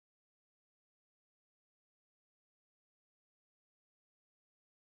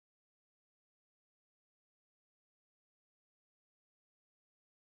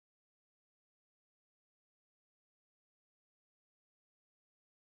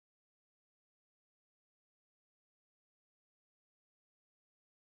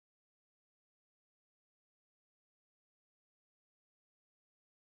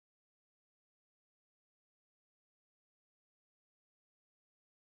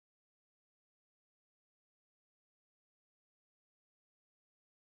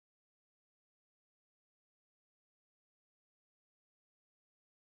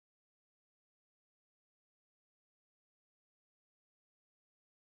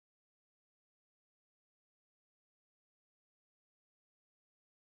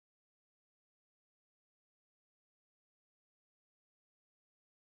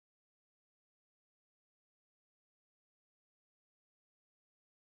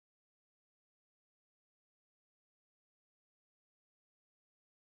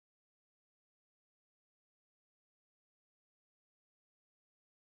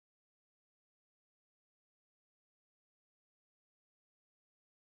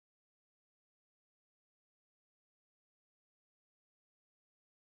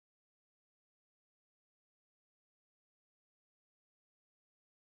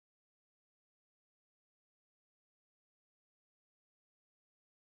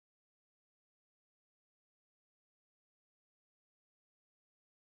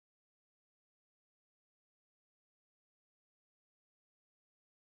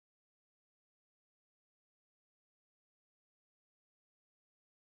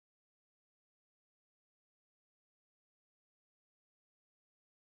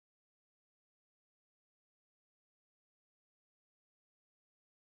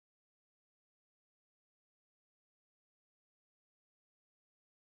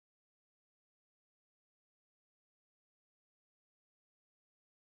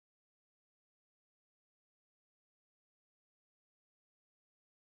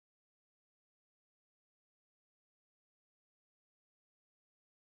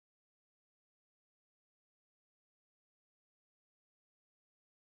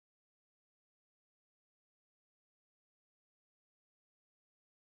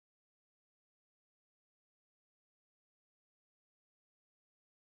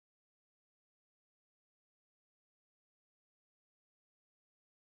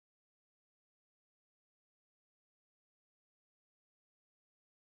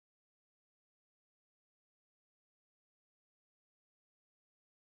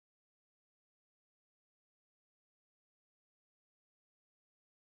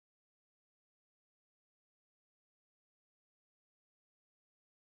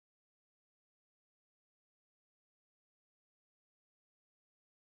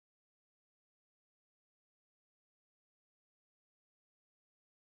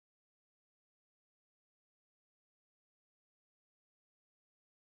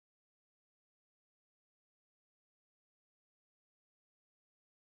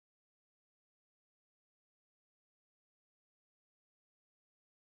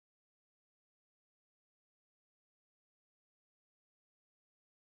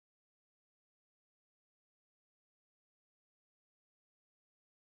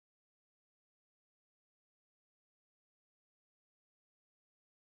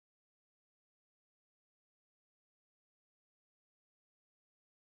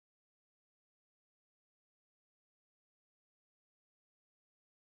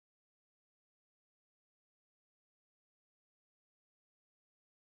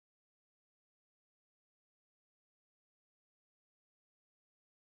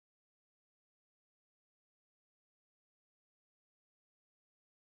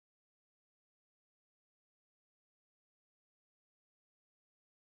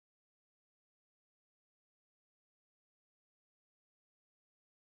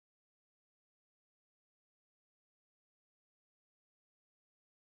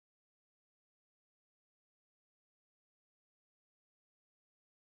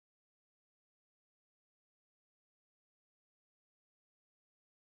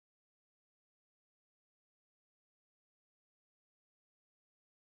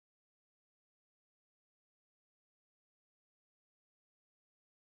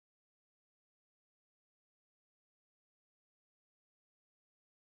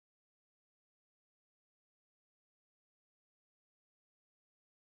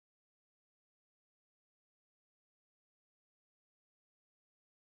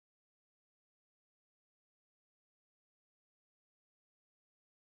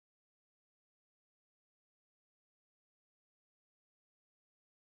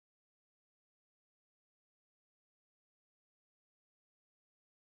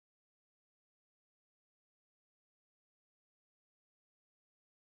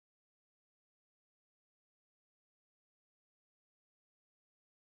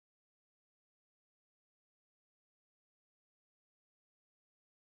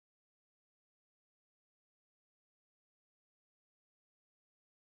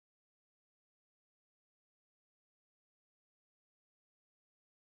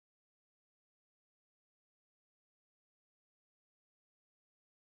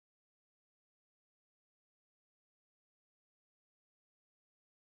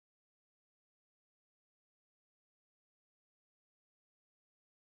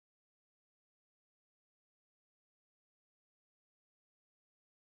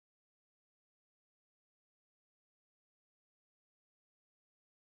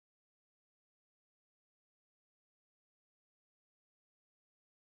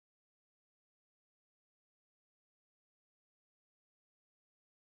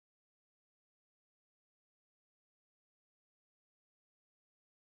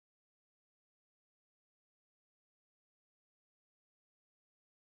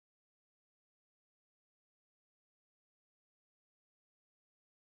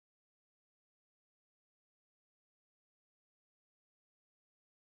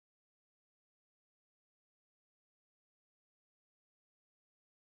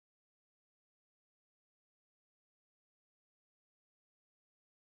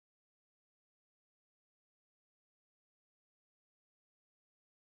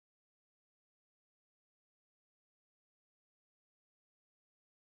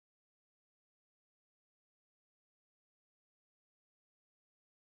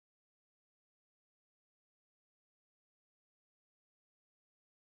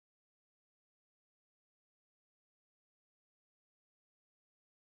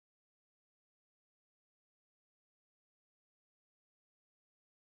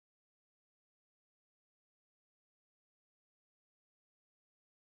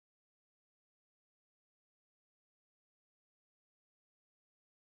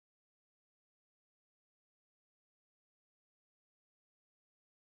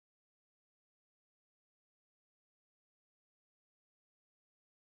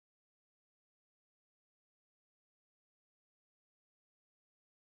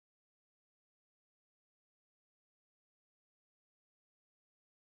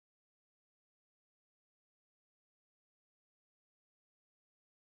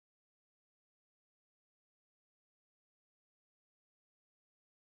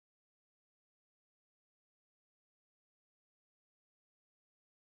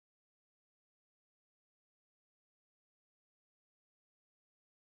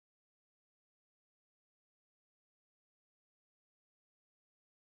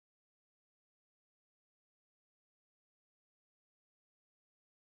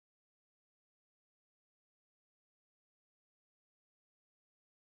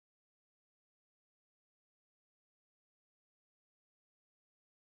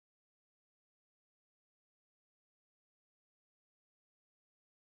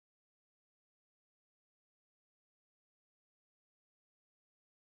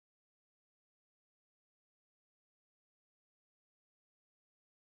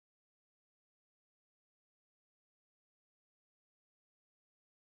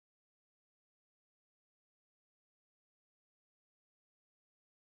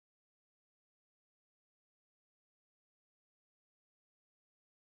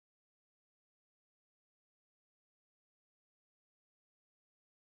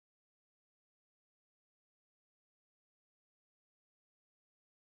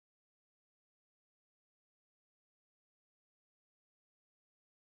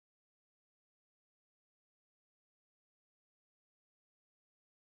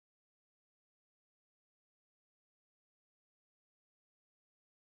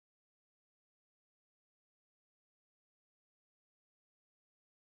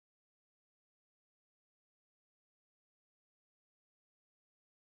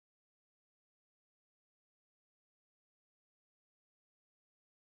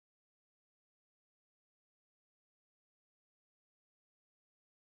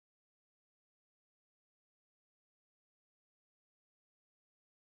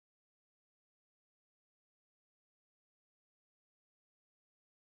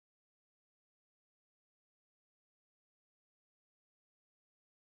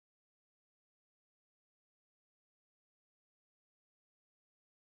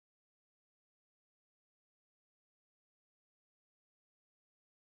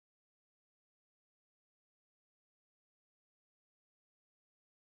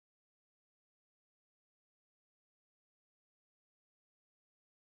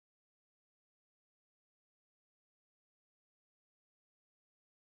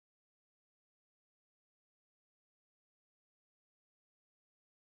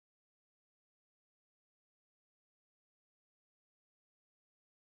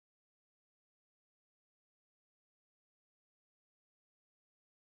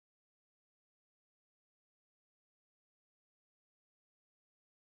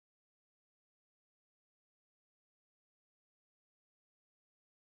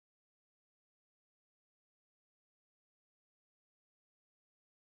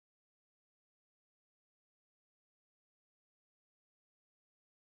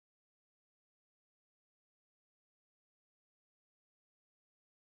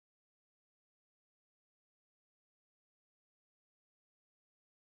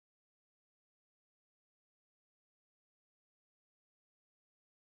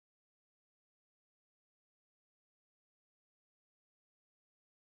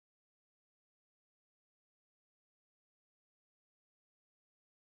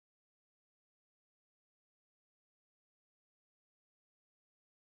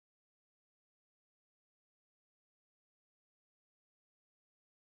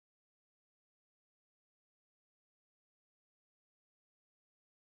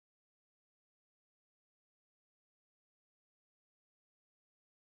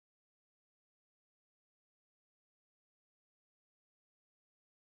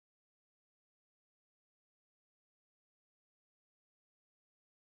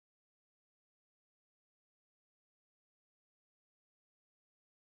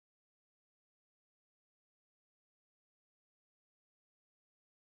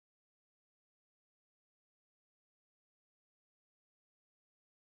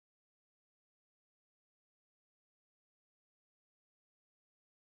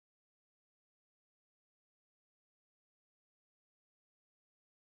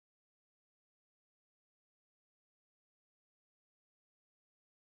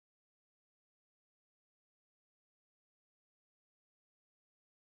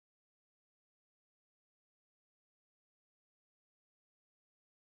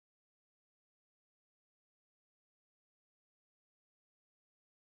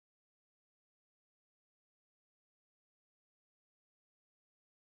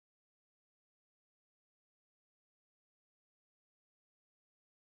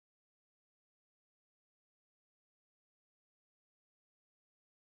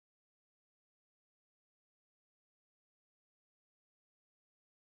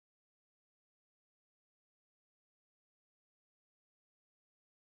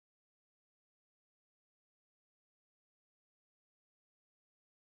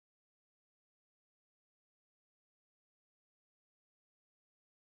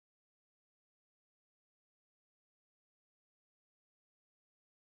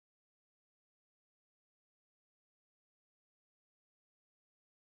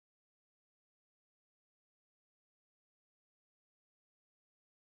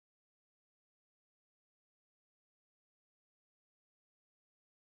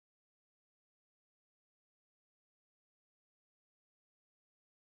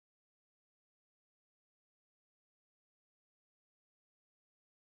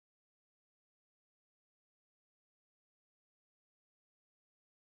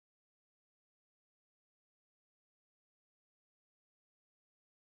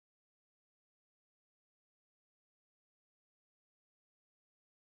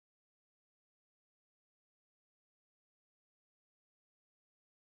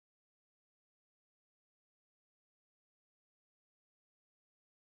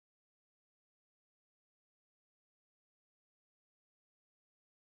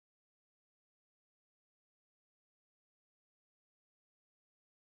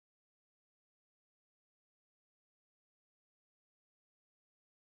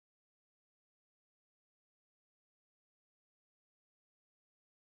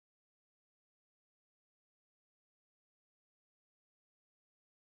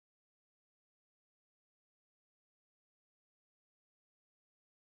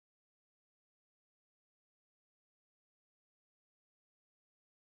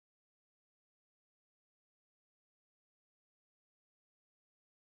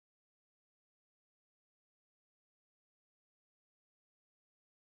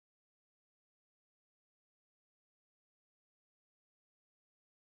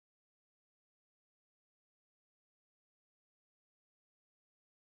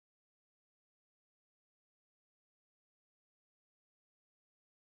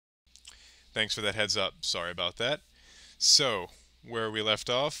Thanks for that heads up. Sorry about that. So, where we left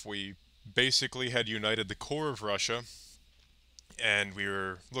off, we basically had united the core of Russia, and we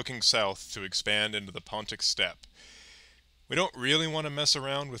were looking south to expand into the Pontic Steppe. We don't really want to mess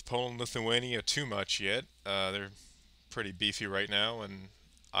around with Poland and Lithuania too much yet. They're pretty beefy right now, and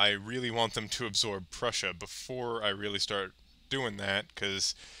I really want them to absorb Prussia before I really start doing that,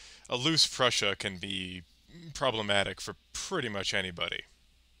 because a loose Prussia can be problematic for pretty much anybody.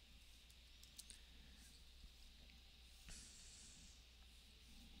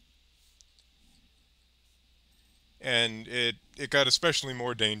 And it got especially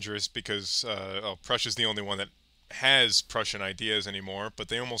more dangerous because Prussia's the only one that has Prussian ideas anymore, but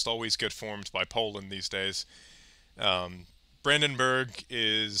they almost always get formed by Poland these days. Um, Brandenburg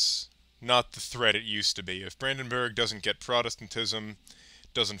is not the threat it used to be. If Brandenburg doesn't get Protestantism,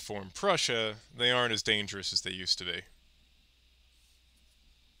 doesn't form Prussia, they aren't as dangerous as they used to be.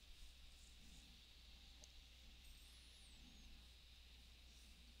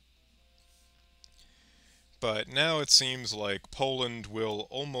 But now it seems like Poland will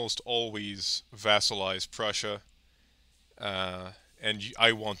almost always vassalize Prussia, and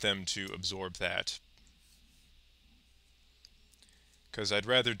I want them to absorb that because I'd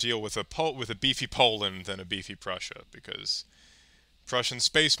rather deal with a beefy Poland than a beefy Prussia, because Prussian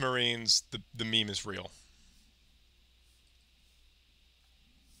Space Marines, the meme is real.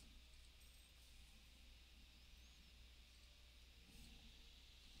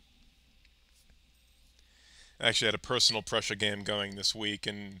 I actually had a personal Prussia game going this week,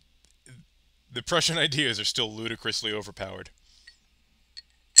 and the Prussian ideas are still ludicrously overpowered.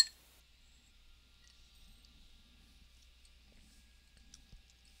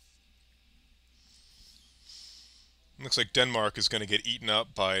 Looks like Denmark is going to get eaten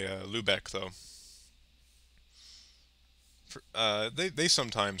up by Lubeck, though. They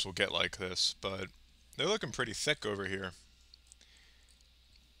sometimes will get like this, but they're looking pretty thick over here.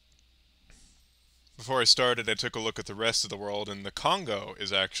 Before I started, I took a look at the rest of the world, and the Congo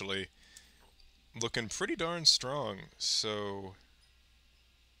is actually looking pretty darn strong. So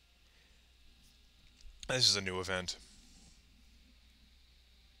this is a new event.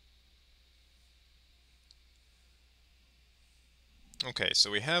 Okay, so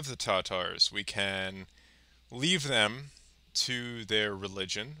we have the Tatars. We can leave them to their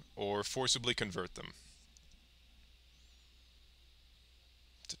religion or forcibly convert them.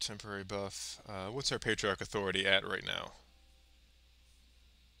 It's a temporary buff. What's our Patriarch Authority at right now?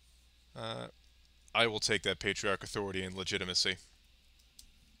 Uh, I will take that Patriarch Authority and legitimacy.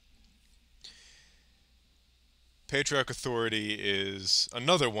 Patriarch Authority is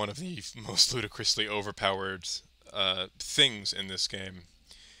another one of the most ludicrously overpowered things in this game.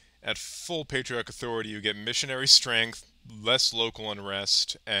 At full Patriarch Authority, you get missionary strength, less local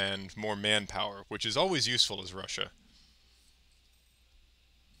unrest, and more manpower, which is always useful as Russia.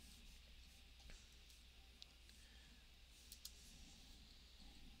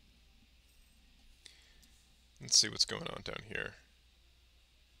 Let's see what's going on down here.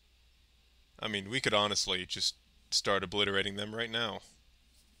 I mean, we could honestly just start obliterating them right now.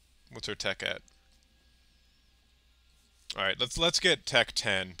 What's our tech at? All right, let's get tech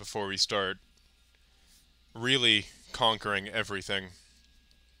 10 before we start really conquering everything,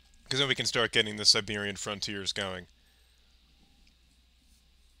 because then we can start getting the Siberian frontiers going.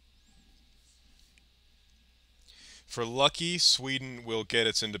 For lucky, Sweden will get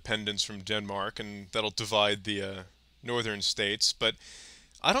its independence from Denmark, and that'll divide the northern states, but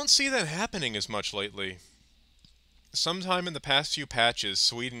I don't see that happening as much lately. Sometime in the past few patches,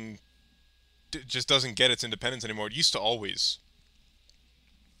 Sweden just doesn't get its independence anymore. It used to always.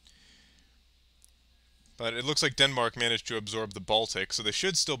 But it looks like Denmark managed to absorb the Baltic, so they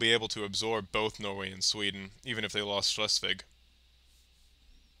should still be able to absorb both Norway and Sweden, even if they lost Schleswig.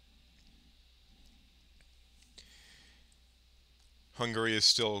 Hungary is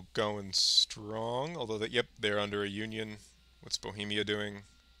still going strong, although yep, they're under a union. What's Bohemia doing?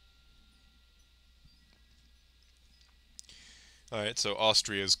 Alright, so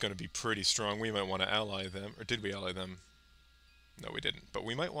Austria is going to be pretty strong. We might want to ally them. Or did we ally them? No, we didn't, but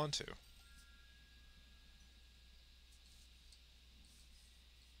we might want to.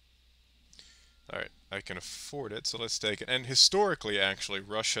 Alright, I can afford it, so let's take it. And historically, actually,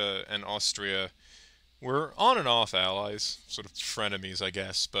 Russia and Austria were on and off allies, sort of frenemies, I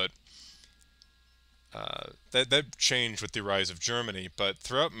guess, but that changed with the rise of Germany. But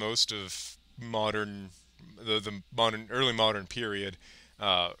throughout most of the modern early modern period,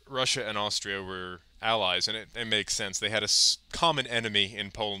 Russia and Austria were allies, and it makes sense. They had a common enemy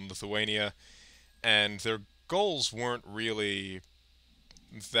in Poland, Lithuania, and their goals weren't really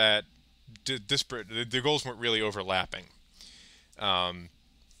that disparate. The goals weren't really overlapping, um,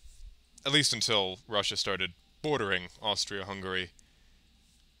 at least until Russia started bordering Austria-Hungary.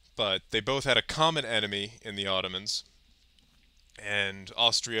 But they both had a common enemy in the Ottomans, and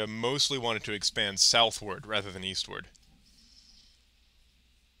Austria mostly wanted to expand southward rather than eastward.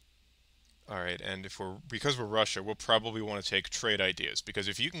 All right, and if we're because we're Russia, we'll probably want to take trade ideas because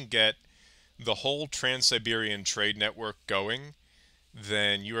if you can get the whole Trans-Siberian trade network going,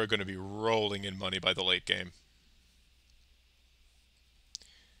 then you are going to be rolling in money by the late game.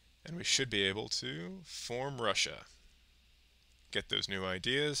 And we should be able to form Russia. Get those new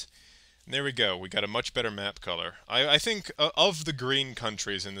ideas. And there we go. We got a much better map color. I think of the green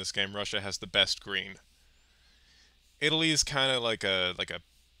countries in this game, Russia has the best green. Italy is kind of like a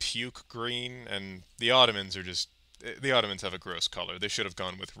puke green, and the Ottomans are just the Ottomans have a gross color. They should have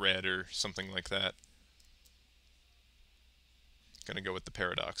gone with red or something like that. Gonna go with the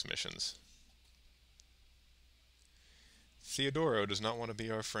paradox missions. Theodoro does not want to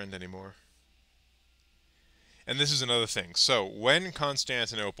be our friend anymore. And this is another thing. So, when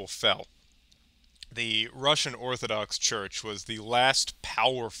Constantinople fell, the Russian Orthodox Church was the last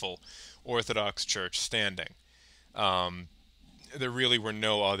powerful Orthodox church standing. Um, there really were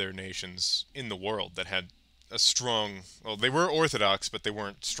no other nations in the world that had a strong. Well, they were Orthodox, but they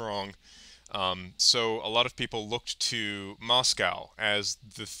weren't strong. So a lot of people looked to Moscow as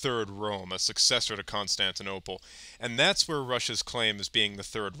the third Rome, a successor to Constantinople, and that's where Russia's claim as being the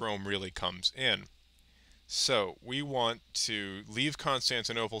third Rome really comes in. So we want to leave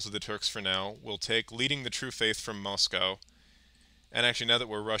Constantinople to the Turks for now. We'll take leading the true faith from Moscow. And actually, now that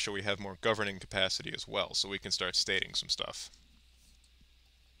we're Russia, we have more governing capacity as well, so we can start stating some stuff.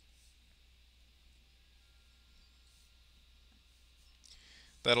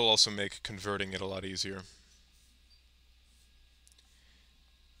 That'll also make converting it a lot easier.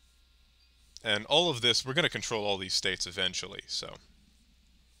 And all of this, we're going to control all these states eventually, so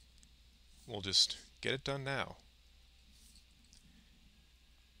we'll just get it done now.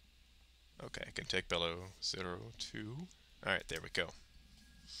 Okay, I can take Bello 02. Alright, there we go.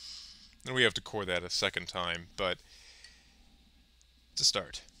 And we have to core that a second time, but to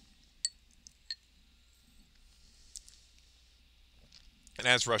start. And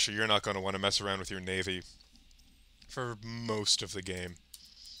as Russia, you're not going to want to mess around with your navy for most of the game.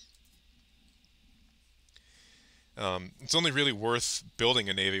 It's only really worth building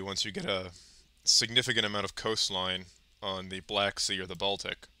a navy once you get a significant amount of coastline on the Black Sea or the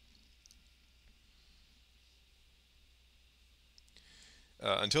Baltic.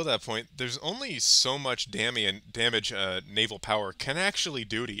 Until that point, there's only so much damage naval power can actually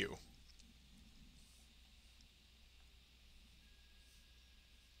do to you.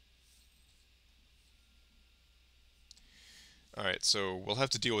 Alright, so we'll have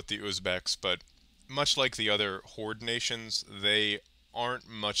to deal with the Uzbeks, but much like the other Horde nations, they aren't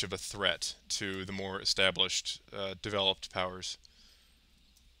much of a threat to the more established, developed powers.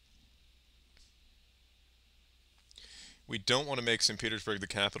 We don't want to make St. Petersburg the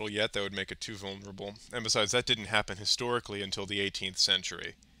capital yet, that would make it too vulnerable. And besides, that didn't happen historically until the 18th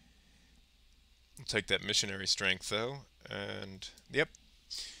century. We'll take that missionary strength, though, and yep.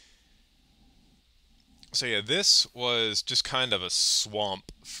 So yeah, this was just kind of a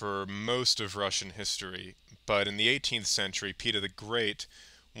swamp for most of Russian history, but in the 18th century, Peter the Great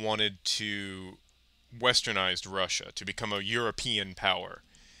wanted to westernize Russia, to become a European power,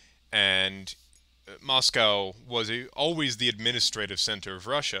 and Moscow was always the administrative center of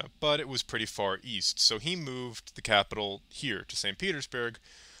Russia, but it was pretty far east, so he moved the capital here to St. Petersburg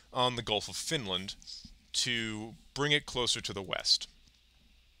on the Gulf of Finland to bring it closer to the west.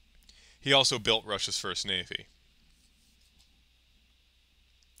 He also built Russia's first navy.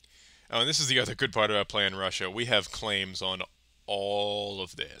 Oh, and this is the other good part about playing Russia. We have claims on all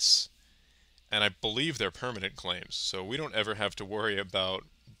of this. And I believe they're permanent claims, so we don't ever have to worry about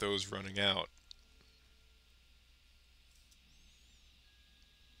those running out.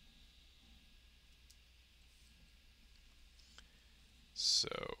 So,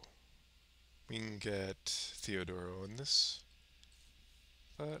 we can get Theodoro in this.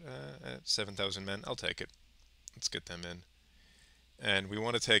 But at 7,000 men, I'll take it. Let's get them in. And we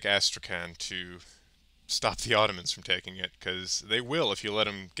want to take Astrakhan to stop the Ottomans from taking it, because they will if you let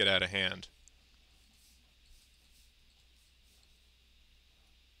them get out of hand.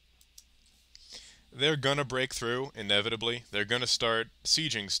 They're gonna break through, inevitably. They're gonna start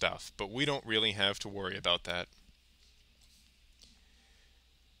sieging stuff, but we don't really have to worry about that.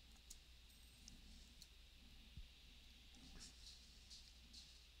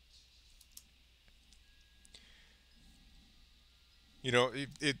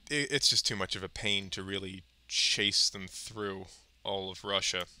 It's just too much of a pain to really chase them through all of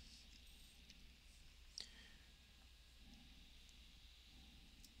Russia.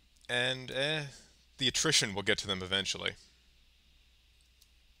 And the attrition will get to them eventually.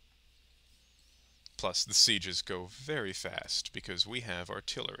 Plus, the sieges go very fast because we have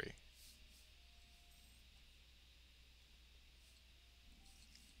artillery.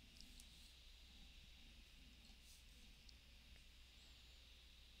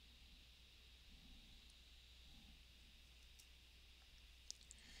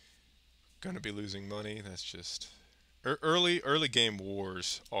 Gonna be losing money. That's just early game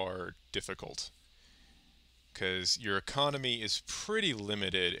wars are difficult because your economy is pretty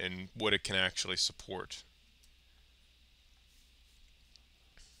limited in what it can actually support.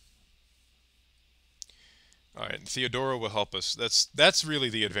 All right, Theodora will help us. That's really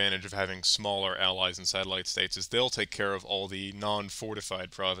the advantage of having smaller allies and satellite states is they'll take care of all the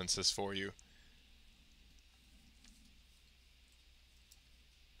non-fortified provinces for you.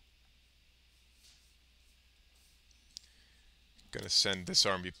 Gonna send this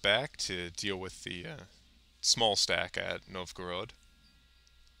army back to deal with the small stack at Novgorod.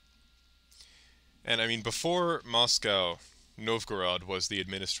 And I mean, before Moscow, Novgorod was the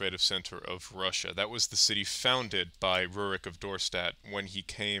administrative center of Russia. That was the city founded by Rurik of Dorstadt when he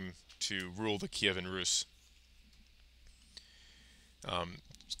came to rule the Kievan Rus.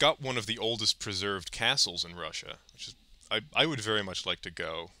 It's got one of the oldest preserved castles in Russia, which is I would very much like to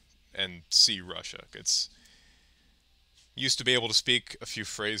go and see Russia. It's used to be able to speak a few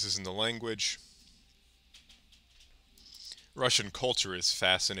phrases in the language. Russian culture is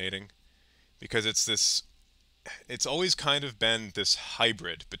fascinating because it's always kind of been this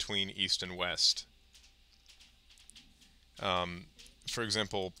hybrid between East and West. Um, for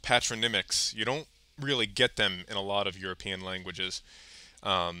example, patronymics, you don't really get them in a lot of European languages.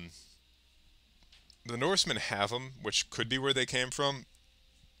 Um, the Norsemen have them, which could be where they came from.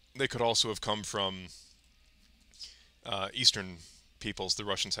 They could also have come from Eastern peoples the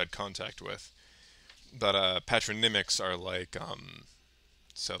Russians had contact with. But patronymics are like,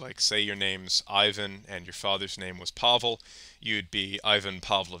 so like say your name's Ivan and your father's name was Pavel, you'd be Ivan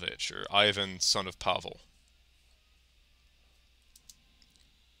Pavlovich or Ivan son of Pavel.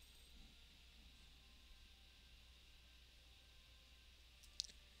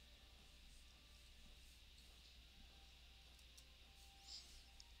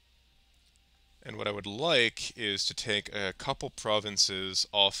 And what I would like is to take a couple provinces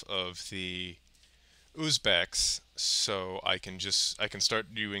off of the Uzbeks so I can start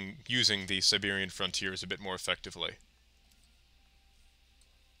using the Siberian frontiers a bit more effectively.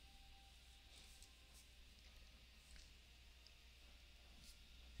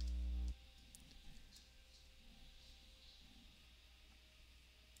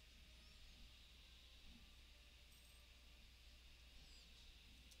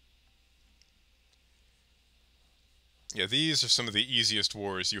 Yeah, these are some of the easiest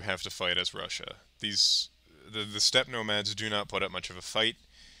wars you have to fight as Russia. The steppe nomads do not put up much of a fight,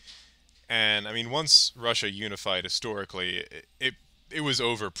 and I mean once Russia unified historically, it was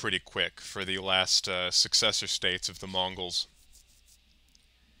over pretty quick for the last successor states of the Mongols.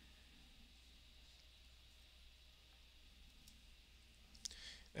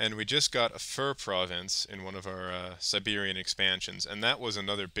 And we just got a fur province in one of our Siberian expansions, and that was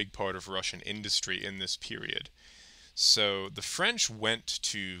another big part of Russian industry in this period. So the French went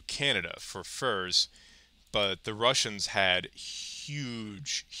to Canada for furs, but the Russians had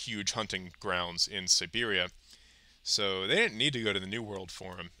huge hunting grounds in Siberia. So they didn't need to go to the New World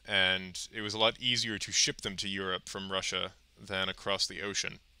for them, and it was a lot easier to ship them to Europe from Russia than across the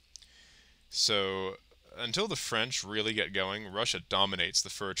ocean. So until the French really get going, Russia dominates the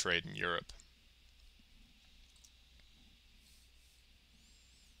fur trade in Europe.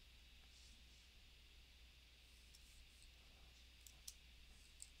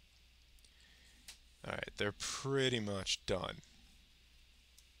 Alright, they're pretty much done.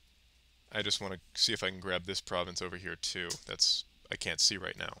 I just want to see if I can grab this province over here too. I can't see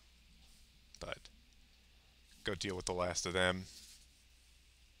right now, but go deal with the last of them.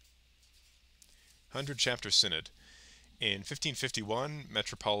 100 Chapter Synod. In 1551,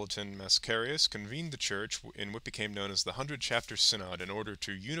 Metropolitan Mascarius convened the church in what became known as the 100 Chapter Synod in order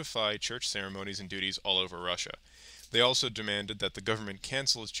to unify church ceremonies and duties all over Russia. They also demanded that the government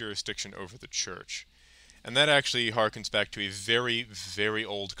cancel its jurisdiction over the church. And that actually harkens back to a very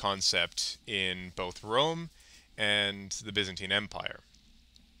old concept in both Rome and the Byzantine Empire,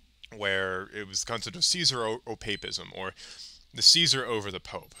 where it was the concept of Caesar o papism, or the Caesar over the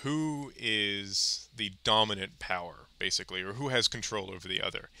Pope. Who is the dominant power, basically, or who has control over the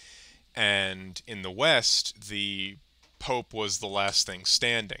other? And in the West, the Pope was the last thing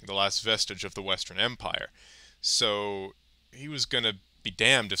standing, the last vestige of the Western Empire. So he was going to be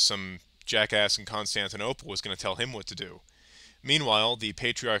damned if some jackass in Constantinople was going to tell him what to do. Meanwhile, the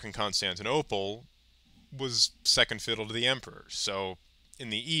Patriarch in Constantinople was second fiddle to the emperor. So in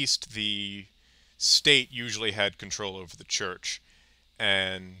the East, the state usually had control over the church.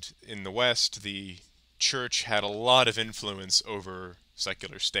 And in the West, the church had a lot of influence over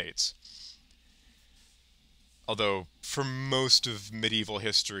secular states. Although, for most of medieval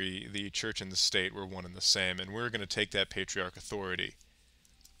history, the church and the state were one and the same, and we're going to take that patriarch authority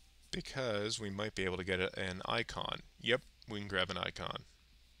because we might be able to get an icon. Yep, we can grab an icon.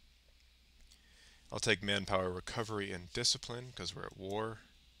 I'll take manpower, recovery, and discipline because we're at war.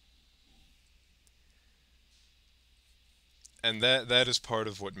 And that is part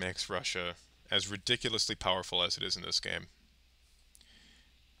of what makes Russia as ridiculously powerful as it is in this game.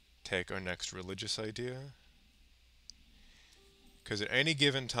 Take our next religious idea. Because at any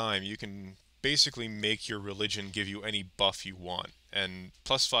given time, you can basically make your religion give you any buff you want. And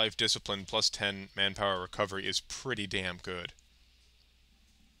 +5 discipline, +10 manpower recovery is pretty damn good.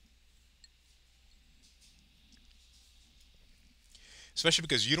 Especially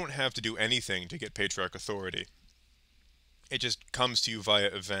because you don't have to do anything to get Patriarch authority. It just comes to you via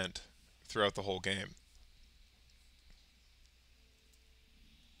event throughout the whole game.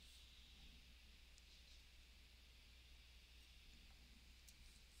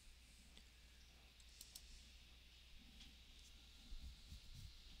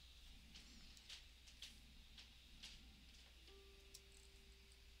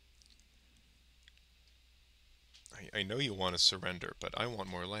 I know you want to surrender, but I want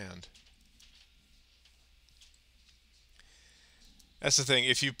more land. That's the thing,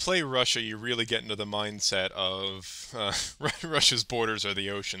 if you play Russia, you really get into the mindset of Russia's borders are the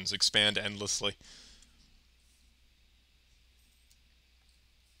oceans, expand endlessly.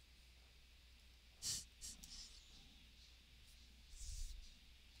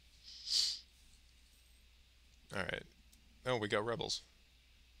 Alright. Oh, we got rebels.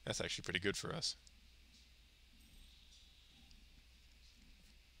 That's actually pretty good for us.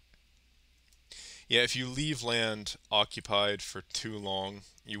 Yeah, if you leave land occupied for too long,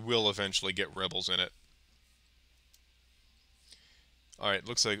 you will eventually get rebels in it. Alright,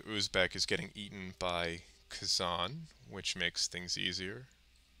 looks like Uzbek is getting eaten by Kazan, which makes things easier.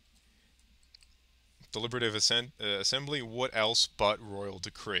 Deliberative Assembly, what else but Royal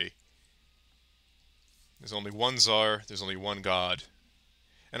Decree? There's only one Tsar, there's only one God.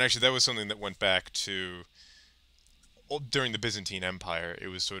 And actually that was something that went back to during the Byzantine Empire. It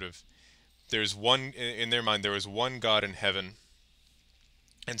was sort of, there's one, in their mind, there was one God in heaven,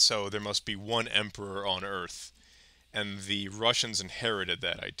 and so there must be one emperor on earth. And the Russians inherited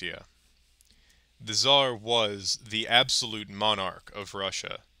that idea. The Tsar was the absolute monarch of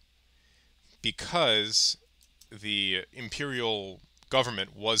Russia because the imperial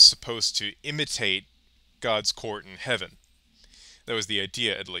government was supposed to imitate God's court in heaven. That was the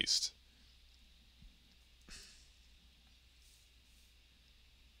idea, at least.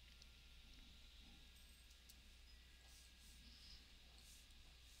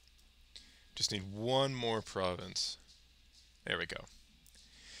 Just need one more province. There we go.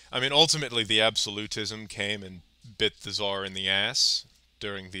 I mean, ultimately, the absolutism came and bit the Tsar in the ass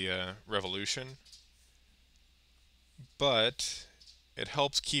during the revolution. But it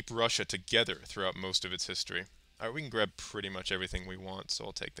helps keep Russia together throughout most of its history. Alright, we can grab pretty much everything we want, so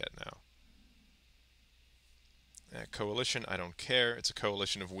I'll take that now. Coalition, I don't care. It's a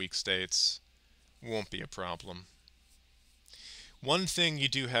coalition of weak states. Won't be a problem. One thing you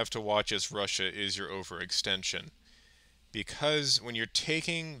do have to watch as Russia is your overextension. Because when you're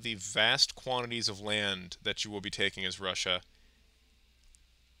taking the vast quantities of land that you will be taking as Russia,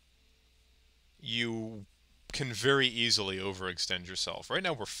 you can very easily overextend yourself. Right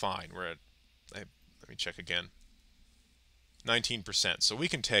now we're fine. We're at, let me check again, 19%. So we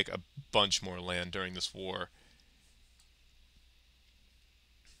can take a bunch more land during this war.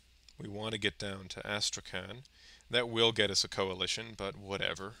 We want to get down to Astrakhan. That will get us a coalition, but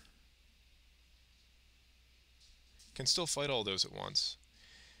whatever. Can still fight all those at once.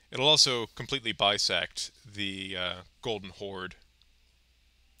 It'll also completely bisect the Golden Horde.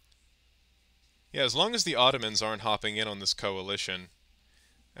 Yeah, as long as the Ottomans aren't hopping in on this coalition.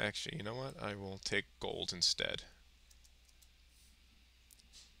 Actually, you know what? I will take gold instead.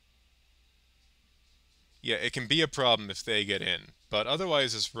 Yeah, it can be a problem if they get in. But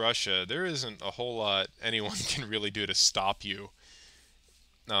otherwise, as Russia, there isn't a whole lot anyone can really do to stop you.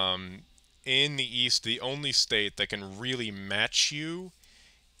 Um, in the East, the only state that can really match you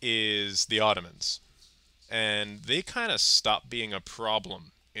is the Ottomans. And they kind of stopped being a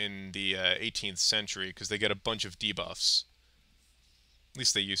problem in the 18th century because they get a bunch of debuffs. At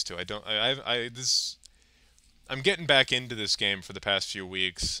least they used to. I don't. I this. I'm getting back into this game for the past few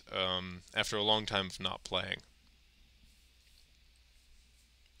weeks after a long time of not playing.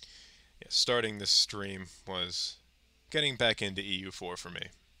 Yeah, starting this stream was getting back into EU4 for me.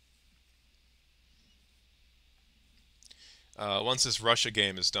 Once this Russia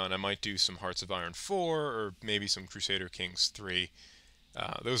game is done, I might do some Hearts of Iron 4 or maybe some Crusader Kings 3.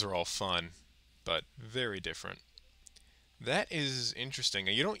 Those are all fun, but very different. That is interesting.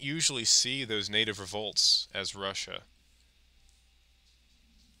 You don't usually see those native revolts as Russia.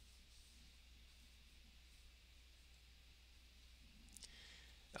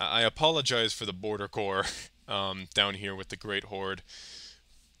 I apologize for the border corps down here with the Great Horde,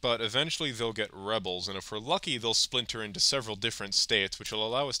 but eventually they'll get rebels, and if we're lucky, they'll splinter into several different states, which will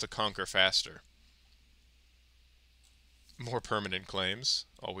allow us to conquer faster. More permanent claims,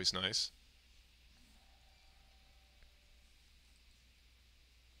 always nice.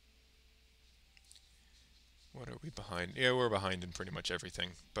 What are we behind? Yeah, we're behind in pretty much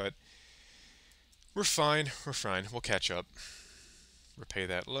everything, but we're fine, we're fine. We'll catch up. Repay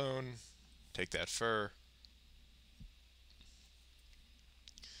that loan, take that fur.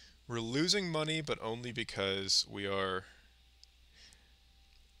 We're losing money, but only because we are...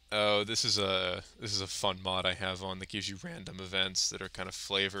 Oh, this is a fun mod I have on that gives you random events that are kind of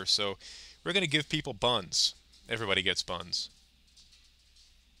flavor. So we're gonna give people buns. Everybody gets buns.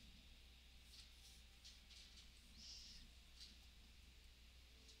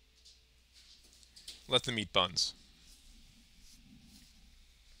 Let them eat buns.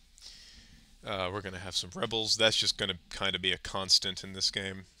 We're gonna have some rebels. That's just gonna kind of be a constant in this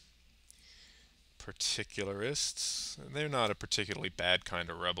game. Particularists. They're not a particularly bad kind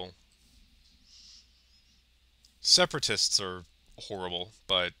of rebel. Separatists are horrible,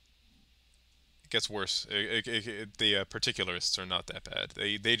 but it gets worse. The particularists are not that bad.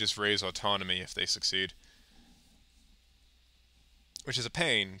 They just raise autonomy if they succeed. Which is a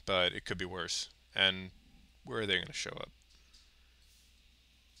pain, but it could be worse. And where are they going to show up?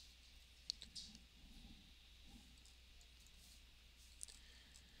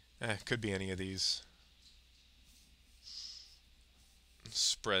 Could be any of these.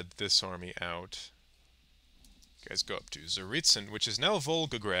 Spread this army out. You guys go up to Tsaritsyn, which is now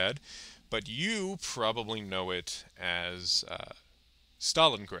Volgograd, but you probably know it as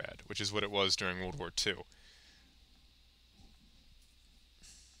Stalingrad, which is what it was during World War II.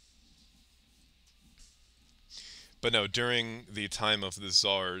 But no, during the time of the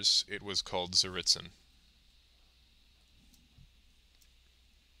Tsars, it was called Tsaritsyn.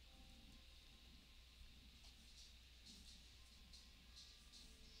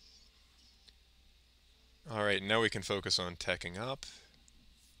 Alright, now we can focus on teching up,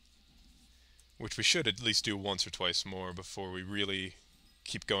 which we should at least do once or twice more before we really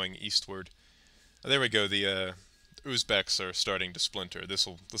keep going eastward. There we go, the Uzbeks are starting to splinter.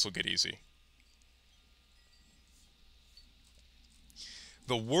 This'll get easy.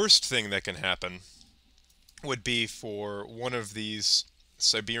 The worst thing that can happen would be for one of these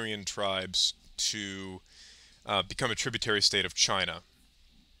Siberian tribes to become a tributary state of China,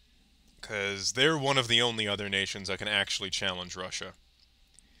 because they're one of the only other nations that can actually challenge Russia.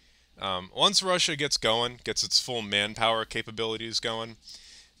 Once Russia gets going, gets its full manpower capabilities going,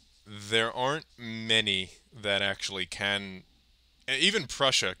 there aren't many that actually can... Even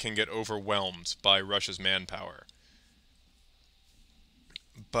Prussia can get overwhelmed by Russia's manpower.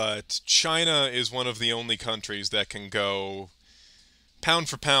 But China is one of the only countries that can go pound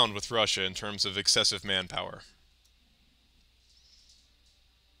for pound with Russia in terms of excessive manpower.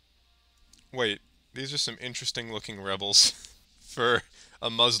 Wait, these are some interesting looking rebels for a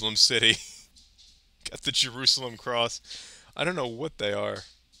Muslim city. Got the Jerusalem cross. I don't know what they are.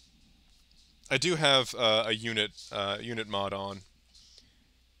 I do have a unit mod on.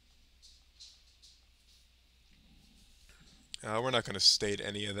 We're not going to state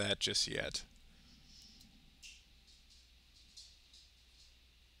any of that just yet.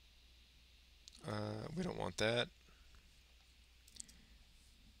 We don't want that.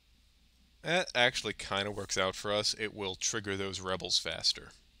 That actually kind of works out for us. It will trigger those rebels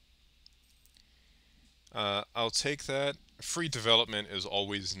faster. I'll take that. Free development is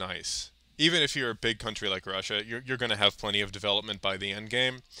always nice. Even if you're a big country like Russia, you're going to have plenty of development by the end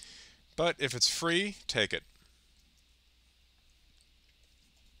game. But if it's free, take it.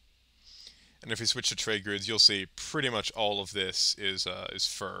 And if we switch to trade grids, you'll see pretty much all of this is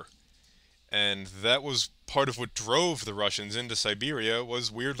fur. And that was part of what drove the Russians into Siberia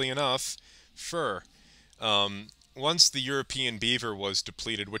was, weirdly enough, fur. Once the European beaver was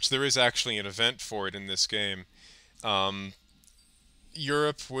depleted, which there is actually an event for it in this game, um,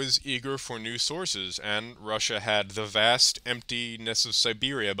 Europe was eager for new sources, and Russia had the vast emptiness of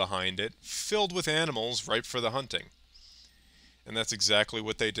Siberia behind it, filled with animals ripe for the hunting. And that's exactly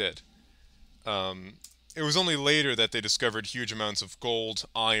what they did. Um, it was only later that they discovered huge amounts of gold,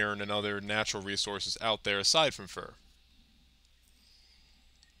 iron, and other natural resources out there aside from fur.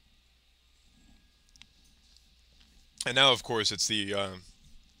 And now, of course, it's the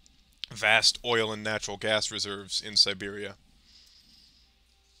vast oil and natural gas reserves in Siberia.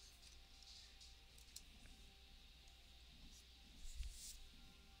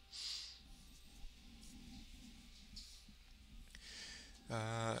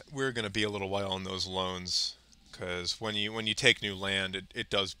 We're going to be a little while on those loans because when you take new land, it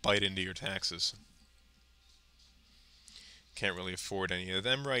does bite into your taxes. Can't really afford any of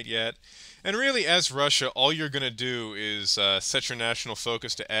them right yet. And really, as Russia, all you're going to do is set your national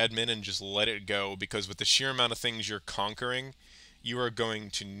focus to admin and just let it go because with the sheer amount of things you're conquering, you are going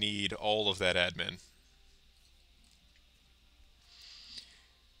to need all of that admin.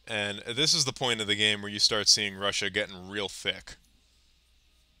 And this is the point of the game where you start seeing Russia getting real thick.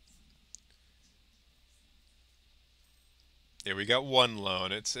 Yeah, we got one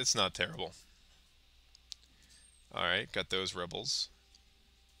loan. It's not terrible. All right, got those rebels.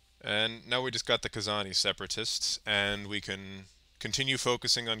 And now we just got the Kazani separatists, and we can continue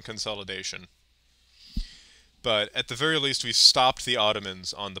focusing on consolidation. But at the very least, we've stopped the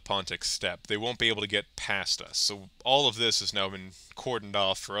Ottomans on the Pontic steppe. They won't be able to get past us. So all of this has now been cordoned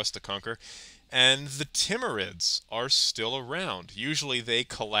off for us to conquer. And the Timurids are still around. Usually they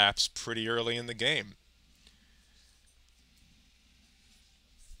collapse pretty early in the game.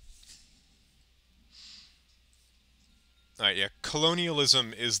 Alright, yeah,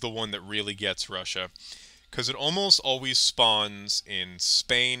 colonialism is the one that really gets Russia. Because it almost always spawns in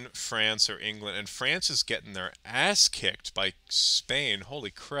Spain, France, or England, and France is getting their ass kicked by Spain. Holy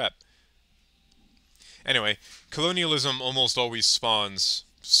crap. Anyway, colonialism almost always spawns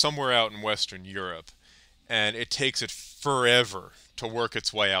somewhere out in Western Europe, and it takes it forever to work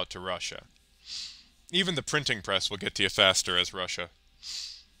its way out to Russia. Even the printing press will get to you faster as Russia.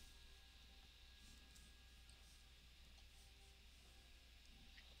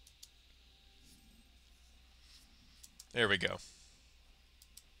 There we go.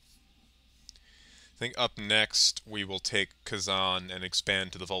 I think up next we will take Kazan and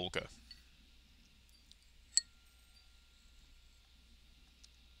expand to the Volga.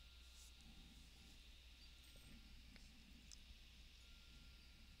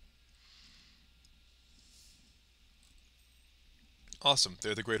 Awesome,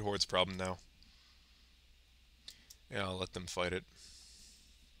 they're the Great Horde's problem now. Yeah, I'll let them fight it.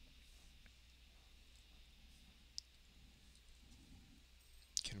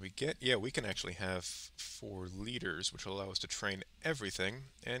 Can we get... Yeah, we can actually have 4 leaders, which will allow us to train everything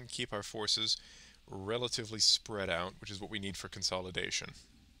and keep our forces relatively spread out, which is what we need for consolidation.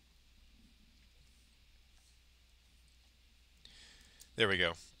 There we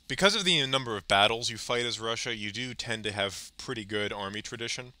go. Because of the number of battles you fight as Russia, you do tend to have pretty good army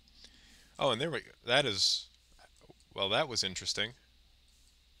tradition. Oh, and there we go. That is... Well, that was interesting.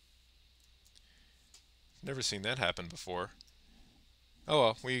 Never seen that happen before. Oh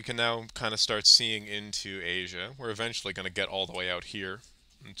well, we can now kind of start seeing into Asia. We're eventually going to get all the way out here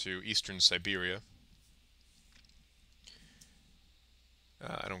into eastern Siberia.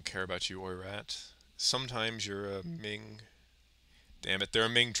 I don't care about you, Oirat. Sometimes you're a Ming. Damn it, they're a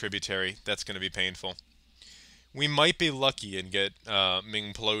Ming tributary. That's going to be painful. We might be lucky and get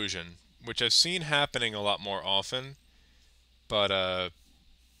Mingplosion, which I've seen happening a lot more often, but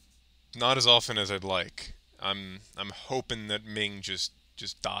not as often as I'd like. I'm hoping that Ming just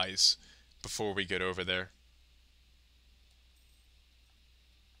dies before we get over there.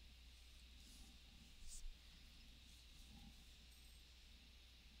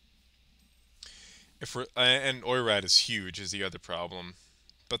 If we're and Oirat is huge is the other problem.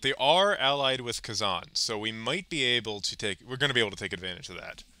 But they are allied with Kazan, so we might be able to take we're going to be able to take advantage of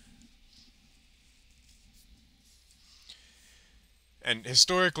that. And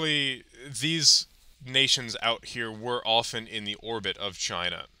historically these nations out here were often in the orbit of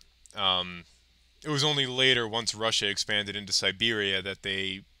China. Um, it was only later, once Russia expanded into Siberia, that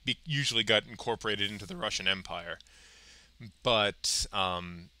they usually got incorporated into the Russian Empire. But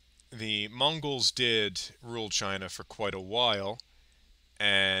the Mongols did rule China for quite a while,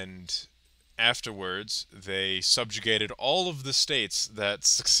 and afterwards, they subjugated all of the states that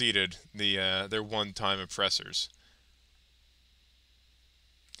succeeded their one-time oppressors.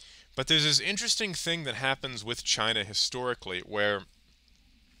 But there's this interesting thing that happens with China historically, where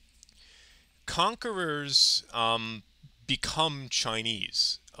conquerors become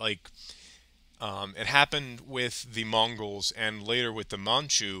Chinese. It happened with the Mongols and later with the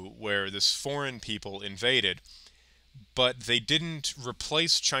Manchu, where this foreign people invaded, but they didn't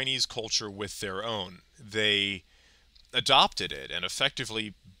replace Chinese culture with their own. They adopted it and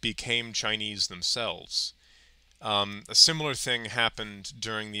effectively became Chinese themselves. A similar thing happened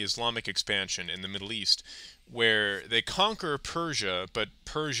during the Islamic expansion in the Middle East, where they conquer Persia, but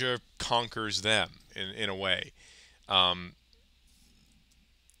Persia conquers them in a way. Um,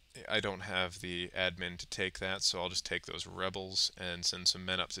 I don't have the admin to take that, so I'll just take those rebels and send some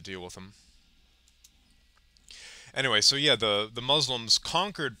men up to deal with them. Anyway, so yeah, the Muslims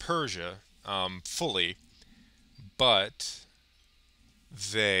conquered Persia fully, but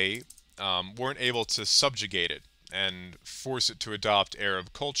they weren't able to subjugate it and force it to adopt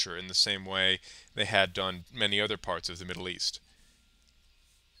Arab culture in the same way they had done many other parts of the Middle East.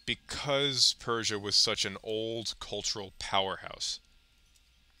 Because Persia was such an old cultural powerhouse.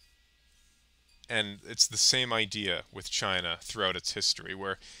 And it's the same idea with China throughout its history,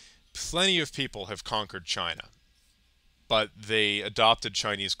 where plenty of people have conquered China, but they adopted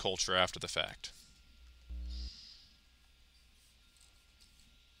Chinese culture after the fact.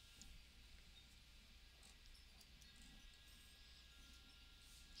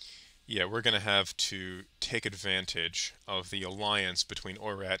 Yeah, we're going to have to take advantage of the alliance between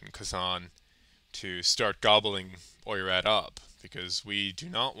Oirat and Kazan to start gobbling Oirat up, because we do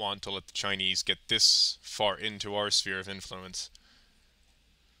not want to let the Chinese get this far into our sphere of influence.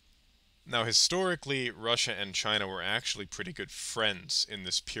 Now, historically, Russia and China were actually pretty good friends in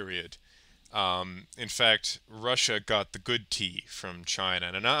this period. In fact, Russia got the good tea from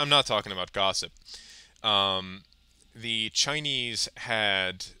China, and I'm not talking about gossip. Um, the Chinese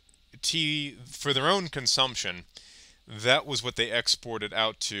had tea for their own consumption. That was what they exported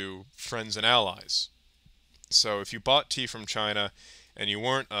out to friends and allies. So if you bought tea from China and you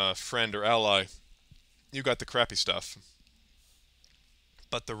weren't a friend or ally, you got the crappy stuff.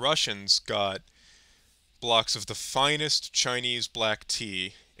 But the Russians got blocks of the finest Chinese black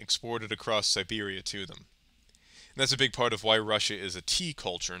tea exported across Siberia to them. And that's a big part of why Russia is a tea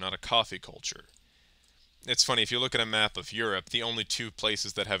culture, not a coffee culture. It's funny, if you look at a map of Europe, the only two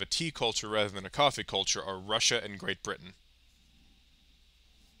places that have a tea culture rather than a coffee culture are Russia and Great Britain.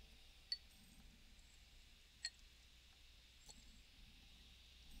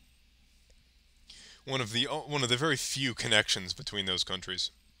 One of the very few connections between those countries.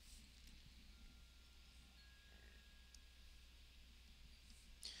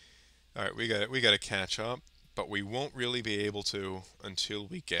 All right, we got to catch up, but we won't really be able to until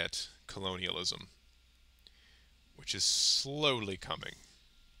we get colonialism, which is slowly coming.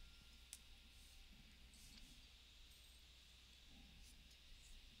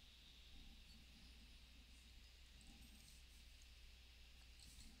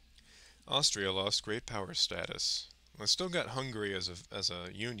 Austria lost great power status. I still got Hungary as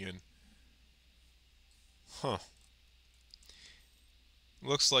a union. Huh.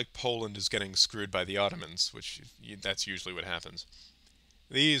 Looks like Poland is getting screwed by the Ottomans, which that's usually what happens.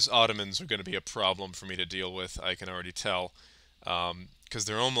 These Ottomans are going to be a problem for me to deal with, I can already tell, because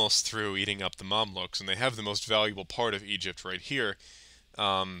they're almost through eating up the Mamluks, and they have the most valuable part of Egypt right here.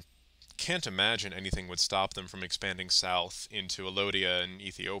 Um, can't imagine anything would stop them from expanding south into Alodia and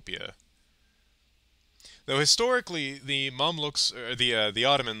Ethiopia. Though historically, the Mamluks, or the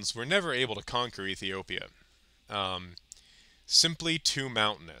Ottomans, were never able to conquer Ethiopia. Um, Simply too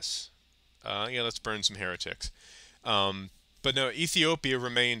mountainous. Yeah, let's burn some heretics. Um, but no, Ethiopia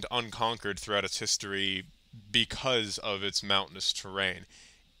remained unconquered throughout its history because of its mountainous terrain.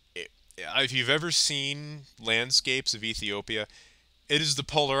 If you've ever seen landscapes of Ethiopia, it is the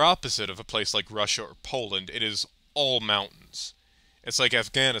polar opposite of a place like Russia or Poland. It is all mountains. It's like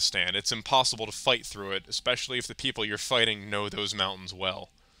Afghanistan. It's impossible to fight through it, especially if the people you're fighting know those mountains well.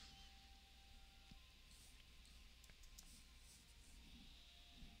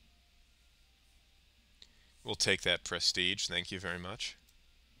 We'll take that prestige, thank you very much.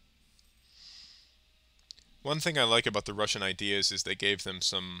 One thing I like about the Russian ideas is they gave them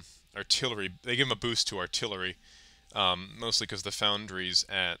some artillery. They gave them a boost to artillery, mostly because the foundries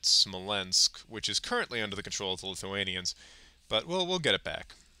at Smolensk, which is currently under the control of the Lithuanians, but we'll get it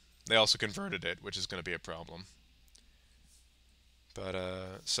back. They also converted it, which is going to be a problem. But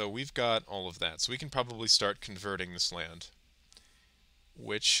so we've got all of that, so we can probably start converting this land.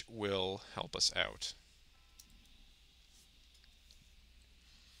 which will help us out.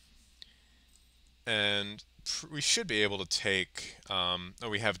 And we should be able to take. Oh,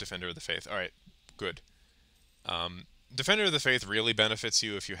 we have Defender of the Faith. All right, good. Um, Defender of the Faith really benefits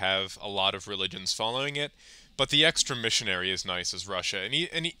you if you have a lot of religions following it, but the extra missionary is nice as Russia,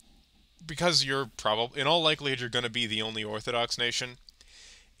 because you're probably, in all likelihood, you're going to be the only Orthodox nation.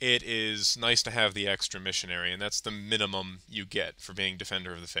 It is nice to have the extra missionary, and that's the minimum you get for being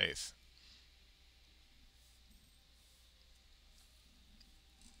Defender of the Faith.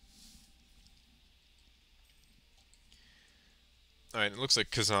 Alright, it looks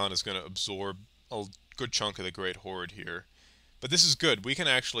like Kazan is going to absorb a good chunk of the Great Horde here. But this is good. We can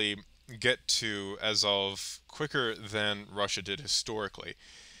actually get to Azov quicker than Russia did historically.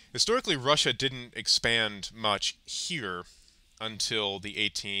 Historically, Russia didn't expand much here until the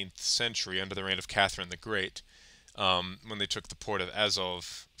 18th century under the reign of Catherine the Great, when they took the port of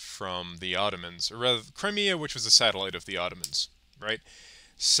Azov from the Ottomans, or rather Crimea, which was a satellite of the Ottomans, right?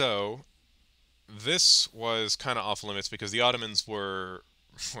 So this was kind of off limits because the Ottomans were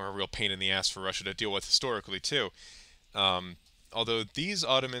a real pain in the ass for Russia to deal with historically too. Um, Although these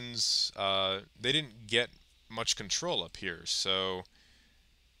Ottomans, they didn't get much control up here, so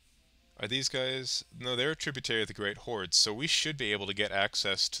are these guys? No, they're a tributary of the Great Horde, so we should be able to get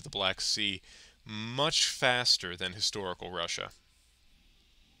access to the Black Sea much faster than historical Russia.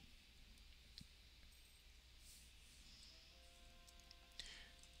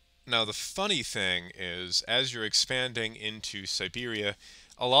 Now, the funny thing is, as you're expanding into Siberia,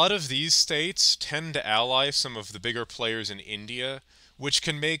 a lot of these states tend to ally some of the bigger players in India, which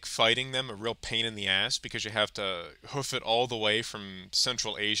can make fighting them a real pain in the ass because you have to hoof it all the way from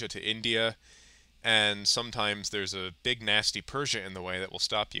Central Asia to India, and sometimes there's a big nasty Persia in the way that will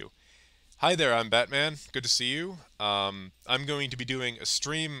stop you. Hi there, I'm Batman. Good to see you. I'm going to be doing a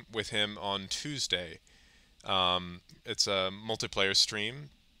stream with him on Tuesday. It's a multiplayer stream.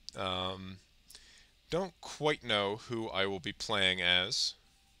 Um, don't quite know who I will be playing as,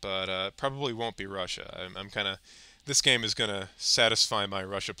 but probably won't be Russia. I'm kind of. This game is gonna satisfy my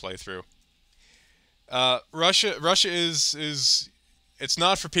Russia playthrough. Russia is it's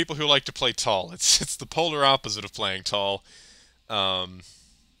not for people who like to play tall. It's the polar opposite of playing tall. Um,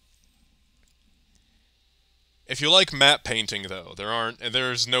 if you like map painting, though,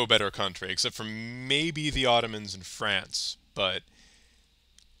 there's no better country except for maybe the Ottomans and France. But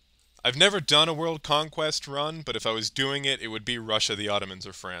I've never done a world conquest run, but if I was doing it, it would be Russia, the Ottomans,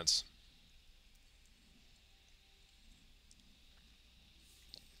 or France.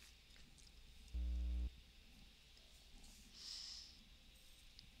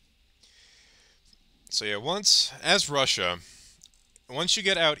 So yeah, as Russia, once you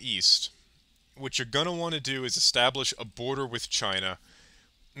get out east, what you're gonna want to do is establish a border with China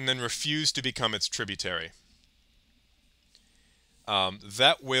and then refuse to become its tributary.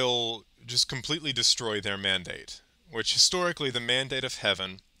 That will just completely destroy their mandate, which historically the mandate of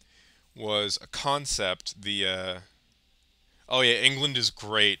heaven was a concept. Oh yeah, England is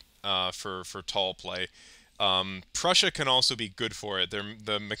great for tall play. Prussia can also be good for it.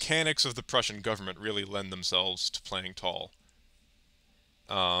 The mechanics of the Prussian government really lend themselves to playing tall.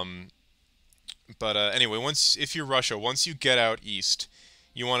 Um, but anyway, if you're Russia, once you get out east,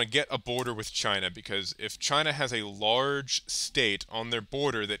 you want to get a border with China because if China has a large state on their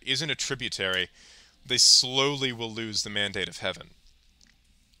border that isn't a tributary, they slowly will lose the mandate of heaven.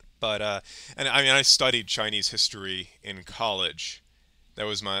 But and I mean, I studied Chinese history in college. That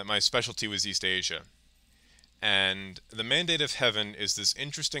was my specialty was East Asia. And the mandate of heaven is this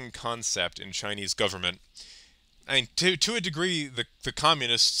interesting concept in Chinese government. I mean, to a degree, the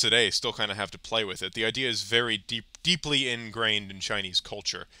communists today still kind of have to play with it. The idea is very deeply ingrained in Chinese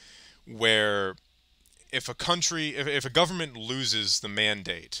culture, where if a government loses the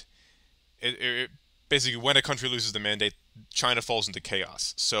mandate, basically when a country loses the mandate, China falls into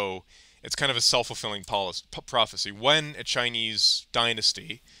chaos. So it's kind of a self-fulfilling prophecy. When a Chinese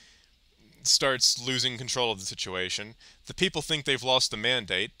dynasty starts losing control of the situation, the people think they've lost the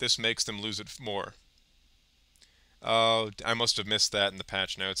mandate. This makes them lose it more. Oh, I must have missed that in the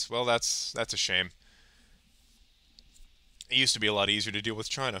patch notes. Well, that's a shame. It used to be a lot easier to deal with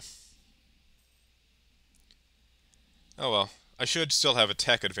China. Oh well. I should still have a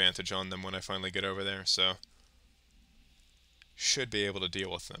tech advantage on them when I finally get over there, so should be able to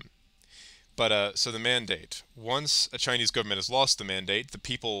deal with them. But so the mandate. Once a Chinese government has lost the mandate, the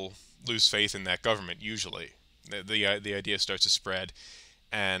people lose faith in that government. Usually, the idea starts to spread,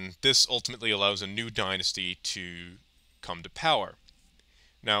 and this ultimately allows a new dynasty to come to power.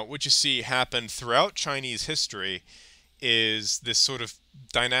 Now, what you see happen throughout Chinese history is this sort of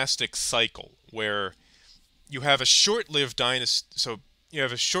dynastic cycle where you have a short-lived dynasty. So you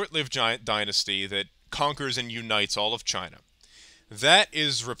have a short-lived giant dynasty that conquers and unites all of China. That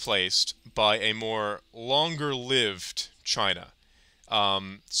is replaced by a more longer-lived China.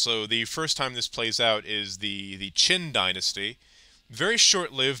 So the first time this plays out is the Qin dynasty. Very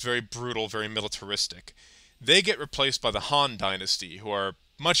short-lived, very brutal, very militaristic. They get replaced by the Han dynasty, who are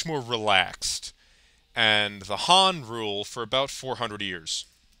much more relaxed. And the Han rule for about 400 years.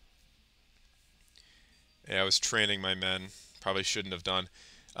 Yeah, I was training my men. Probably shouldn't have done.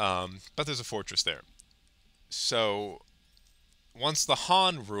 But there's a fortress there. So, once the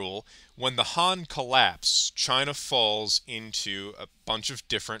Han rule, when the Han collapse, China falls into a bunch of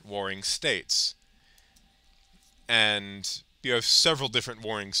different warring states. And you have several different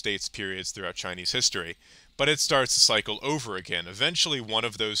warring states periods throughout Chinese history. But it starts the cycle over again. Eventually, one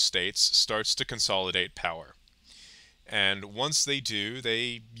of those states starts to consolidate power. And once they do,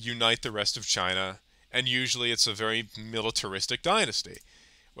 they unite the rest of China, and usually it's a very militaristic dynasty.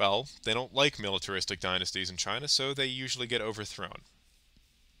 Well, they don't like militaristic dynasties in China, so they usually get overthrown.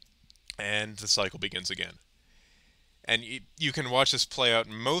 And the cycle begins again. And you can watch this play out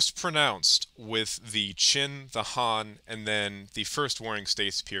most pronounced with the Qin, the Han, and then the First Warring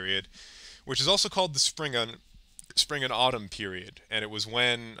States period, which is also called the Spring and Autumn period. And it was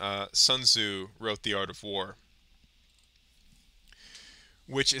when Sun Tzu wrote The Art of War,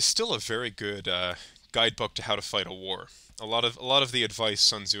 which is still a very good guidebook to how to fight a war. A lot of the advice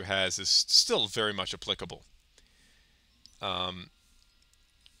Sun Tzu has is still very much applicable. And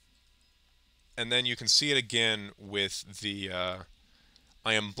then you can see it again with the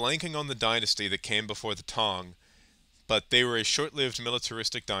I am blanking on the dynasty that came before the Tang, but they were a short-lived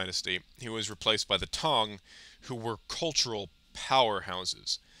militaristic dynasty who was replaced by the Tang, who were cultural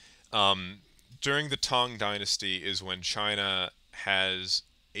powerhouses. During the Tang dynasty is when China has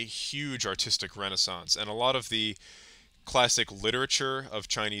a huge artistic renaissance, and a lot of the classic literature of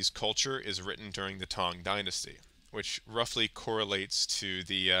Chinese culture is written during the Tang dynasty, which roughly correlates to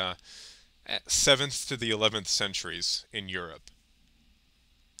the 7th to the 11th centuries in Europe.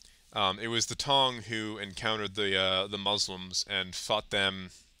 It was the Tang who encountered the Muslims and fought them.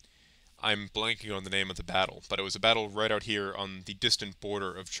 I'm blanking on the name of the battle, but it was a battle right out here on the distant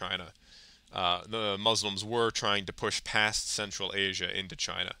border of China. The Muslims were trying to push past Central Asia into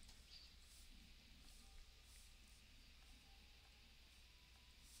China.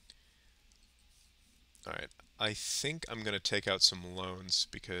 Alright, I think I'm going to take out some loans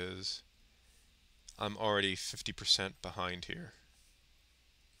because I'm already 50% behind here.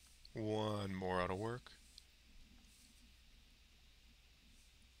 One more ought to work.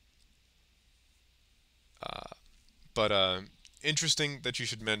 But interesting that you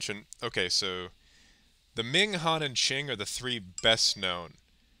should mention. Okay, so the Ming, Han, and Qing are the three best known,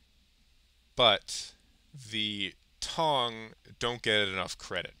 but the Tang don't get enough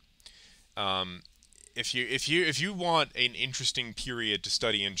credit. Um, if you want an interesting period to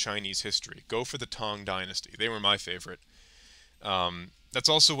study in Chinese history, go for the Tang Dynasty. They were my favorite. That's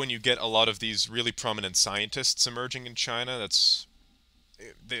also when you get a lot of these really prominent scientists emerging in China.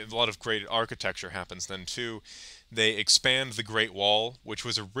 A lot of great architecture happens then too. They expand the Great Wall, which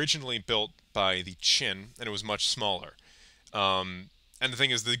was originally built by the Qin, and it was much smaller. And the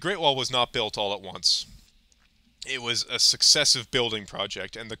thing is, the Great Wall was not built all at once. It was a successive building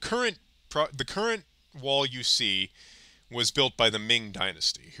project, and the current wall you see was built by the Ming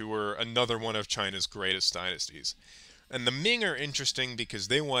Dynasty, who were another one of China's greatest dynasties. And the Ming are interesting because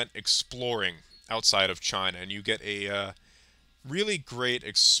they went exploring outside of China, and you get a really great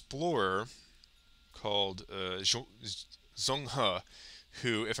explorer called Zheng He,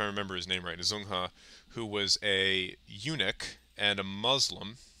 who, if I remember his name right, is Zheng He, who was a eunuch and a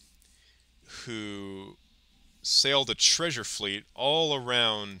Muslim who sailed a treasure fleet all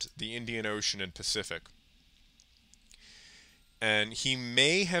around the Indian Ocean and Pacific. And he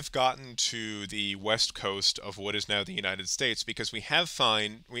may have gotten to the west coast of what is now the United States because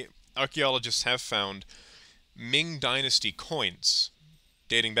archaeologists have found Ming Dynasty coins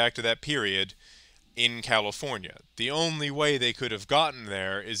dating back to that period in California. The only way they could have gotten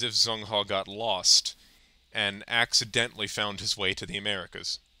there is if Zheng He got lost and accidentally found his way to the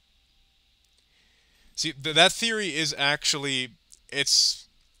Americas. See, that theory is actually,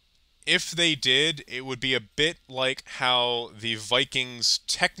 if they did, it would be a bit like how the Vikings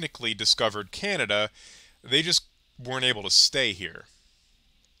technically discovered Canada. They just weren't able to stay here.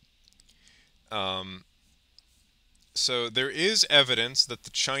 So there is evidence that the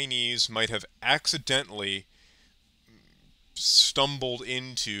Chinese might have accidentally stumbled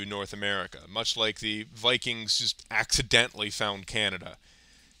into North America, much like the Vikings just accidentally found Canada.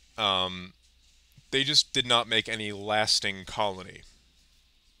 Um, they just did not make any lasting colony.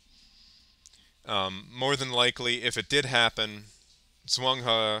 More than likely, if it did happen, Zhuang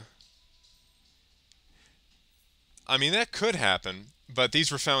He, I mean, that could happen, but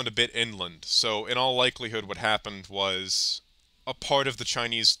these were found a bit inland. So, in all likelihood, what happened was a part of the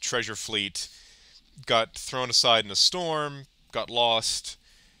Chinese treasure fleet got thrown aside in a storm, got lost,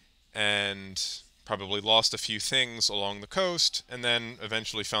 and probably lost a few things along the coast, and then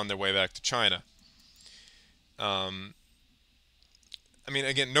eventually found their way back to China. Um, I mean,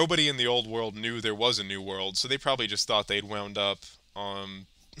 again, nobody in the old world knew there was a new world, so they probably just thought they'd wound up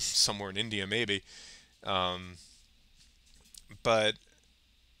somewhere in India, maybe. Um, but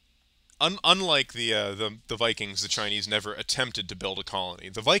unlike the Vikings, the Chinese never attempted to build a colony.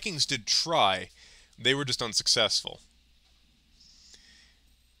 The Vikings did try; they were just unsuccessful.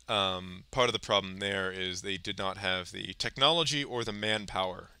 Part of the problem there is they did not have the technology or the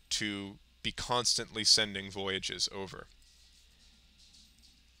manpower to be constantly sending voyages over.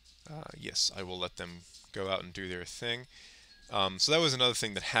 Yes, I will let them go out and do their thing. So that was another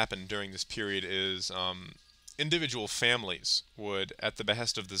thing that happened during this period is individual families would, at the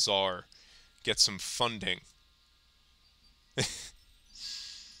behest of the Tsar, get some funding.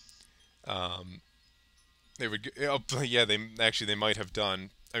 um, they would, oh, yeah, they might have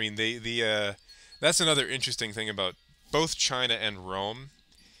done. I mean, that's another interesting thing about both China and Rome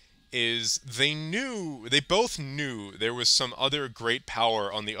is they both knew there was some other great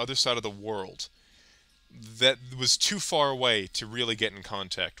power on the other side of the world that was too far away to really get in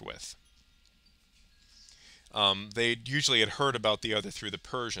contact with. They usually had heard about the other through the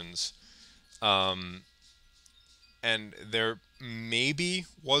Persians, um, and there maybe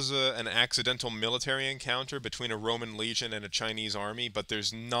was an accidental military encounter between a Roman legion and a Chinese army, but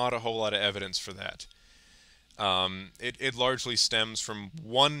there's not a whole lot of evidence for that. It largely stems from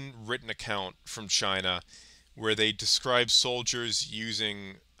one written account from China where they describe soldiers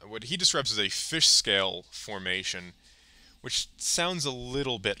using what he describes as a fish scale formation, which sounds a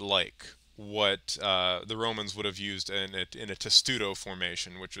little bit like what the Romans would have used in a testudo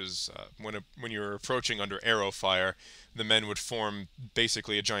formation, which was when you were approaching under arrow fire, the men would form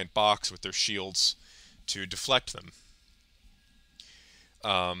basically a giant box with their shields to deflect them.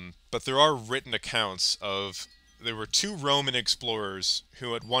 But there are written accounts of there were two Roman explorers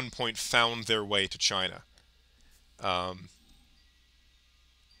who at one point found their way to China. Um,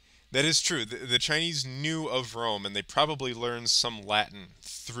 that is true. The Chinese knew of Rome, and they probably learned some Latin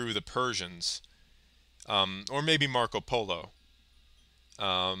through the Persians, or maybe Marco Polo.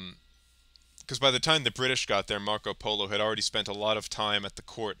 Because by the time the British got there, Marco Polo had already spent a lot of time at the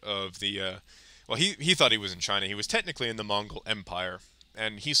court of well, he thought he was in China. He was technically in the Mongol Empire,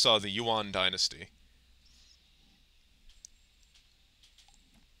 and he saw the Yuan dynasty.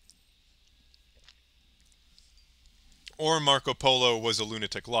 Or Marco Polo was a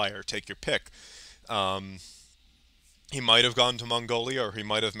lunatic liar. Take your pick. Um, he might have gone to Mongolia, or he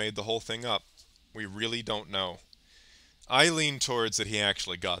might have made the whole thing up. We really don't know. I lean towards that he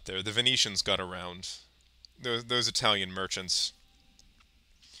actually got there. The Venetians got around. Those Italian merchants.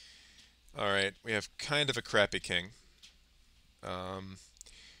 Alright, we have kind of a crappy king. Um,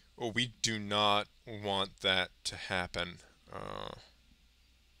 well, we do not want that to happen.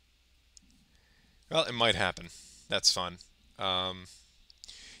 Well, it might happen. That's fun. Um,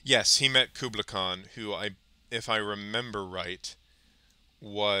 yes, he met Kublai Khan, who if I remember right,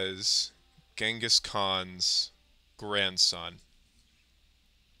 was Genghis Khan's grandson.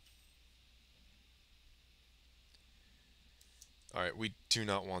 Alright, we do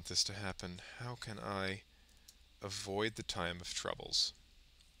not want this to happen. How can I avoid the time of troubles?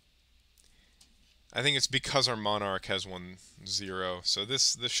 I think it's because our monarch has 1-0, so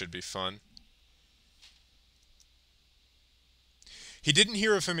this should be fun. He didn't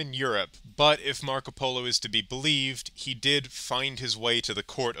hear of him in Europe, but if Marco Polo is to be believed, he did find his way to the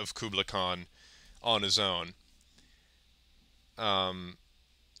court of Kublai Khan on his own. Um,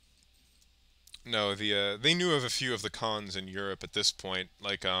 no, they knew of a few of the Khans in Europe at this point.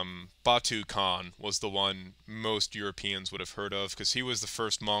 Like Batu Khan was the one most Europeans would have heard of because he was the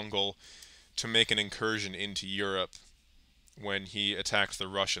first Mongol to make an incursion into Europe when he attacked the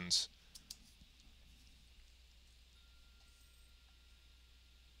Russians.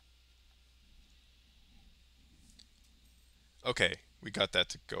 Okay, we got that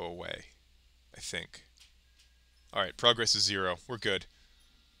to go away, I think. Alright, progress is 0. We're good.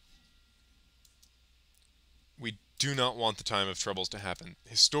 We do not want the time of troubles to happen.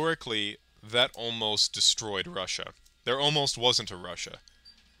 Historically, that almost destroyed Russia. There almost wasn't a Russia.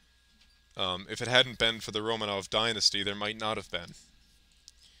 If it hadn't been for the Romanov dynasty, there might not have been.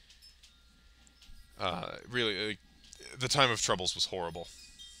 Really, the time of troubles was horrible.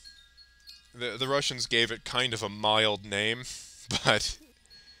 The Russians gave it kind of a mild name, but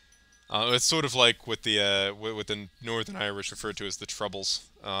it's sort of like with the Northern Irish referred to as the Troubles.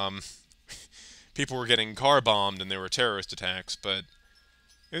 People were getting car bombed and there were terrorist attacks, but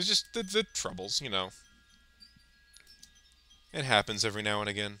it was just the Troubles, you know. It happens every now and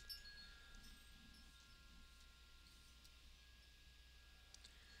again.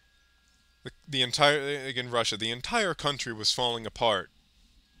 The entire, again, Russia, the entire country was falling apart.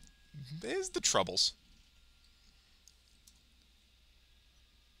 There's the Troubles.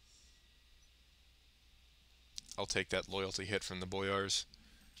 I'll take that loyalty hit from the Boyars.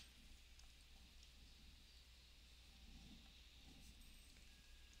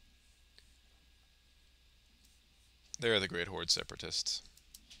 They're the Great Horde separatists.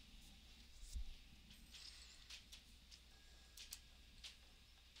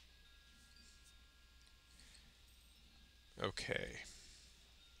 Okay.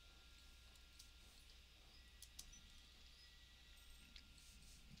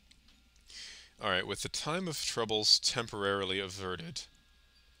 Alright, with the time of troubles temporarily averted,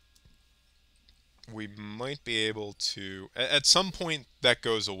 we might be able to... At some point, that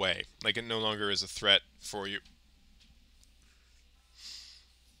goes away. Like, it no longer is a threat for you.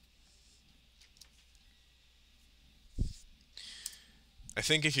 I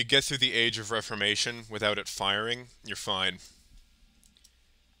think if you get through the Age of Reformation without it firing, you're fine.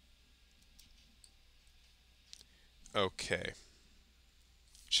 Okay.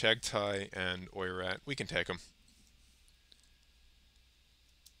 Chagtai and Oirat, we can take them.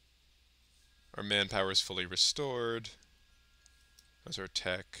 Our manpower is fully restored. How's our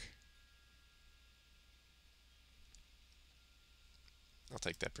tech? I'll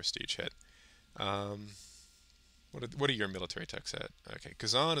take that prestige hit. What are your military techs at? Okay,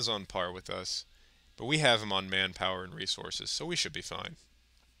 Kazan is on par with us, but we have him on manpower and resources, so we should be fine.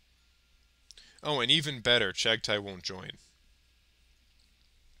 Oh, and even better, Chagtai won't join.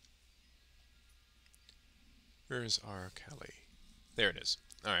 Where's our Kelly? There it is.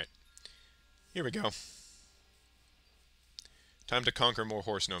 Alright. Here we go. Time to conquer more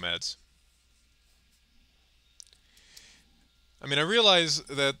horse nomads. I mean, I realize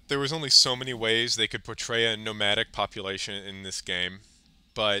that there was only so many ways they could portray a nomadic population in this game,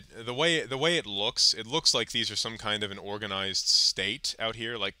 but the way it looks like these are some kind of an organized state out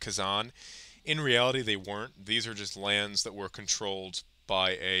here, like Kazan. In reality, they weren't. These are just lands that were controlled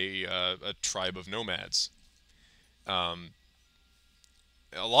by a tribe of nomads. A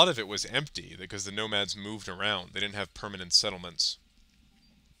lot of it was empty because the nomads moved around. They didn't have permanent settlements.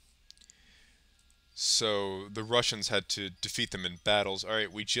 So the Russians had to defeat them in battles.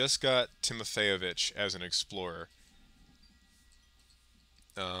 Alright, we just got Timofeyevich as an explorer.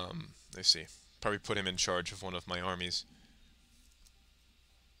 Let's see. Probably put him in charge of one of my armies.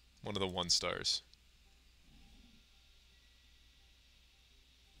 One of the 1-stars.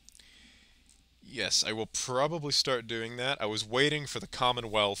 Yes, I will probably start doing that. I was waiting for the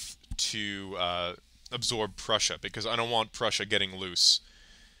Commonwealth to absorb Prussia, because I don't want Prussia getting loose.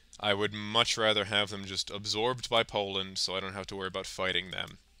 I would much rather have them just absorbed by Poland, so I don't have to worry about fighting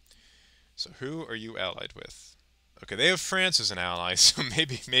them. So who are you allied with? Okay, they have France as an ally, so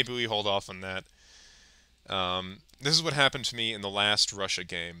maybe we hold off on that. This is what happened to me in the last Russia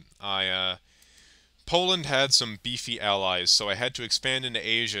game. Poland had some beefy allies, so I had to expand into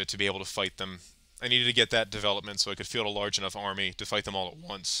Asia to be able to fight them. I needed to get that development so I could field a large enough army to fight them all at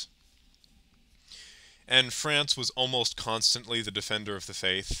once. And France was almost constantly the defender of the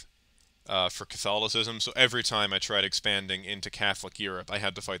faith for Catholicism, so every time I tried expanding into Catholic Europe, I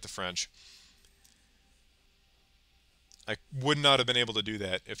had to fight the French. I would not have been able to do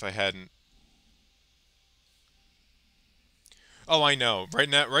that if I hadn't. Oh, I know. Right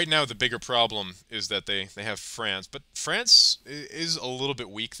now, the bigger problem is that they have France, but France is a little bit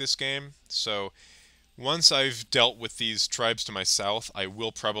weak this game. So once I've dealt with these tribes to my south, I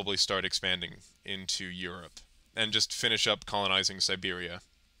will probably start expanding into Europe and just finish up colonizing Siberia.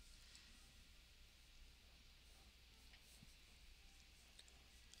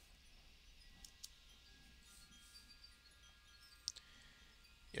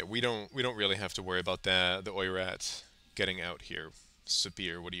 Yeah, we don't really have to worry about the Oirat getting out here.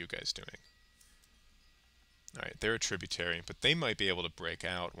 Sibir, what are you guys doing? Alright, they're a tributary, but they might be able to break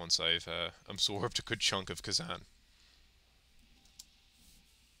out once I've absorbed a good chunk of Kazan.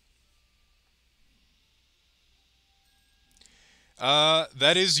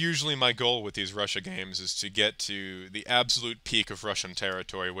 That is usually my goal with these Russia games, is to get to the absolute peak of Russian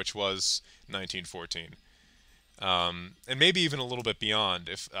territory, which was 1914. And maybe even a little bit beyond.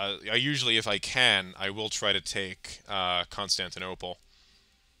 If I usually, if I can, I will try to take Constantinople.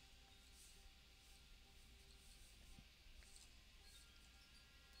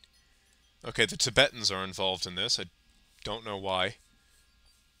 Okay, the Tibetans are involved in this. I don't know why.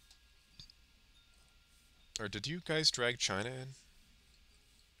 Or did you guys drag China in?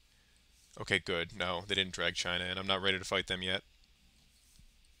 Okay, good. No, they didn't drag China in. I'm not ready to fight them yet.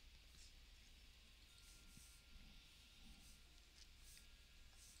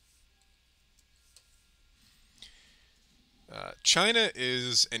 China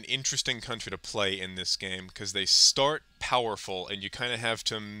is an interesting country to play in this game because they start powerful and you kind of have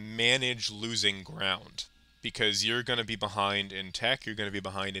to manage losing ground because you're going to be behind in tech, you're going to be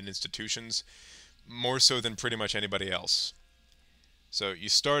behind in institutions, more so than pretty much anybody else. So you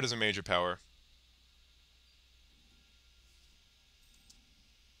start as a major power.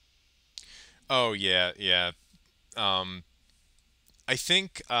 Oh yeah, yeah. Um, I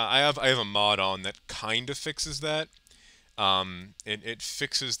think I have a mod on that kind of fixes that. It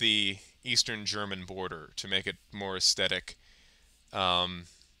fixes the Eastern German border to make it more aesthetic. Um,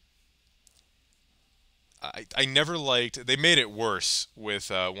 I never liked. They made it worse with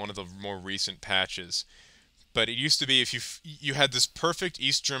one of the more recent patches. But it used to be if you had this perfect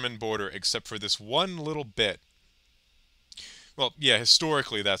East German border except for this one little bit. Well, yeah,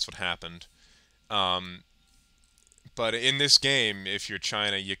 historically that's what happened. Um, but in this game, if you're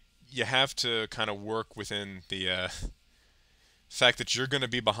China, you have to kind of work within the fact that you're going to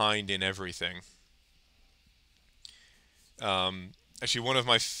be behind in everything. Actually, one of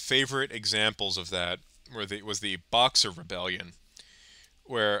my favorite examples of that was the Boxer Rebellion,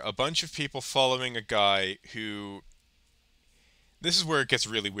 where a bunch of people following a guy who. This is where it gets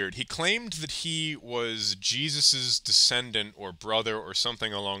really weird. He claimed that he was Jesus's descendant or brother or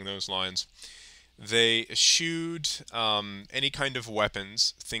something along those lines. They eschewed any kind of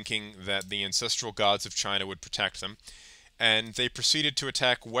weapons, thinking that the ancestral gods of China would protect them, and they proceeded to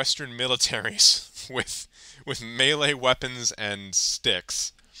attack Western militaries with melee weapons and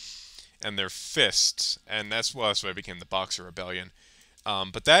sticks and their fists, and that's why it became the Boxer Rebellion.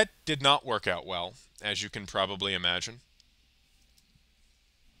 But that did not work out well, as you can probably imagine.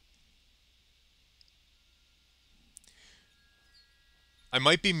 I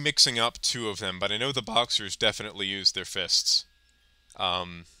might be mixing up two of them, but I know the Boxers definitely used their fists.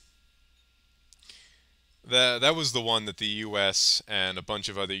 Um, that was the one that the U.S. and a bunch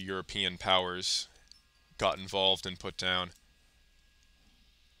of other European powers got involved and put down.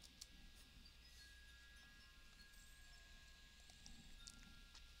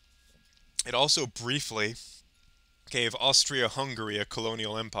 It also briefly gave Austria-Hungary a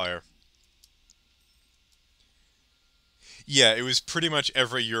colonial empire. Yeah, it was pretty much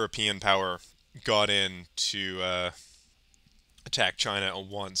every European power got in to attack China at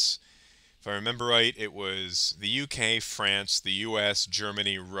once. If I remember right, it was the UK, France, the US,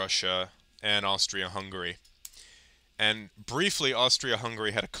 Germany, Russia, and Austria-Hungary. And briefly,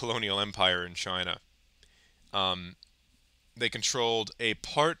 Austria-Hungary had a colonial empire in China. Um, they controlled a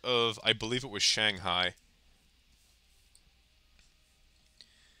part of, I believe it was Shanghai.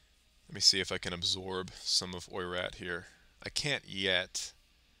 Let me see if I can absorb some of Oirat here. I can't yet.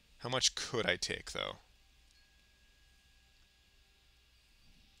 How much could I take, though?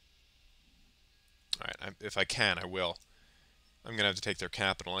 Alright, if I can, I will. I'm gonna have to take their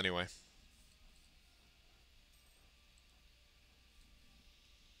capital anyway.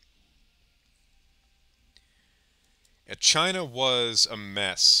 Yeah, China was a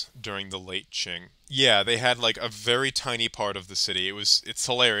mess during the late Qing. Yeah, they had like a very tiny part of the city. It's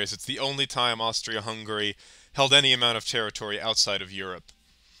hilarious. It's the only time Austria-Hungary held any amount of territory outside of Europe.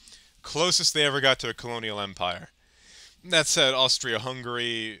 Closest they ever got to a colonial empire. That said,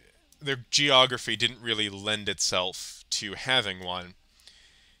 Austria-Hungary, their geography didn't really lend itself to having one.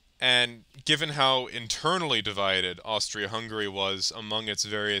 And given how internally divided Austria-Hungary was among its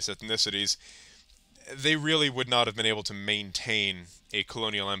various ethnicities, they really would not have been able to maintain a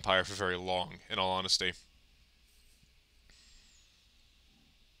colonial empire for very long, in all honesty.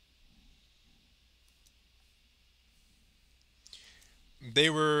 They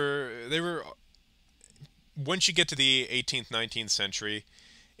were once you get to the 18th, 19th century,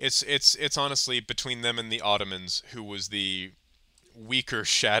 it's honestly between them and the Ottomans, who was the weaker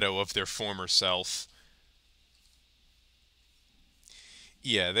shadow of their former self.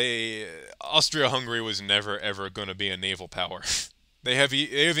 Yeah, they Austria-Hungary was never ever going to be a naval power. They have an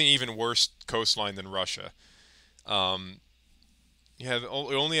even worse coastline than Russia. Um, You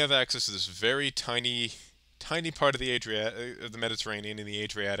only have access to this very tiny part of the Mediterranean and the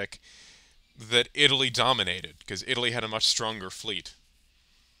Adriatic that Italy dominated because Italy had a much stronger fleet.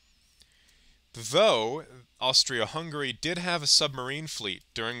 Though Austria-Hungary did have a submarine fleet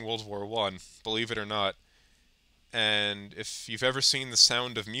during World War One, believe it or not. And if you've ever seen The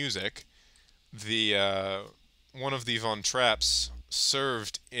Sound of Music, the one of the von Trapps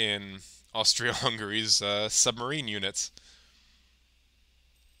served in Austria-Hungary's submarine units.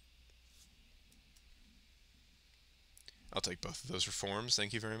 I'll take both of those reforms.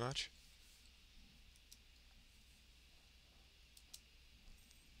 Thank you very much.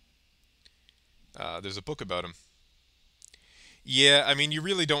 There's a book about him. Yeah, I mean, you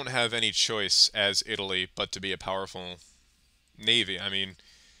really don't have any choice as Italy but to be a powerful navy. I mean,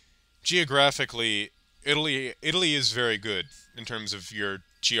 geographically, Italy is very good in terms of your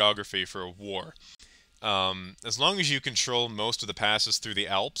geography for a war. As long as you control most of the passes through the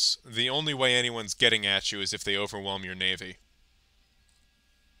Alps, the only way anyone's getting at you is if they overwhelm your navy.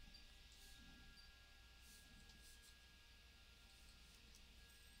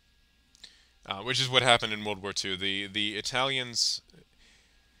 Which is what happened in World War II. The Italians,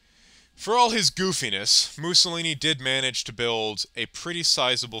 for all his goofiness, Mussolini did manage to build a pretty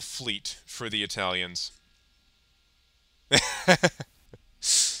sizable fleet for the Italians.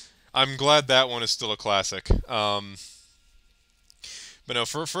 I'm glad that one is still a classic. But no,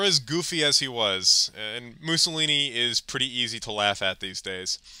 for as goofy as he was, and Mussolini is pretty easy to laugh at these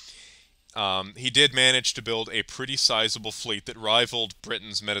days. He did manage to build a pretty sizable fleet that rivaled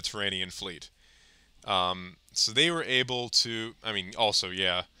Britain's Mediterranean fleet. So they were able to. I mean, also,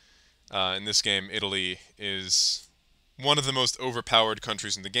 yeah, in this game, Italy is one of the most overpowered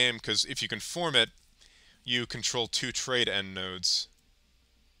countries in the game because if you can form it, you control two trade end nodes.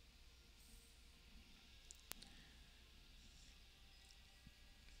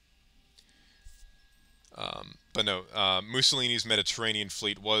 But no, Mussolini's Mediterranean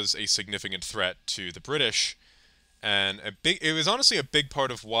fleet was a significant threat to the British, and it was honestly a big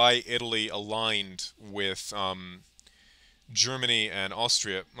part of why Italy aligned with Germany and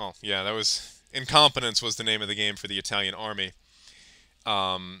Austria. Well, yeah, that was incompetence was the name of the game for the Italian army.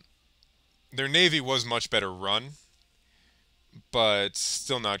 Um, their navy was much better run, but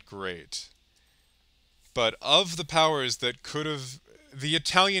still not great. But of the powers that could have, the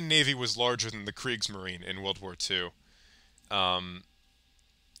Italian navy was larger than the Kriegsmarine in World War II, um,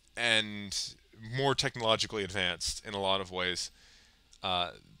 and more technologically advanced in a lot of ways.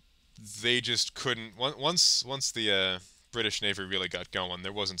 Uh, they just couldn't. Once the British Navy really got going,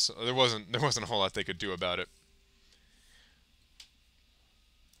 there wasn't a whole lot they could do about it.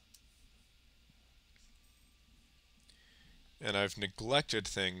 And I've neglected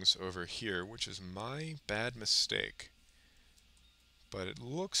things over here, which is my bad mistake. But it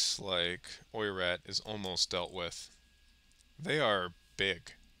looks like Oirat is almost dealt with. They are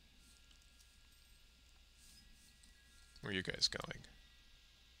big. Where are you guys going?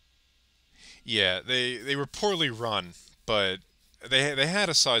 Yeah, they were poorly run, but they had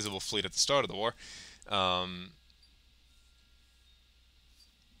a sizable fleet at the start of the war. Um,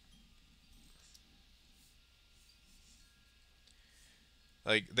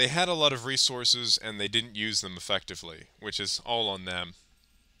 like they had a lot of resources and they didn't use them effectively, which is all on them.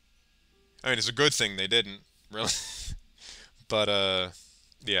 I mean, it's a good thing they didn't, really. But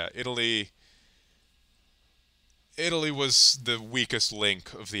yeah, Italy was the weakest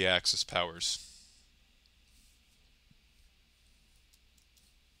link of the Axis powers.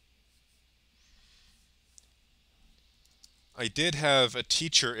 I did have a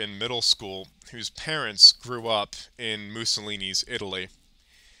teacher in middle school whose parents grew up in Mussolini's Italy,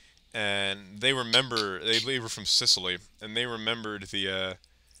 and they were from Sicily, and they remembered the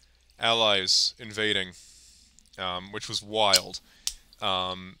Allies invading, which was wild.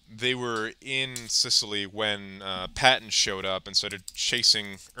 They were in Sicily when Patton showed up and started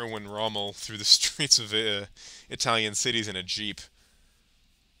chasing Erwin Rommel through the streets of Italian cities in a jeep.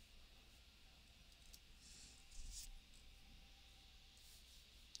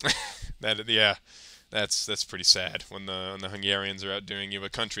 That yeah, that's pretty sad when the Hungarians are outdoing you, a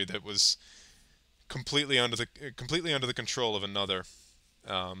country that was completely under the control of another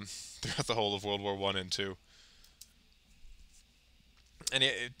throughout the whole of World War One and Two. And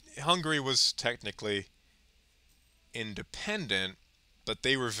Hungary was technically independent, but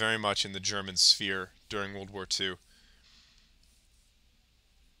they were very much in the German sphere during World War Two.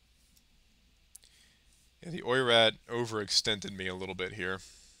 Yeah, the Oirat overextended me a little bit here.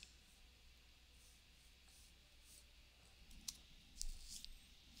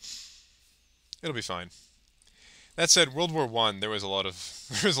 It'll be fine. That said, World War One, there was a lot of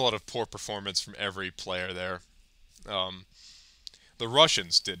there was a lot of poor performance from every player there. Um, the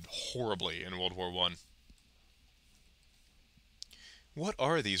Russians did horribly in World War One. What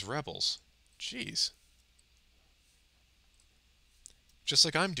are these rebels? Jeez, just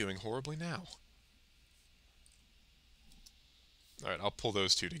like I'm doing horribly now. All right, I'll pull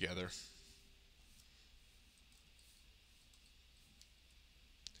those two together.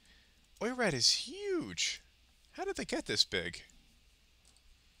 Oirat is huge. How did they get this big?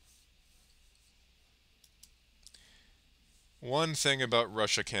 One thing about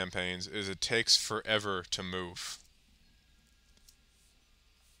Russia campaigns is it takes forever to move.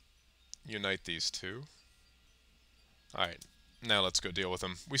 Unite these two. Alright, now let's go deal with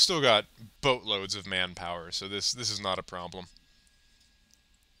them. We still got boatloads of manpower, so this is not a problem.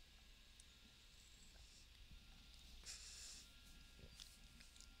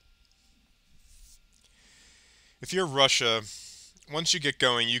 If you're Russia, once you get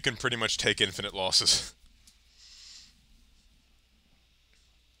going, you can pretty much take infinite losses.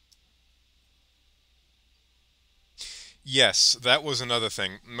 Yes, that was another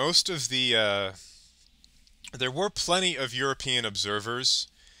thing. Most of there were plenty of European observers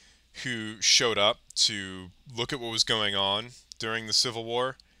who showed up to look at what was going on during the Civil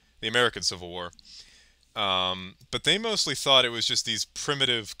War, the American Civil War. But they mostly thought it was just these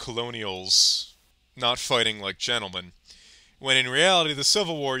primitive colonials not fighting like gentlemen. When in reality, the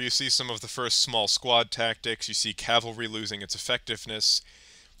Civil War, you see some of the first small squad tactics, you see cavalry losing its effectiveness,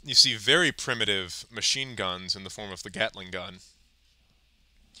 you see very primitive machine guns in the form of the Gatling gun.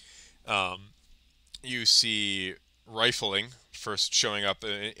 Um, you see rifling first showing up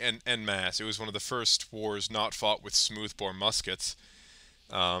en masse. It was one of the first wars not fought with smoothbore muskets.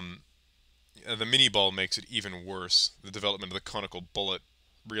 Um, the mini ball makes it even worse. The development of the conical bullet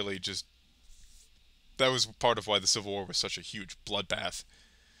really just that was part of why the Civil War was such a huge bloodbath.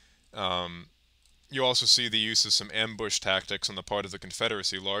 Um, you also see the use of some ambush tactics on the part of the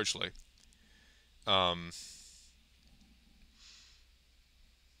Confederacy, largely. Um,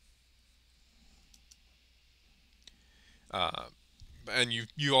 uh, and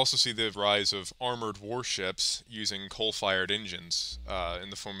you also see the rise of armored warships using coal-fired engines in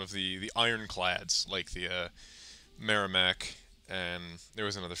the form of the ironclads, like the Merrimack, and there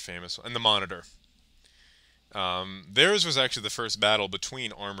was another famous one, and the Monitor. Theirs was actually the first battle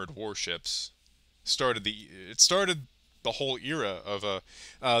between armored warships. It started the whole era of a.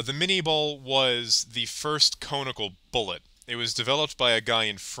 The mini ball was the first conical bullet. It was developed by a guy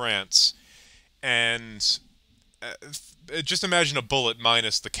in France, and just imagine a bullet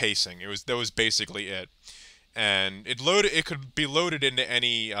minus the casing. That was basically it, and it could be loaded into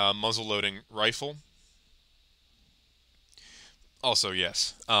any muzzle loading rifle. Also,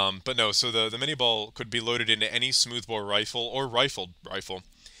 yes. But no, so the mini ball could be loaded into any smoothbore rifle or rifled rifle.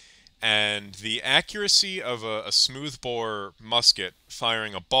 And the accuracy of a smoothbore musket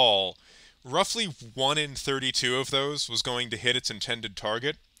firing a ball, roughly 1 in 32 of those was going to hit its intended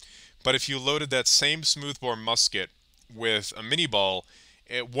target. But if you loaded that same smoothbore musket with a mini ball,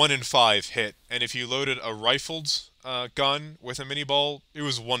 1 in 5 hit. And if you loaded a rifled gun with a mini ball, it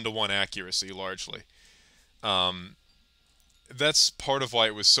was 1-to-1 accuracy largely. Um, that's part of why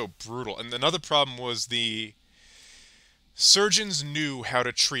it was so brutal. And another problem was the surgeons knew how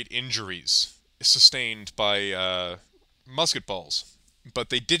to treat injuries sustained by musket balls, but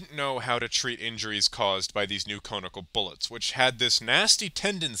they didn't know how to treat injuries caused by these new conical bullets, which had this nasty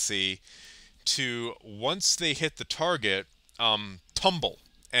tendency to, once they hit the target, tumble,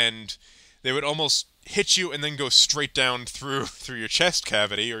 and they would almost hit you and then go straight down through your chest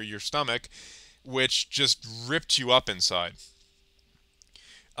cavity or your stomach, which just ripped you up inside.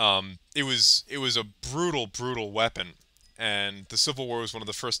 It was a brutal weapon, and the Civil War was one of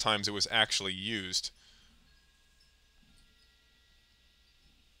the first times it was actually used.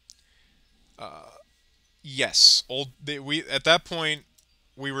 Yes, we at that point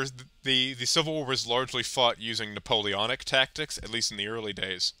we were the Civil War was largely fought using Napoleonic tactics, at least in the early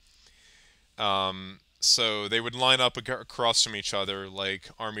days. So they would line up across from each other like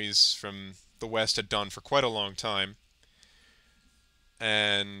armies from the West had done for quite a long time,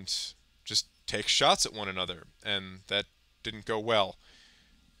 and just take shots at one another, and that didn't go well,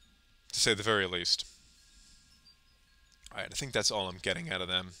 to say the very least. Alright, I think that's all I'm getting out of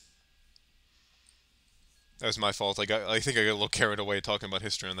them. That was my fault. I think I got a little carried away talking about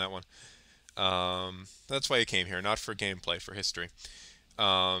history on that one. That's why I came here, not for gameplay, for history.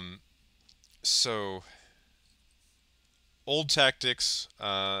 Um, so, old tactics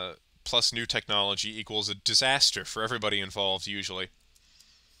plus new technology equals a disaster for everybody involved, usually.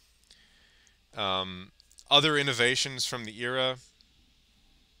 Um, Other innovations from the era.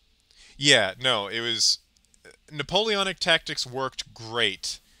 Yeah, no, it was Napoleonic tactics worked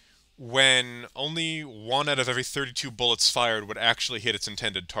great when only one out of every 32 bullets fired would actually hit its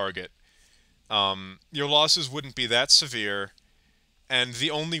intended target. Your losses wouldn't be that severe, and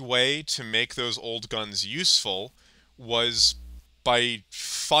the only way to make those old guns useful was by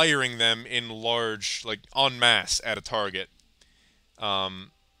firing them in large, like en masse at a target.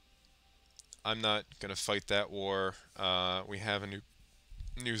 Um, I'm not gonna fight that war. We have a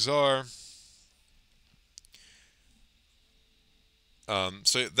new czar.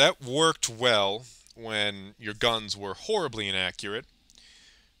 So that worked well when your guns were horribly inaccurate,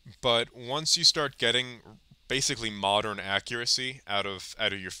 but once you start getting basically modern accuracy out of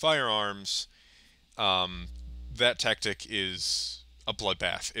your firearms, um, that tactic is a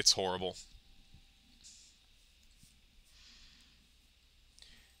bloodbath. It's horrible,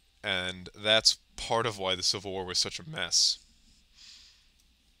 and that's part of why the Civil War was such a mess.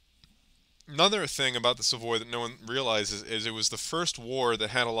 Another thing about the Civil War that no one realizes is it was the first war that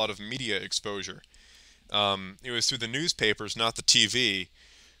had a lot of media exposure. It was through the newspapers, not the TV,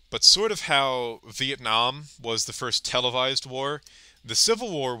 but sort of how Vietnam was the first televised war, the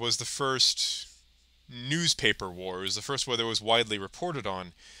Civil War was the first newspaper war. It was the first war that was widely reported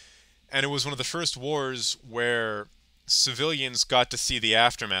on. And it was one of the first wars where civilians got to see the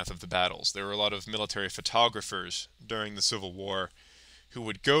aftermath of the battles. There were a lot of military photographers during the Civil War who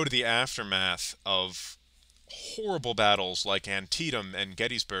would go to the aftermath of horrible battles like Antietam and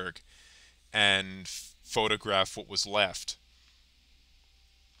Gettysburg and photograph what was left.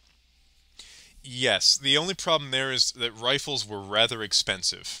 Yes, the only problem there is that rifles were rather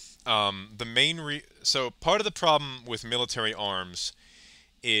expensive. So part of the problem with military arms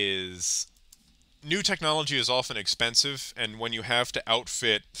is new technology is often expensive, and when you have to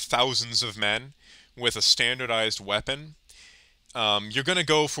outfit thousands of men with a standardized weapon, you're going to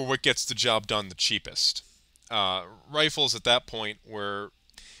go for what gets the job done the cheapest. Rifles at that point were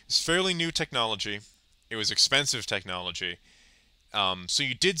it's fairly new technology. It was expensive technology. So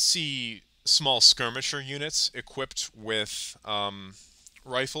you did see small skirmisher units equipped with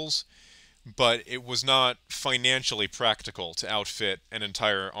rifles, but it was not financially practical to outfit an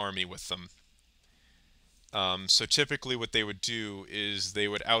entire army with them. So typically, what they would do is they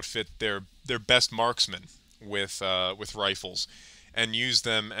would outfit their best marksmen with rifles, and use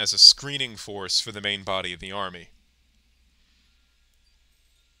them as a screening force for the main body of the army.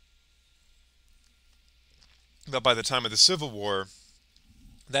 But by the time of the Civil War,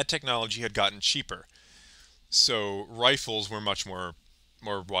 that technology had gotten cheaper, so rifles were much more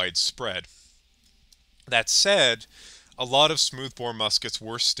widespread. That said, a lot of smoothbore muskets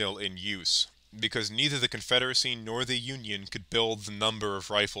were still in use, because neither the Confederacy nor the Union could build the number of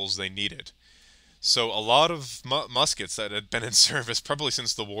rifles they needed. So a lot of muskets that had been in service probably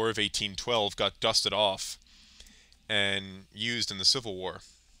since the War of 1812 got dusted off and used in the Civil War.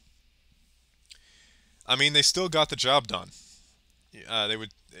 I mean, they still got the job done. They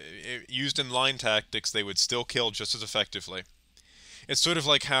would used in line tactics, they would still kill just as effectively. It's sort of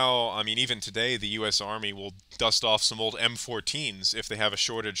like how, I mean, even today the U.S. Army will dust off some old M14s if they have a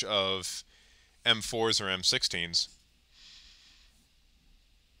shortage of M4s or M16s.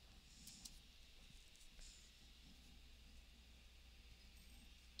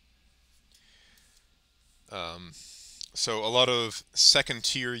 Um, so a lot of second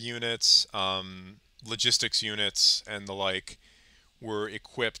tier units, logistics units, and the like were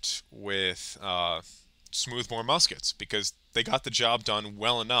equipped with smoothbore muskets because they got the job done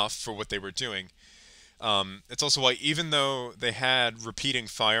well enough for what they were doing. It's also why, even though they had repeating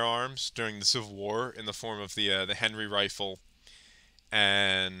firearms during the Civil War in the form of the Henry rifle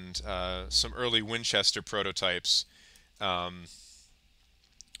and some early Winchester prototypes, um,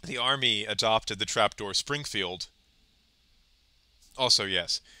 the Army adopted the trapdoor Springfield. Also,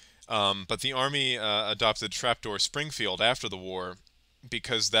 yes. But the Army adopted trapdoor Springfield after the war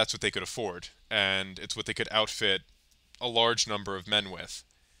because that's what they could afford, and it's what they could outfit a large number of men with.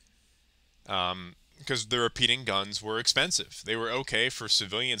 Because the repeating guns were expensive. They were okay for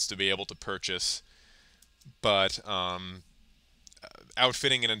civilians to be able to purchase, but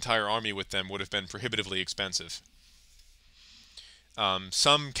outfitting an entire army with them would have been prohibitively expensive.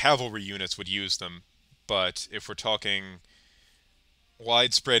 Some cavalry units would use them, but if we're talking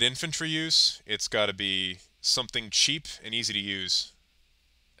widespread infantry use, it's got to be something cheap and easy to use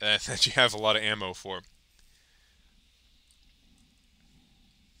that you have a lot of ammo for.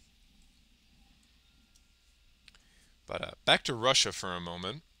 But back to Russia for a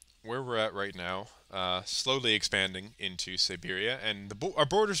moment. where we're at right now, slowly expanding into Siberia, and our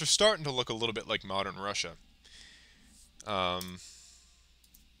borders are starting to look a little bit like modern Russia. Um,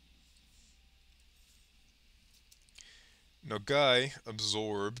 Nogai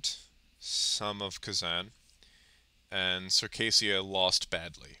absorbed some of Kazan, and Circassia lost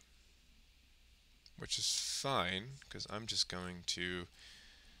badly, which is fine, because I'm just going to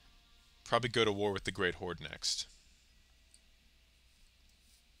probably go to war with the Great Horde next.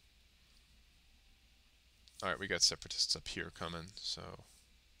 Alright, we got separatists up here coming, so...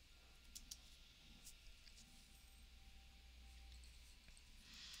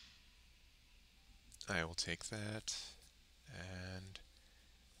 I will take that, and...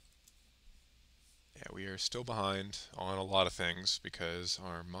 yeah, we are still behind on a lot of things, because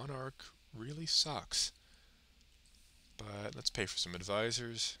our monarch really sucks. But let's pay for some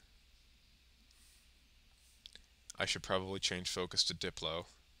advisors. I should probably change focus to Diplo.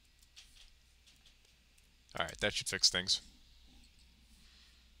 Alright, that should fix things.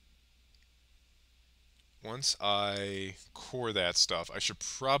 Once I core that stuff, I should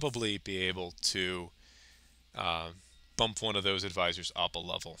probably be able to uh, bump one of those advisors up a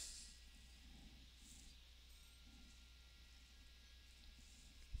level.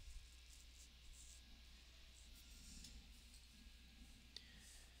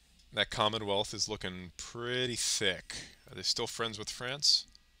 That Commonwealth is looking pretty thick. Are they still friends with France?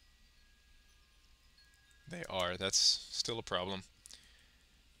 They are. That's still a problem.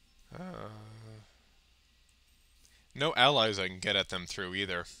 No allies I can get at them through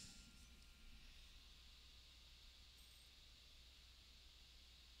either.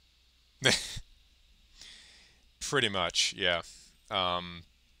 Pretty much, yeah. Um,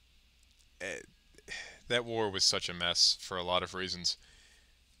 eh, that war was such a mess for a lot of reasons.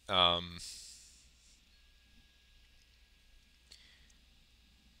 Um,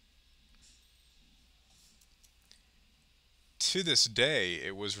 to this day,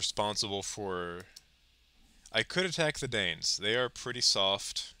 it was responsible for... I could attack the Danes. They are pretty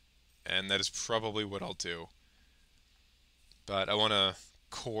soft, and that is probably what I'll do. But I want to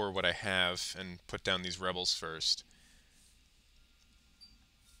core what I have and put down these rebels first.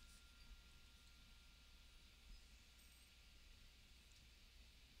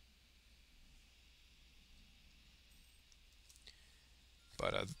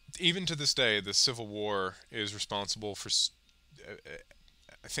 But even to this day, the Civil War is responsible for...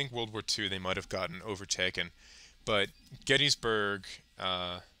 I think World War II they might have gotten overtaken, but Gettysburg...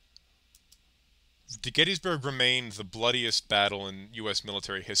 Gettysburg remained the bloodiest battle in U.S.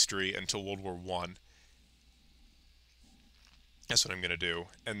 military history until World War One. That's what I'm gonna do.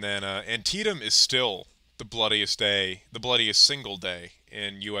 And then Antietam is still the bloodiest day, the bloodiest single day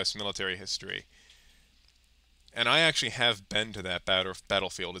in U.S. military history. And I actually have been to that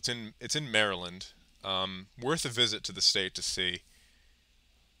battlefield. It's in Maryland. Worth a visit to the state to see.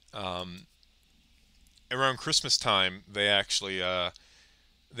 Um, Around Christmas time,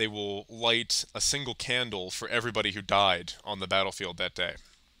 they will light a single candle for everybody who died on the battlefield that day.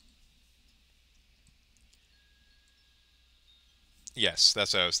 Yes,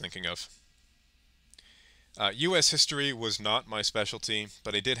 that's what I was thinking of. U.S. history was not my specialty,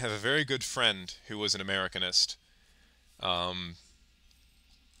 but I did have a very good friend who was an Americanist. Um,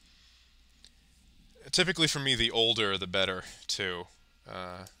 Typically for me, the older the better, too.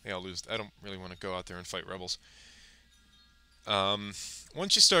 Yeah, I'll lose. I don't really want to go out there and fight rebels. Um,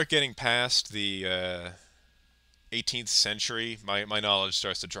 Once you start getting past the 18th century, my knowledge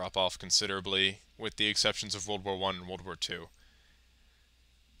starts to drop off considerably, with the exceptions of World War One and World War Two.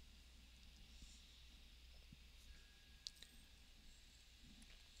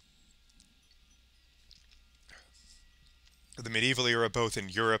 The medieval era, both in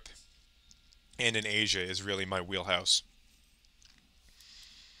Europe and in Asia, is really my wheelhouse.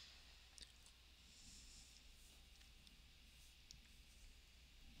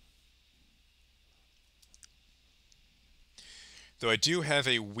 Though I do have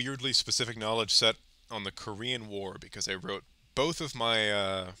a weirdly specific knowledge set on the Korean War because I wrote both of my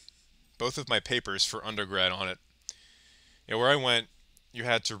uh, both of my papers for undergrad on it. You know, where I went, you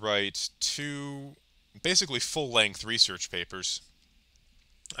had to write two basically full-length research papers.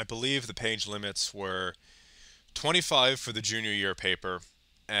 I believe the page limits were 25 for the junior year paper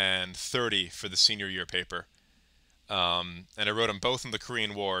and 30 for the senior year paper. And I wrote them both in the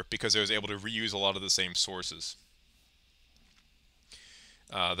Korean War because I was able to reuse a lot of the same sources.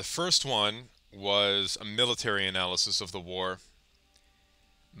 The first one was a military analysis of the war.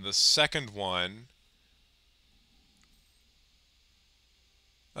 The second one,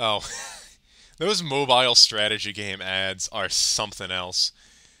 oh, those mobile strategy game ads are something else.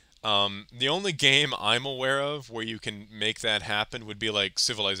 The only game I'm aware of where you can make that happen would be like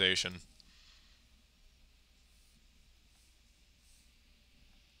Civilization,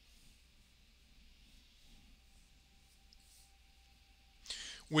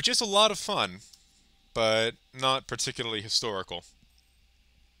 which is a lot of fun, but not particularly historical.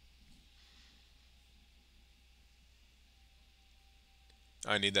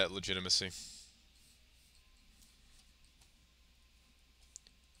 I need that legitimacy.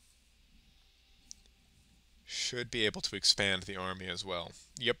 Should be able to expand the army as well.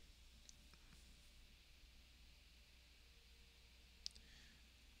 Yep.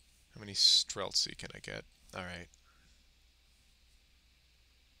 How many Streltsy can I get? Alright.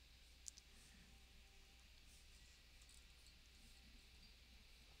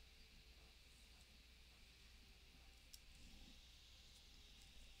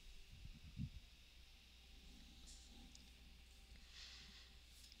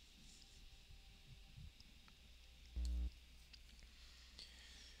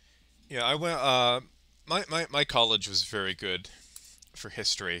 Yeah, I went. My college was very good for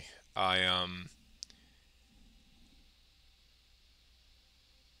history. I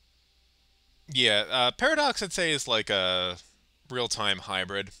Yeah, Paradox I'd say is like a real-time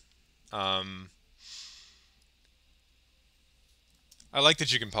hybrid. Um, I like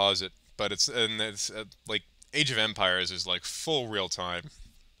that you can pause it, but it's like Age of Empires is like full real time,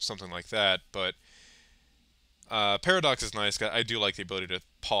 something like that. But Paradox is nice. I do like the ability to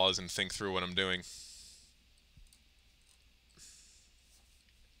pause and think through what I'm doing.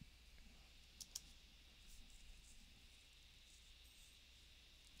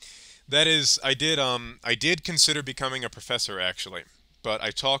 That is, I did consider becoming a professor actually, but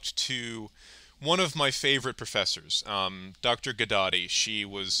I talked to one of my favorite professors, Dr. Gadati. She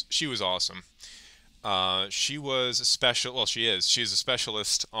was awesome. She was a special. Well, she is. She's a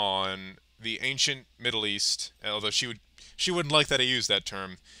specialist on the ancient Middle East. Although she wouldn't like that I use that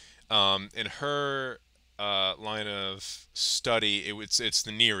term. In her line of study, it's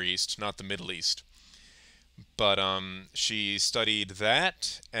the Near East, not the Middle East. But she studied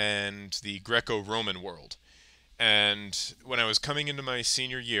that and the Greco-Roman world. And when I was coming into my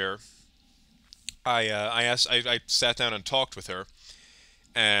senior year, I sat down and talked with her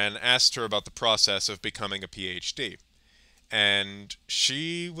and asked her about the process of becoming a PhD. And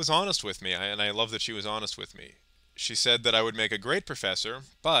she was honest with me, and I love that she was honest with me. She said that I would make a great professor,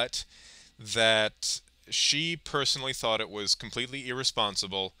 but that she personally thought it was completely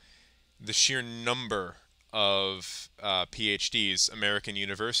irresponsible the sheer number of PhDs American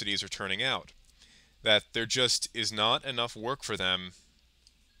universities are turning out. That there just is not enough work for them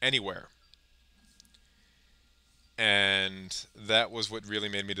anywhere. And that was what really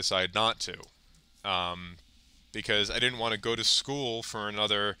made me decide not to. Um, because I didn't want to go to school for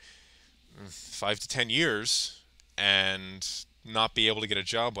another 5 to 10 years and not be able to get a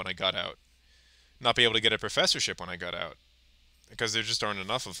job when I got out, not be able to get a professorship when I got out, because there just aren't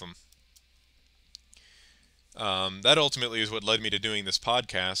enough of them. That ultimately is what led me to doing this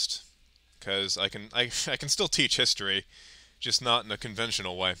podcast, because I can still teach history, just not in a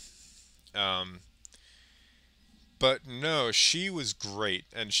conventional way. Um, but no, she was great,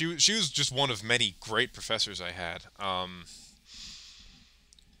 and she was just one of many great professors I had.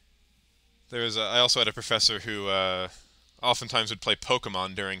 I also had a professor who oftentimes would play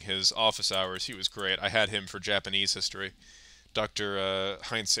Pokemon during his office hours. He was great. I had him for Japanese history, Dr.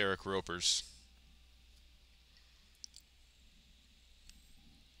 Heinz Eric Ropers.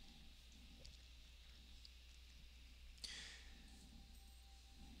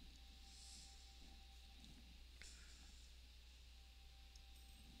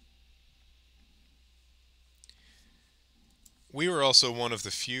 We were also one of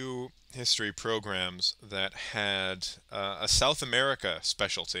the few history programs that had a South America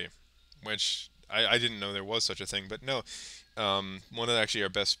specialty, which I didn't know there was such a thing. But no, one of actually our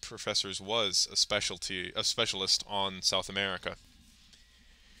best professors was a specialist on South America.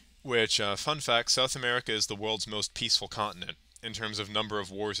 Which, fun fact, South America is the world's most peaceful continent in terms of number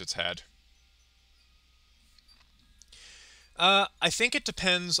of wars it's had. I think it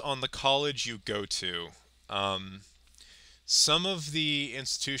depends on the college you go to. Um, some of the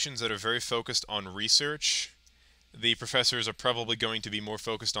institutions that are very focused on research, the professors are probably going to be more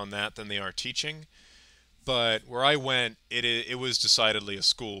focused on that than they are teaching. But where I went, it was decidedly a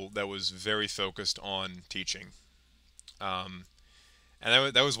school that was very focused on teaching. Um,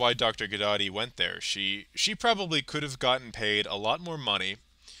 and that was why Dr. Gadadi went there. She probably could have gotten paid a lot more money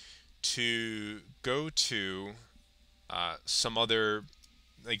to go to some other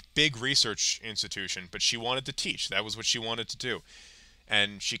like big research institution, but she wanted to teach. That was what she wanted to do.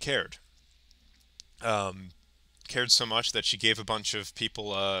 and she cared. Um, Cared so much that she gave a bunch of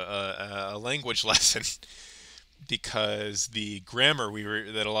people a language lesson because the grammar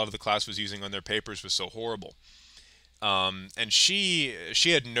that a lot of the class was using on their papers was so horrible. And she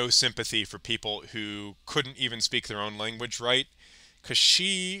had no sympathy for people who couldn't even speak their own language right, because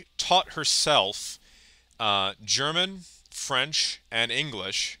she taught herself German, French, and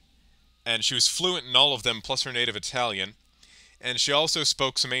English, and she was fluent in all of them, plus her native Italian. And she also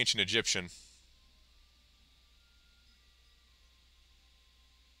spoke some ancient Egyptian.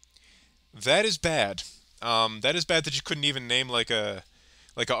 That is bad. That is bad that you couldn't even name like a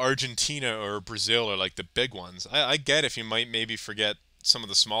Argentina or Brazil or like the big ones. I get if you might maybe forget some of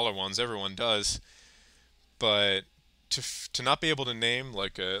the smaller ones. Everyone does, but to not be able to name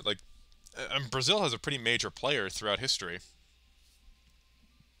Brazil has a pretty major player throughout history,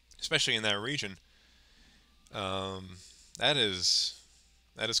 especially in that region. Um, that is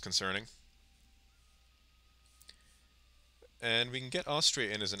concerning. And we can get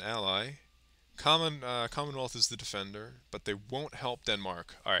Austria in as an ally. Commonwealth is the defender, but they won't help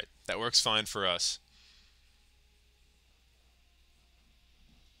Denmark. All right, that works fine for us.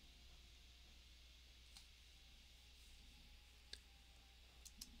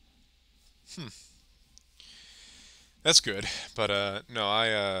 Hmm, that's good. But no,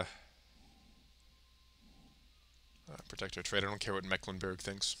 I protect our trade. I don't care what Mecklenburg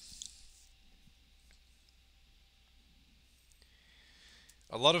thinks.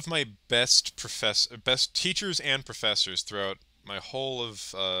 A lot of my best teachers and professors throughout my whole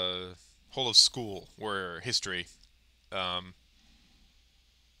of school were history. Um,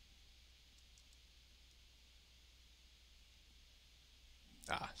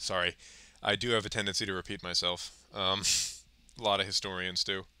 Sorry, I do have a tendency to repeat myself. A lot of historians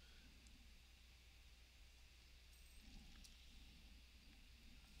do.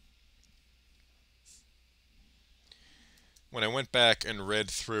 When I went back and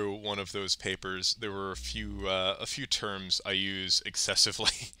read through one of those papers, there were a few terms I use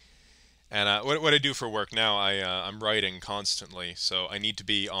excessively. And what I do for work now, I'm writing constantly, so I need to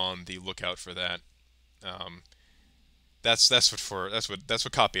be on the lookout for that. Um, that's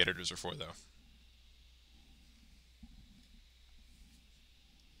what copy editors are for, though.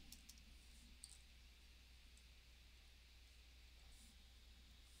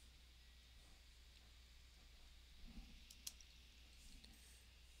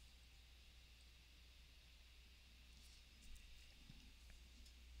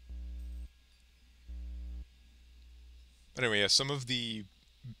 But anyway, yeah, some of the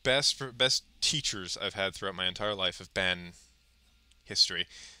best teachers I've had throughout my entire life have been history.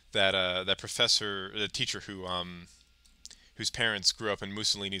 That professor, the teacher whose parents grew up in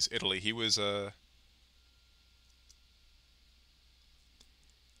Mussolini's Italy, he was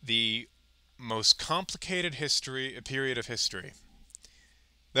the most complicated history period of history.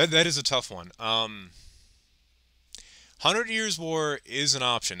 That is a tough one. Hundred Years' War is an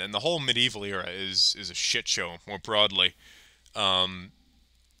option, and the whole medieval era is a shit show more broadly. Um,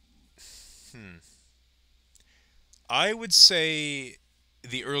 hmm. I would say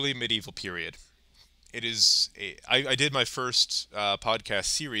the early medieval period. I did my first podcast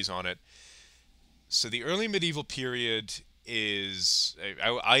series on it. So the early medieval period is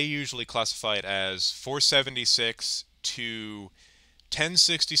I usually classify it as 476 to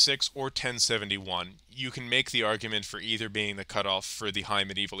 1066 or 1071. You can make the argument for either being the cutoff for the high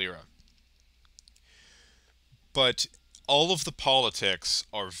medieval era. But all of the politics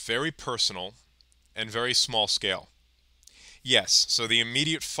are very personal and very small scale. Yes, so the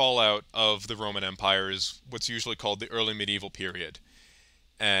immediate fallout of the Roman Empire is what's usually called the early medieval period.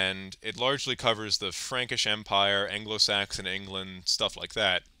 And it largely covers the Frankish Empire, Anglo-Saxon England, stuff like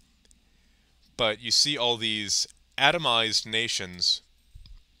that. But you see all these atomized nations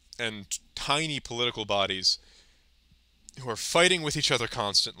and tiny political bodies who are fighting with each other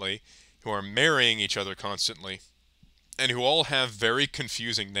constantly, who are marrying each other constantly, and who all have very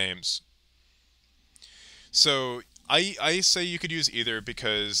confusing names. So I say you could use either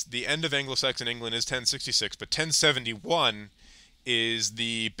because the end of Anglo-Saxon England is 1066, but 1071 is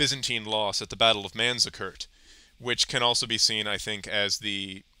the Byzantine loss at the Battle of Manzikert, which can also be seen, I think, as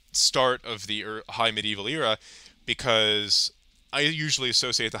the start of the High Medieval era, because I usually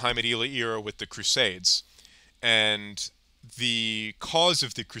associate the High Medieval era with the Crusades, and the cause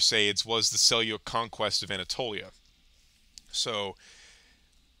of the Crusades was the Seljuk conquest of Anatolia. So,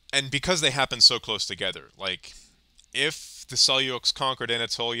 and because they happened so close together, like if the Seljuks conquered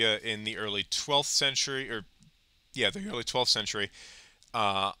Anatolia in the early 12th century, or yeah, the early 12th century,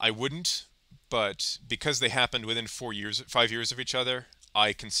 I wouldn't. but because they happened within 4 years, 5 years of each other,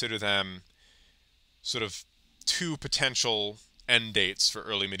 I consider them sort of two potential end dates for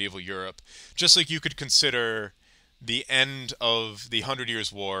early medieval Europe. Just like you could consider the end of the Hundred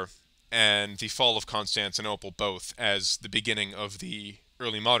Years' War and the fall of Constantinople both as the beginning of the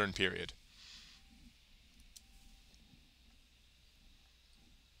early modern period.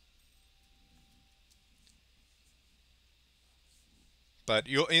 But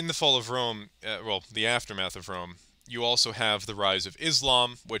you, in the fall of Rome, well, the aftermath of Rome, you also have the rise of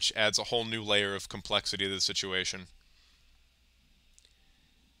Islam, which adds a whole new layer of complexity to the situation.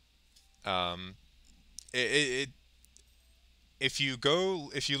 Um, it if you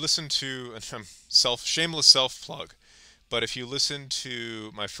listen to shameless self plug, but if you listen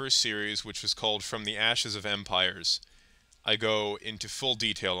to my first series, which was called From the Ashes of Empires, I go into full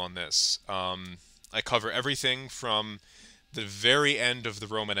detail on this. I cover everything from the very end of the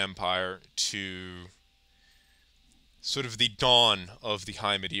Roman Empire to sort of the dawn of the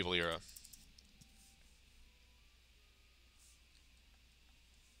High Medieval era.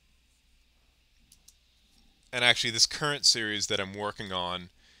 And actually, this current series that I'm working on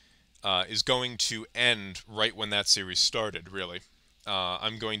is going to end right when that series started. Really,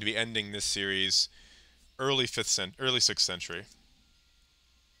 I'm going to be ending this series early sixth century.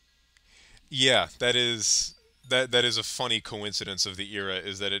 Yeah, that is a funny coincidence of the era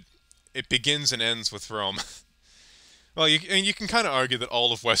is that it begins and ends with Rome. Well, and you can kind of argue that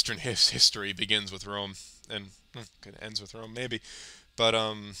all of Western history begins with Rome and kind of ends with Rome, maybe. But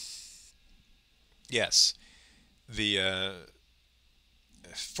yes, the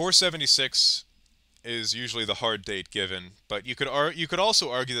 476 is usually the hard date given, but you could also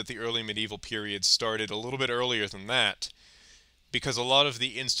argue that the early medieval period started a little bit earlier than that, because a lot of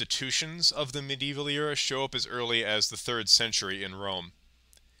the institutions of the medieval era show up as early as the third century in Rome.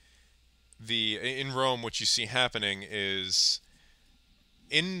 In Rome, what you see happening is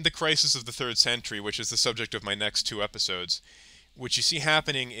in the crisis of the third century, which is the subject of my next two episodes. What you see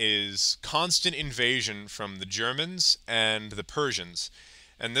happening is constant invasion from the Germans and the Persians,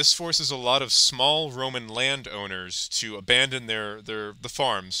 and this forces a lot of small Roman landowners to abandon the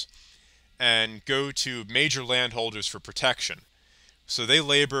farms and go to major landholders for protection. So they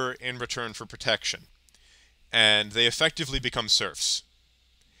labor in return for protection, and they effectively become serfs.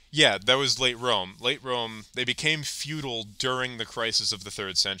 Yeah, that was late Rome. Late Rome, they became feudal during the crisis of the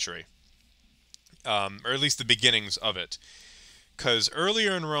third century, or at least the beginnings of it. Because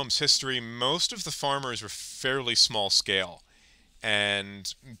earlier in Rome's history, most of the farmers were fairly small scale,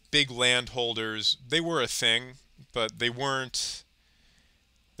 and big landholders, they were a thing, but they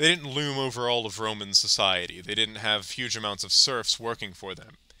didn't loom over all of Roman society. They didn't have huge amounts of serfs working for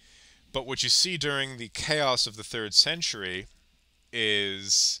them. But what you see during the chaos of the third century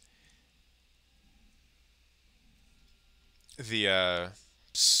is the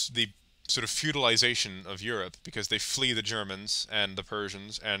sort of feudalization of Europe, because they flee the Germans and the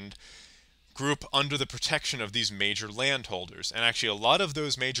Persians and group under the protection of these major landholders. And actually, a lot of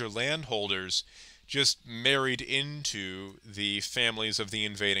those major landholders just married into the families of the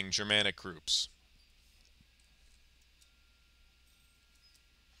invading Germanic groups.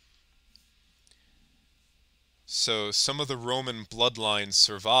 So some of the Roman bloodlines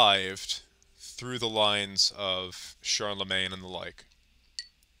survived through the lines of Charlemagne and the like.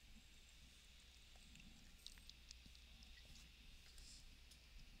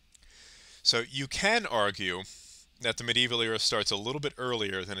 So you can argue that the medieval era starts a little bit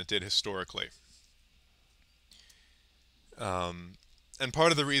earlier than it did historically. And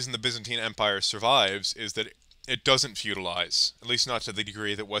part of the reason the Byzantine Empire survives is that it doesn't feudalize, at least not to the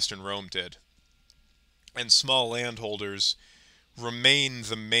degree that Western Rome did. And small landholders remain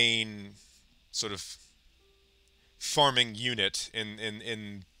the main sort of farming unit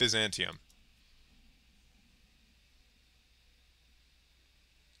in Byzantium.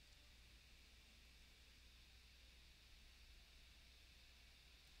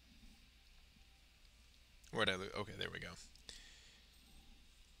 Where did I lose? Okay, there we go.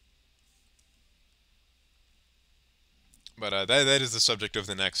 But that is the subject of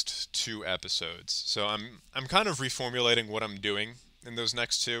the next two episodes. So I'm kind of reformulating what I'm doing in those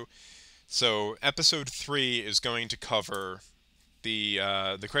next two. So episode 3 is going to cover the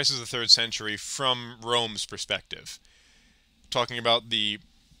crisis of the third century from Rome's perspective, talking about the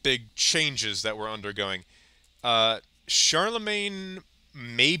big changes that were undergoing. Charlemagne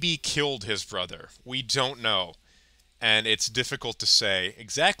maybe killed his brother. We don't know, and it's difficult to say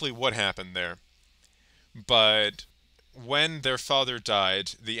exactly what happened there. But when their father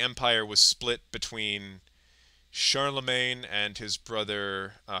died, the empire was split between Charlemagne and his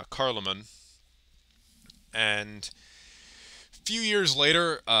brother Carloman, And a few years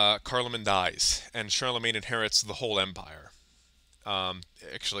later, Carloman dies, and Charlemagne inherits the whole empire.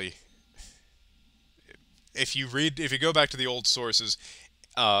 Actually, if you go back to the old sources,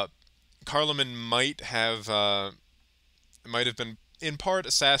 uh, Carloman might have been in part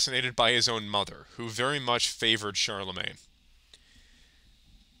assassinated by his own mother, who very much favored Charlemagne.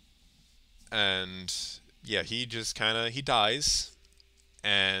 And yeah, he just kind of he dies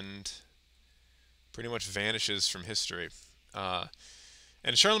and pretty much vanishes from history. Uh,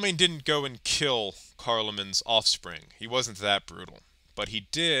 and Charlemagne didn't go and kill Carloman's offspring. He wasn't that brutal, but he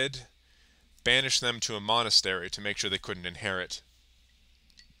did banish them to a monastery to make sure they couldn't inherit.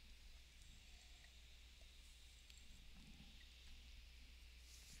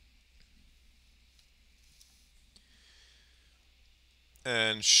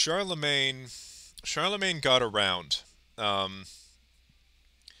 And Charlemagne got around. Um,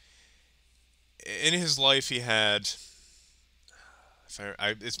 in his life, he had.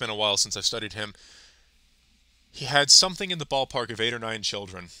 It's been a while since I've studied him. He had something in the ballpark of 8 or 9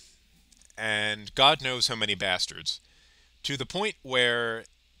 children, and God knows how many bastards. To the point where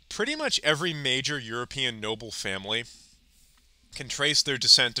pretty much every major European noble family can trace their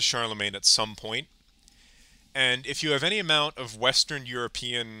descent to Charlemagne at some point. And if you have any amount of Western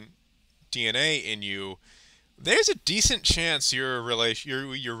European DNA in you, there's a decent chance you're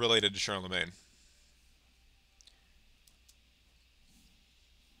related to Charlemagne.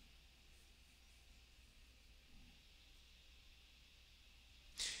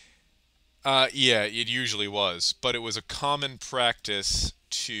 Yeah, it usually was, but it was a common practice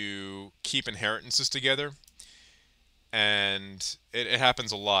to keep inheritances together, and it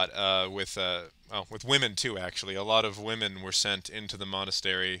happens a lot with women too. Actually, a lot of women were sent into the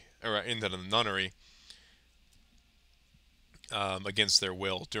monastery or into the nunnery against their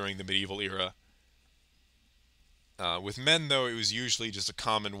will during the medieval era. With men, though, it was usually just a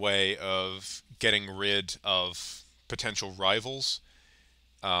common way of getting rid of potential rivals.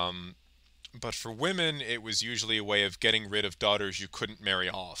 Um, but for women, it was usually a way of getting rid of daughters you couldn't marry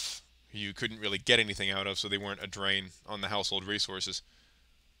off. You couldn't really get anything out of, so they weren't a drain on the household resources.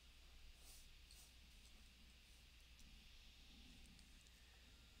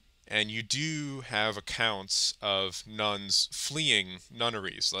 And you do have accounts of nuns fleeing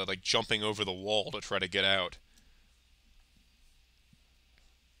nunneries, like jumping over the wall to try to get out.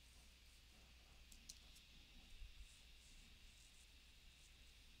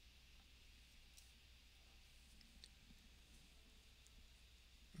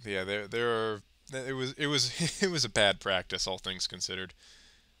 Yeah, there are. It was a bad practice, all things considered.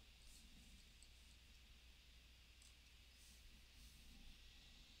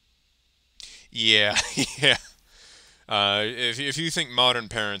 Yeah, yeah. If you think modern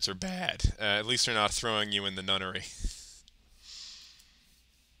parents are bad, at least they're not throwing you in the nunnery.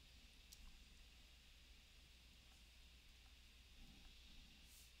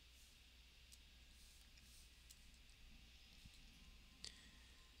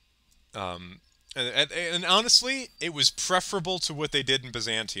 Um, and honestly, it was preferable to what they did in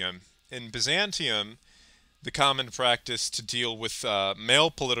Byzantium. In Byzantium, the common practice to deal with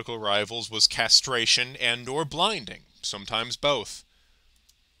male political rivals was castration and/or blinding, sometimes both.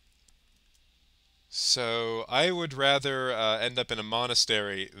 So I would rather end up in a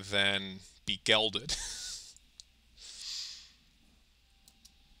monastery than be gelded.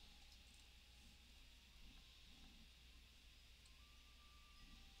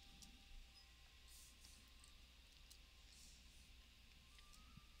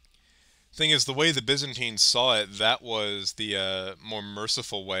 Thing is, the way the Byzantines saw it, that was the more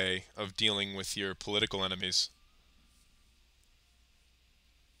merciful way of dealing with your political enemies.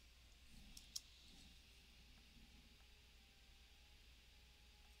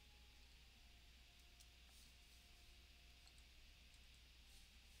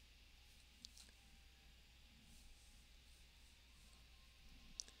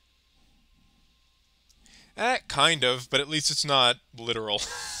 Kind of, but at least it's not literal.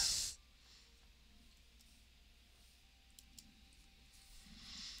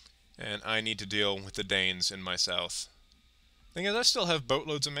 And I need to deal with the Danes in my south. Thing is, I still have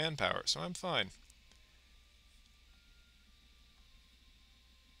boatloads of manpower, so I'm fine.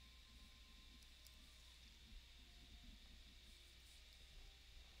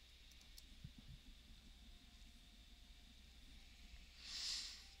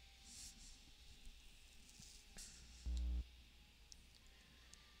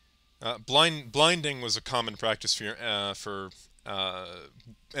 Blinding was a common practice for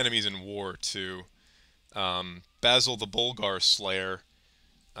enemies in war too. Basil the Bulgar Slayer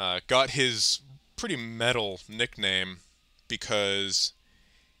got his pretty metal nickname because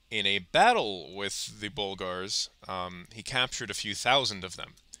in a battle with the Bulgars, he captured a few thousand of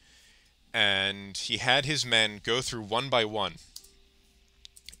them. And he had his men go through one by one.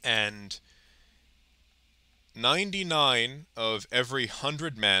 And 99 of every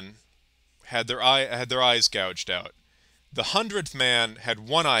 100 men had their eyes gouged out. The 100th man had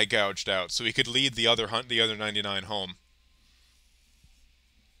one eye gouged out, so he could lead the other 99 home.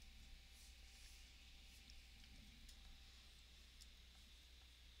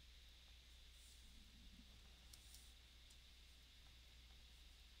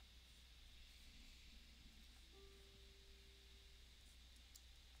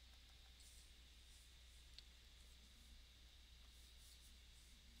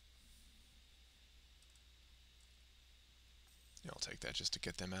 Yeah, I'll take that just to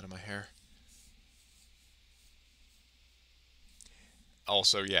get them out of my hair.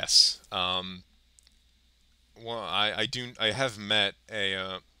 Also, yes. Well, I have met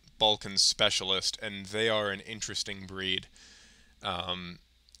a Balkan specialist, and they are an interesting breed. Um,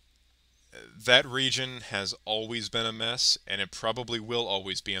 that region has always been a mess, and it probably will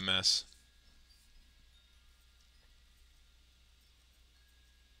always be a mess.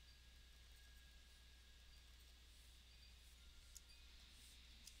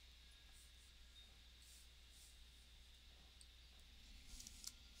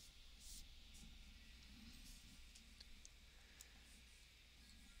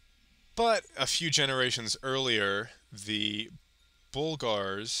 But a few generations earlier, the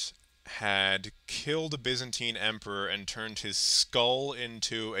Bulgars had killed a Byzantine emperor and turned his skull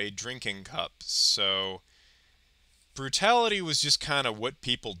into a drinking cup. So brutality was just kind of what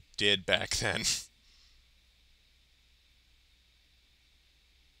people did back then.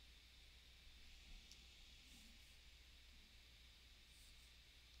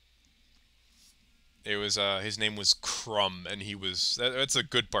 It was his name was Crumb, and that's a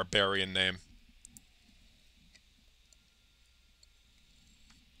good barbarian name.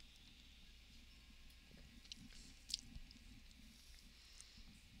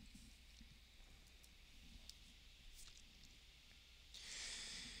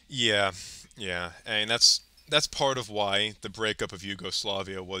 Yeah, yeah, and that's part of why the breakup of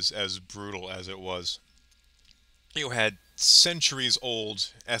Yugoslavia was as brutal as it was. You had centuries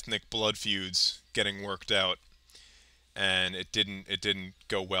old ethnic blood feuds getting worked out, and it didn't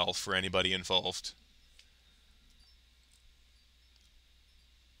go well for anybody involved.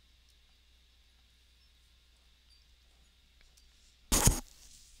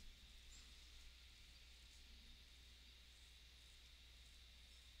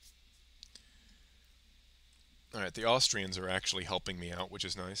 All right, the Austrians are actually helping me out, which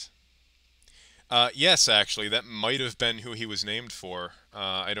is nice. Yes, actually, that might have been who he was named for.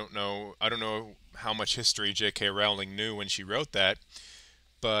 I don't know. I don't know how much history J.K. Rowling knew when she wrote that,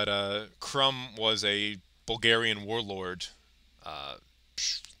 but Krum was a Bulgarian warlord, uh,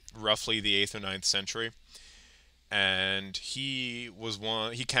 roughly the 8th or ninth century, and he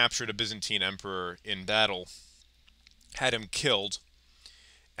captured a Byzantine emperor in battle, had him killed,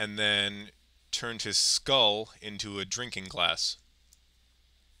 and then turned his skull into a drinking glass.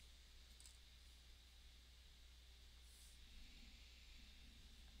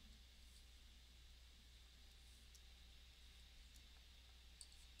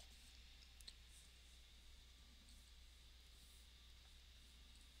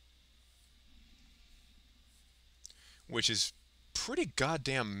 Which is pretty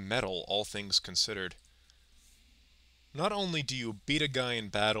goddamn metal, all things considered. Not only do you beat a guy in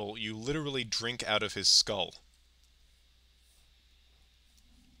battle, you literally drink out of his skull.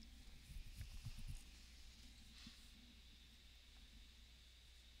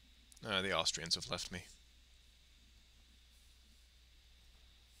 The Austrians have left me.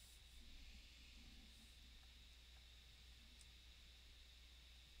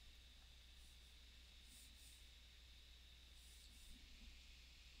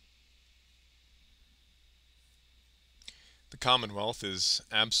 The Commonwealth is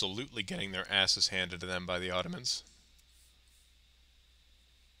absolutely getting their asses handed to them by the Ottomans.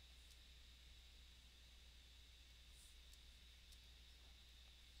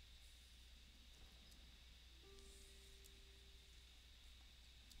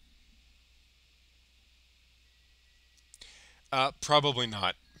 Probably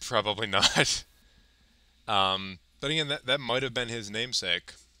not. Probably not. But again, that might have been his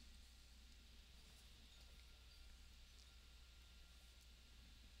namesake.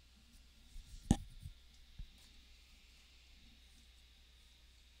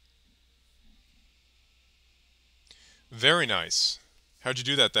 Very nice. How'd you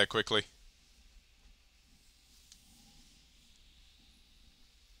do that quickly?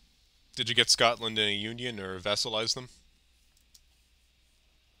 Did you get Scotland in a union or vassalize them?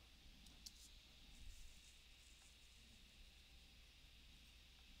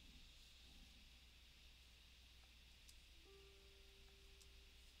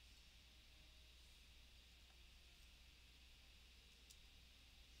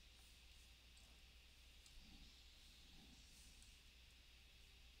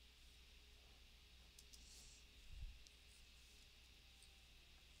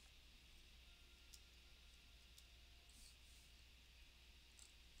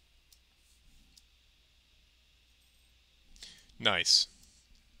 Nice.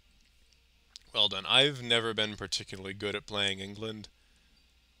 Well done. I've never been particularly good at playing England.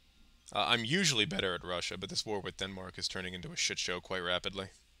 I'm usually better at Russia, but this war with Denmark is turning into a shit show quite rapidly.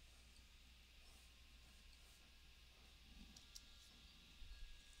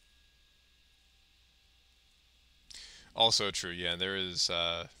 Also true, yeah, there is,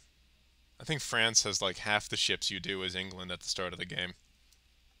 I think France has like half the ships you do as England at the start of the game.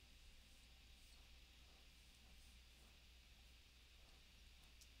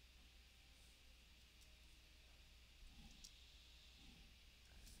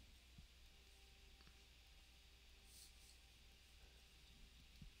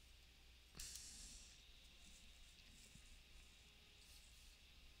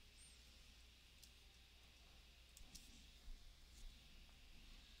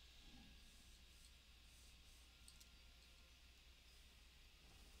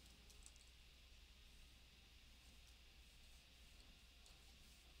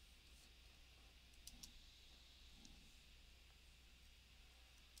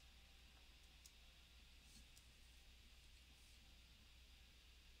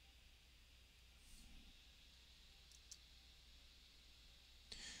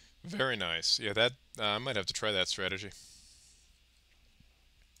 Very nice. Yeah, that I might have to try that strategy.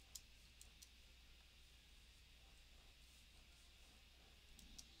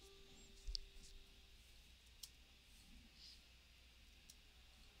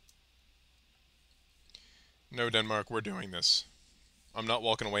 No, Denmark, we're doing this. I'm not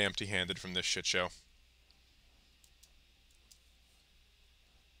walking away empty-handed from this shit show.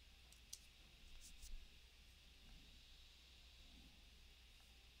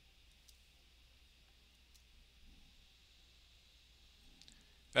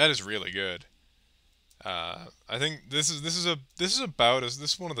 That is really good. I think this is about as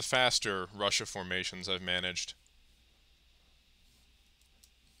this is one of the faster Russia formations I've managed.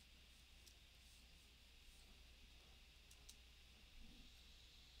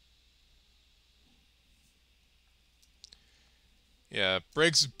 Yeah,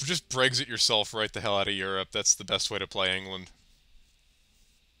 just Brexit yourself right the hell out of Europe. That's the best way to play England.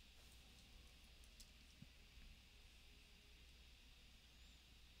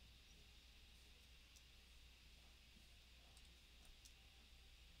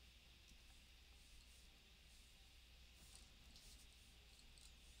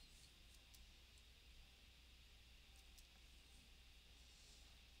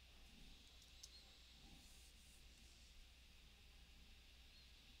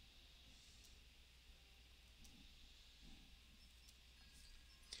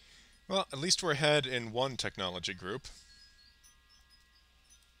 Well, at least we're ahead in one technology group.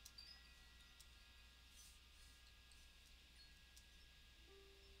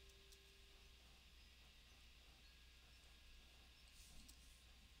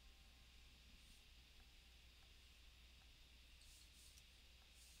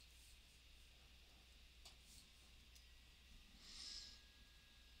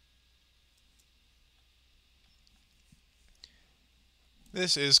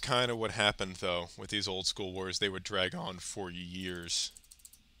 This is kind of what happened, though, with these old school wars. They would drag on for years,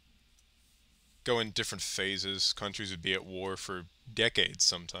 go in different phases. Countries would be at war for decades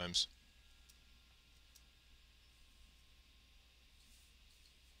sometimes.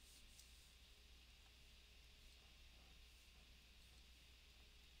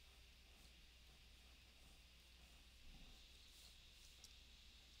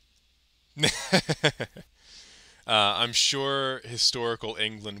 I'm sure historical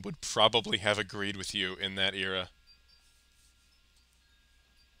England would probably have agreed with you in that era.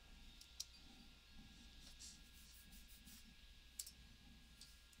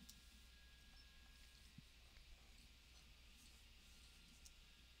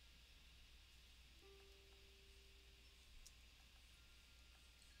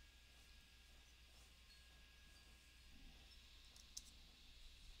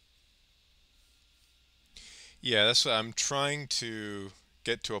 Yeah, that's what I'm trying to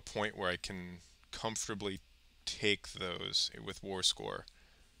get to a point where I can comfortably take those with war score.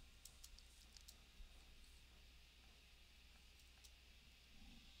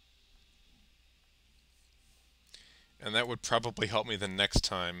 And that would probably help me the next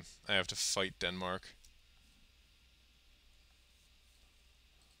time I have to fight Denmark.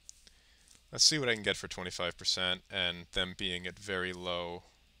 Let's see what I can get for 25% and them being at very low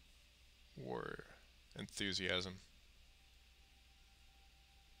war enthusiasm.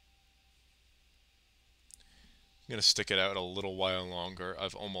 I'm going to stick it out a little while longer.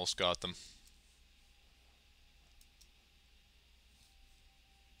 I've almost got them.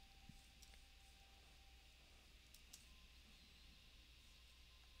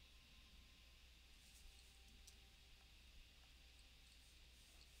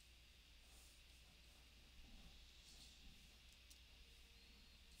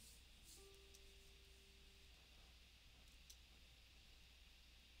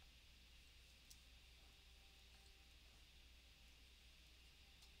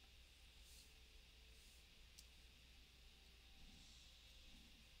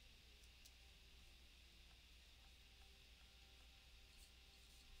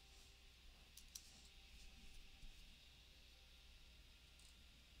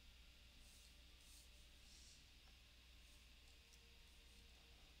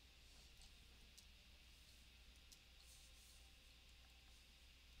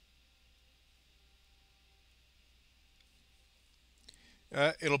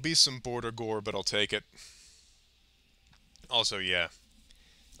 It'll be some border gore, but I'll take it. Also, yeah,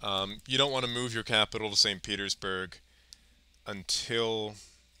 you don't want to move your capital to St. Petersburg until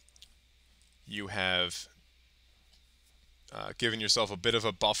you have given yourself a bit of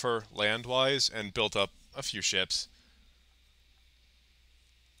a buffer land-wise and built up a few ships.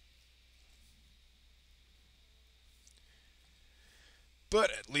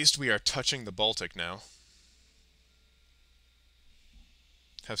 But at least we are touching the Baltic now.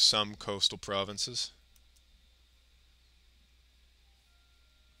 Have some coastal provinces.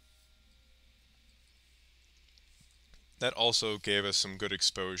 That also gave us some good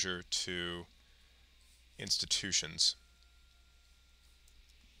exposure to institutions.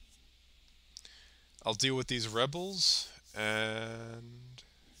 I'll deal with these rebels, and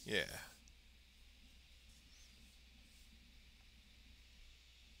yeah.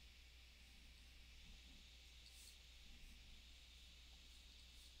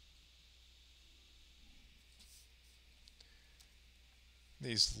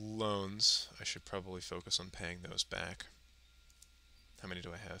 These loans, I should probably focus on paying those back. How many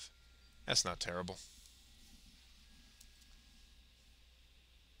do I have? That's not terrible.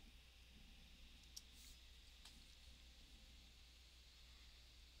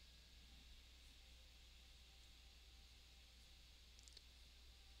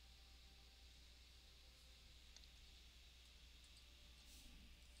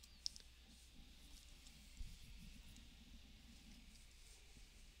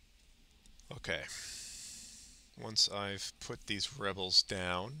 Okay. Once I've put these rebels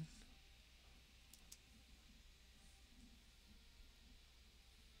down,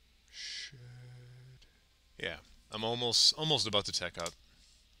 should... Yeah, I'm almost about to tech up.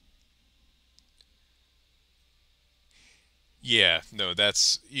 Yeah, no,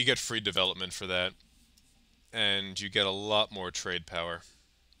 that's you get free development for that, and you get a lot more trade power.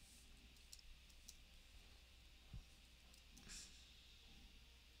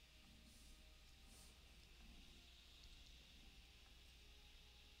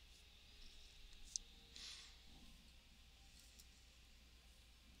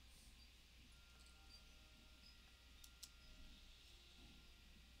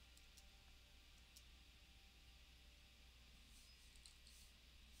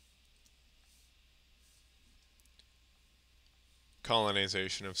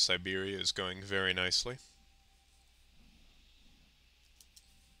 Colonization of Siberia is going very nicely.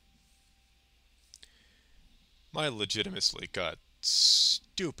 My legitimacy got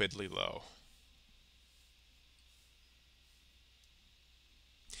stupidly low.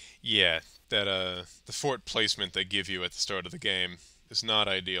 Yeah, that the fort placement they give you at the start of the game is not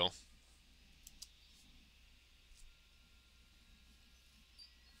ideal.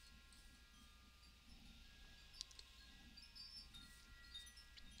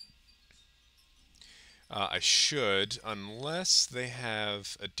 I should, unless they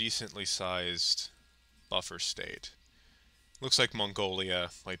have a decently sized buffer state. Looks like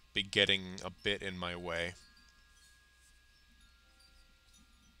Mongolia might be getting a bit in my way.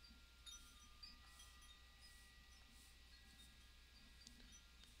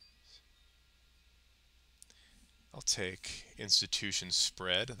 I'll take institution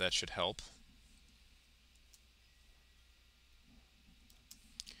spread, that should help.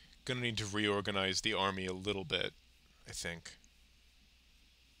 Gonna need to reorganize the army a little bit, I think.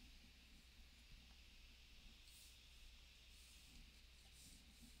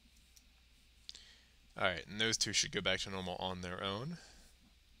 Alright, and those two should go back to normal on their own.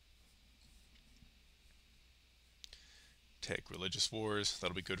 Take religious wars,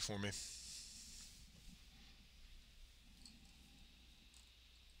 that'll be good for me.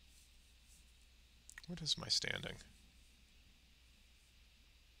 What is my standing?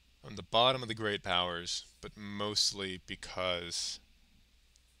 On the bottom of the great powers, but mostly because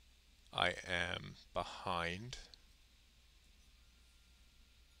I am behind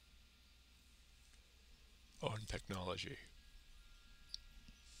on technology.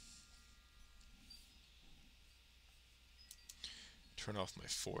 Turn off my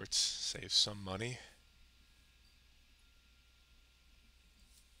forts, save some money.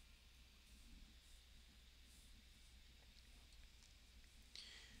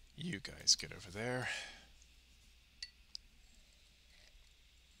 You guys get over there.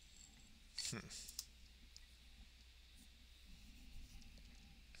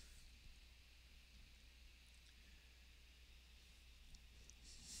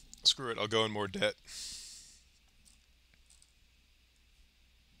 Screw it, I'll go in more debt.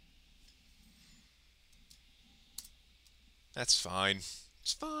 That's fine.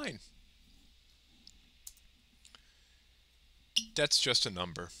 It's fine. Debt's just a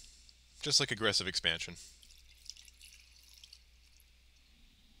number. Just like aggressive expansion.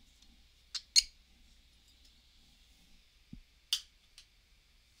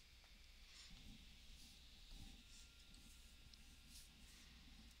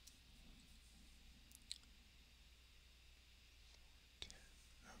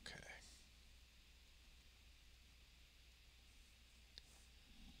 Okay.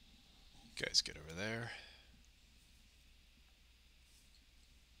 You guys get over there.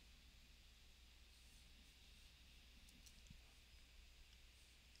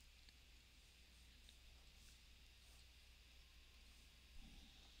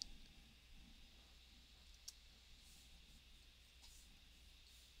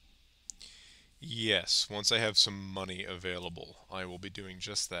 Yes, once I have some money available, I will be doing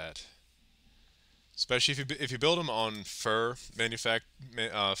just that. Especially if you build them on fur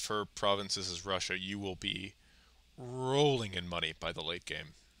provinces as Russia, you will be rolling in money by the late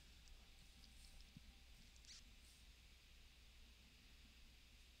game.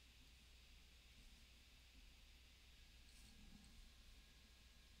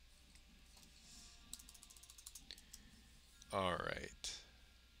 All right.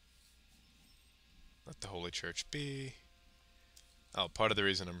 Let the Holy Church be. Oh, part of the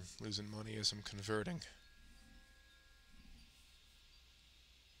reason I'm losing money is I'm converting.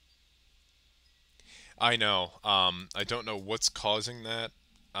 I know. I don't know what's causing that.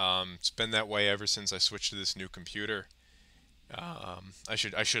 It's been that way ever since I switched to this new computer.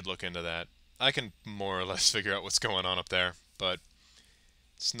 I should look into that. I can more or less figure out what's going on up there, but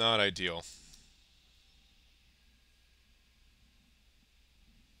it's not ideal.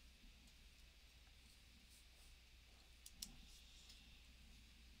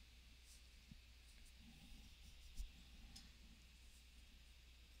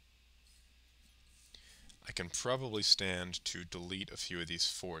 I can probably stand to delete a few of these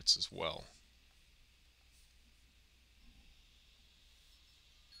forts as well.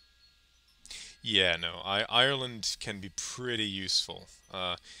 Yeah, no, Ireland can be pretty useful.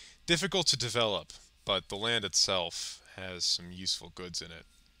 Difficult to develop, but the land itself has some useful goods in it.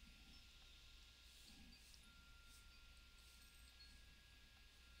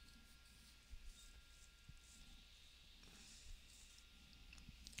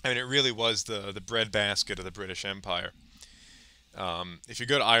 I mean, it really was the breadbasket of the British Empire. If you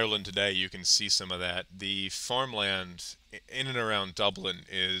go to Ireland today, you can see some of that. The farmland in and around Dublin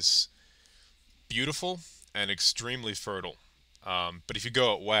is beautiful and extremely fertile. But if you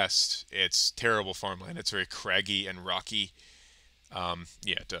go out west, it's terrible farmland. It's very craggy and rocky.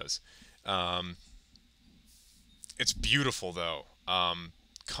 Yeah, it does. Um, it's beautiful though.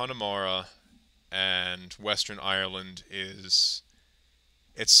 Connemara and Western Ireland is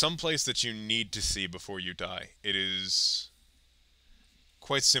it's someplace that you need to see before you die. It is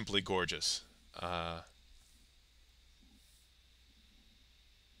quite simply gorgeous. Uh,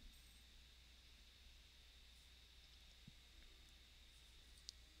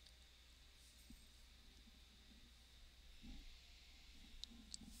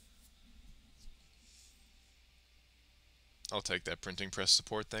 I'll take that printing press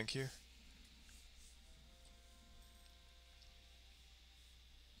support, thank you.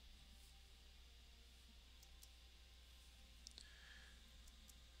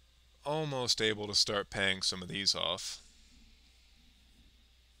 Almost able to start paying some of these off.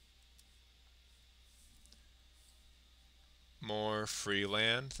 More free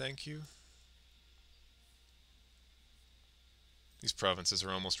land, thank you. These provinces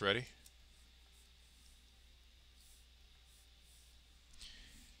are almost ready.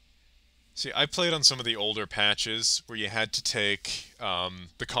 See, I played on some of the older patches where you had to take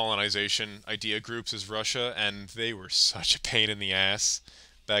the colonization idea groups as Russia, and they were such a pain in the ass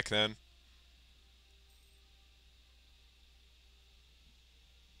back then.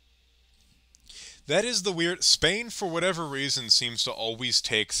 That is the weird. Spain, for whatever reason, seems to always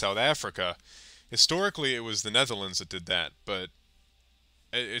take South Africa. Historically, it was the Netherlands that did that, but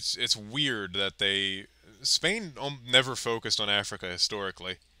it's weird that they Spain never focused on Africa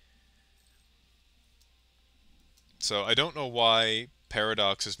historically. So I don't know why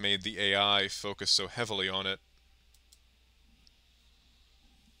Paradox has made the AI focus so heavily on it.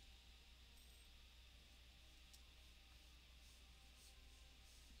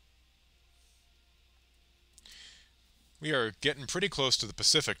 We are getting pretty close to the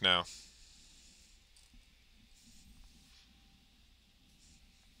Pacific now.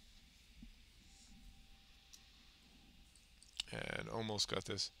 And almost got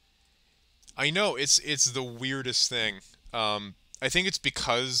this. I know it's the weirdest thing. I think it's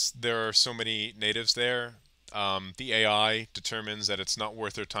because there are so many natives there. The AI determines that it's not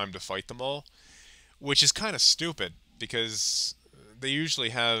worth their time to fight them all, which is kind of stupid because they usually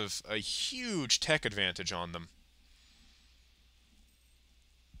have a huge tech advantage on them.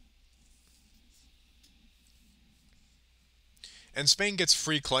 And Spain gets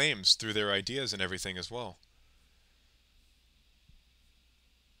free claims through their ideas and everything as well.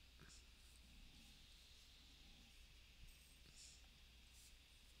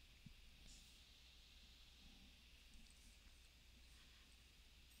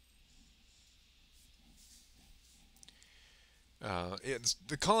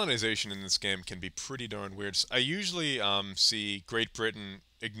 The colonization in this game can be pretty darn weird. I usually see Great Britain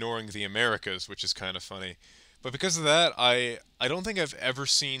ignoring the Americas, which is kind of funny. But because of that, I don't think I've ever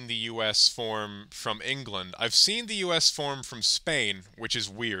seen the U.S. form from England. I've seen the U.S. form from Spain, which is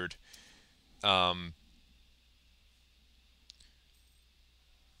weird. Um,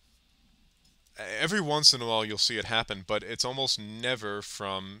 every once in a while you'll see it happen, but it's almost never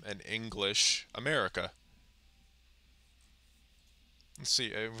from an English America. Let's see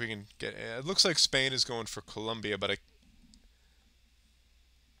if we can get. It looks like Spain is going for Colombia, but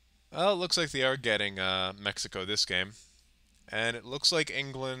well, it looks like they are getting Mexico this game, and it looks like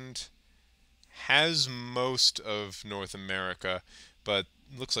England has most of North America, but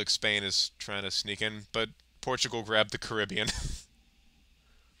looks like Spain is trying to sneak in. But Portugal grabbed the Caribbean.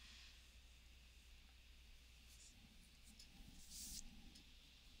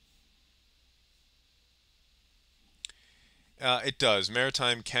 It does.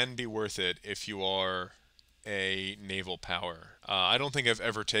 Maritime can be worth it if you are a naval power. I don't think I've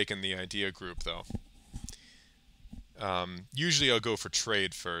ever taken the idea group though. Usually I'll go for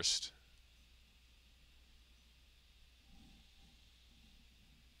trade first.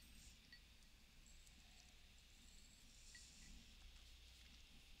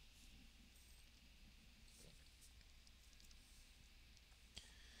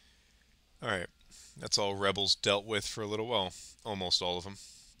 All right, that's all rebels dealt with for a little while. Almost all of them.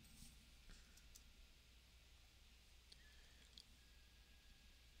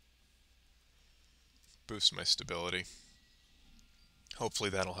 Boost my stability.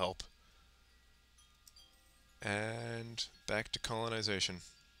 Hopefully that'll help. And back to colonization.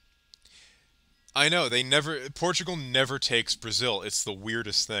 I know they never. Portugal never takes Brazil. It's the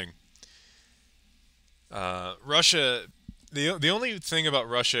weirdest thing. Russia. The only thing about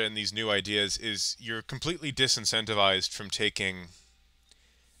Russia and these new ideas is you're completely disincentivized from taking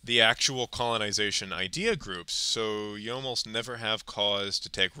the actual colonization idea groups, so you almost never have cause to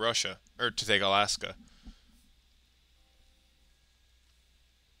take Russia or to take Alaska.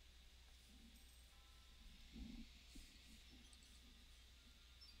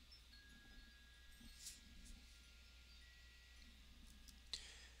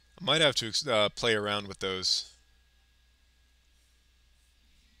 I might have to play around with those.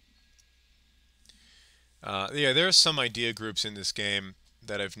 Yeah, there are some idea groups in this game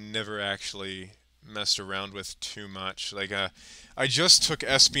that I've never actually messed around with too much. I just took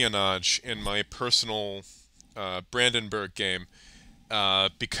espionage in my personal Brandenburg game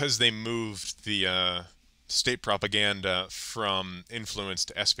because they moved the state propaganda from influence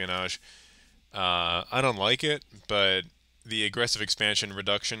to espionage. I don't like it, but the aggressive expansion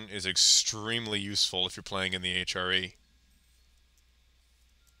reduction is extremely useful if you're playing in the HRE.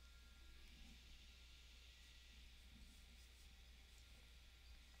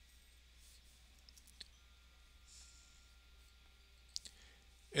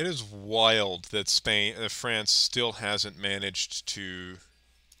 It is wild that France still hasn't managed to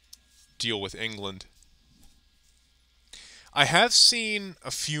deal with England. I have seen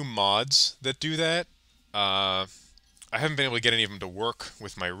a few mods that do that. Uh, I haven't been able to get any of them to work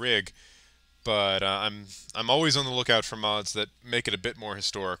with my rig, but I'm always on the lookout for mods that make it a bit more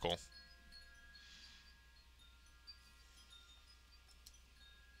historical.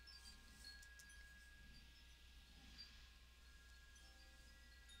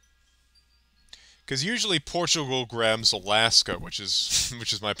 Because usually Portugal grabs Alaska, which is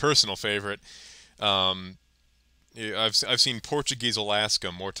which is my personal favorite. Um, yeah, I've seen Portuguese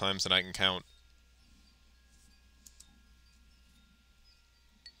Alaska more times than I can count.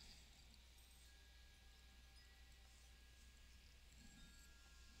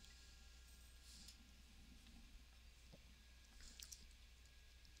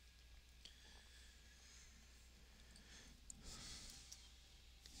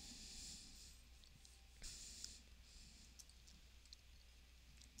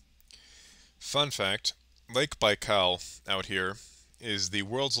 Fun fact: Lake Baikal out here is the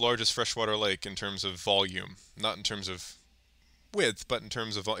world's largest freshwater lake in terms of volume, not in terms of width, but in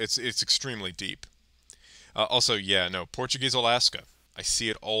terms of it's extremely deep. Also, yeah, no, Portuguese Alaska. I see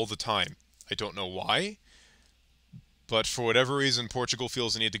it all the time. I don't know why, but for whatever reason, Portugal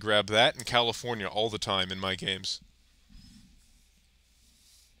feels the need to grab that and California all the time in my games.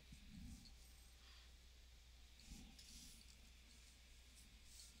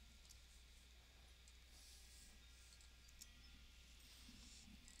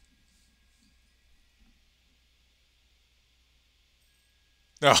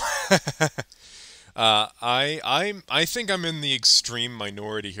 No, I think I'm in the extreme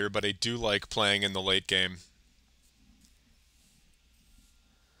minority here, but I do like playing in the late game.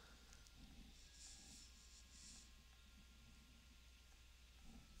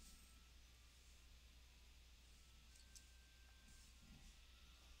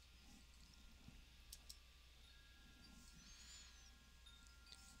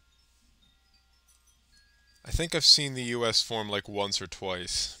 I think I've seen the U.S. form like once or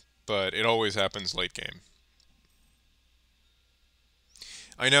twice, but it always happens late game.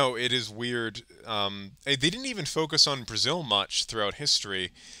 I know it is weird. They didn't even focus on Brazil much throughout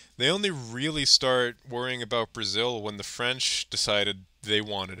history. They only really start worrying about Brazil when the French decided they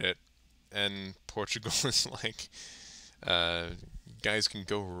wanted it, and Portugal is like, you guys can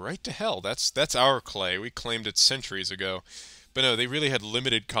go right to hell. That's our clay. We claimed it centuries ago. But no, they really had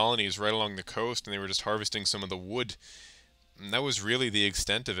limited colonies right along the coast, and they were just harvesting some of the wood. And that was really the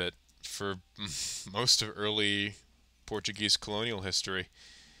extent of it for most of early Portuguese colonial history.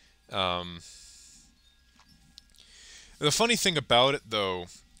 Um, the funny thing about it, though,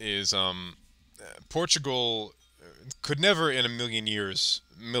 is Portugal could never in a million years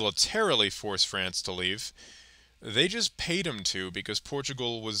militarily force France to leave. They just paid him to because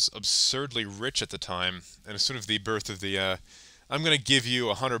Portugal was absurdly rich at the time, and it's sort of the birth of the "I'm gonna give you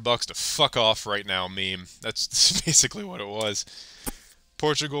 $100 to fuck off right now" meme. That's basically what it was.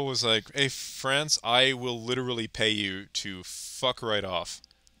 Portugal was like, "Hey France, I will literally pay you to fuck right off."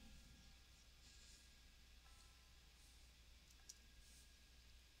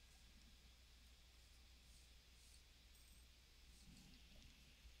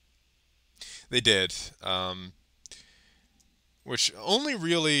 They did, which only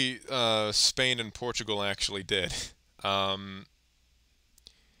really Spain and Portugal actually did. Um,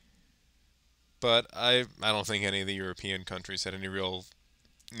 but I don't think any of the European countries had any real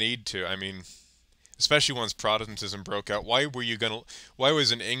need to. I mean, especially once Protestantism broke out. Why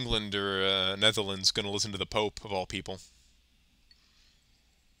was an England or Netherlands gonna listen to the Pope of all people?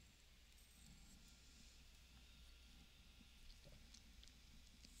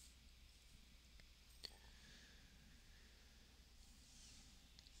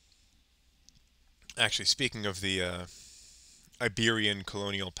 Actually, speaking of the Iberian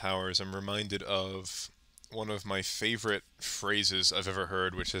colonial powers, I'm reminded of one of my favorite phrases I've ever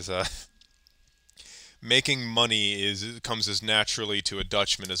heard, which is "Making money is comes as naturally to a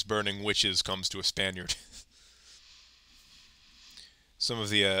Dutchman as burning witches comes to a Spaniard." Some of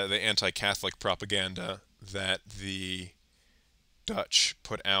the anti-Catholic propaganda that the Dutch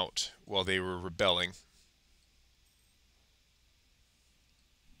put out while they were rebelling.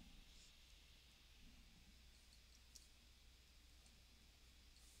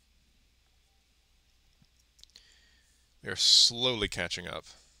 They're slowly catching up.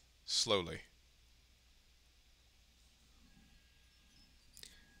 Slowly.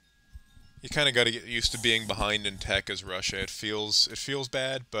 You kind of got to get used to being behind in tech as Russia. It feels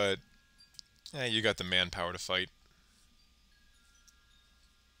bad, but you got the manpower to fight.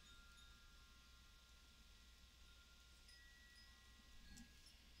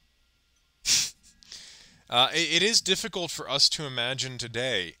 It is difficult for us to imagine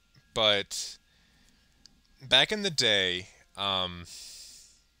today, but back in the day, um,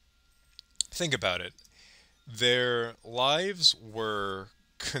 think about it. Their lives were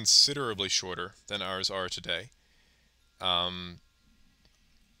considerably shorter than ours are today. Um,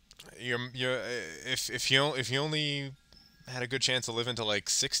 if you only had a good chance to live into like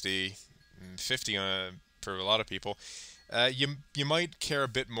 60, 50 for a lot of people, you might care a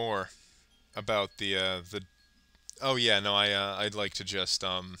bit more about the. Oh yeah, no, I'd like to just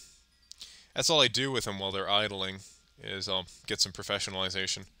That's all I do with them while they're idling, is I'll get some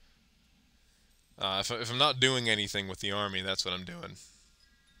professionalization. If I'm not doing anything with the army, that's what I'm doing.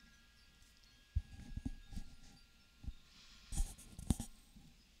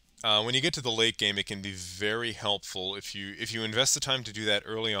 When you get to the late game, it can be very helpful if you invest the time to do that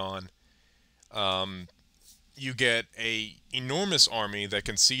early on. Um, you get a enormous army that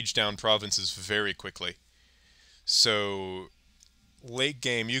can siege down provinces very quickly. So late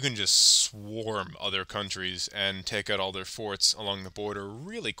game, you can just swarm other countries and take out all their forts along the border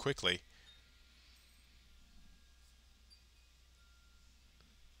really quickly.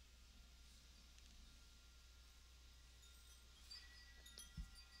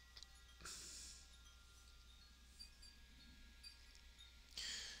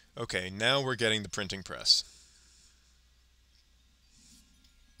 Okay, now we're getting the printing press.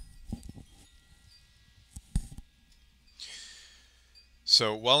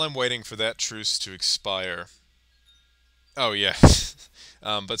 So while I'm waiting for that truce to expire, oh yeah,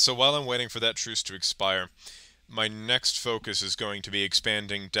 but so while I'm waiting for that truce to expire, my next focus is going to be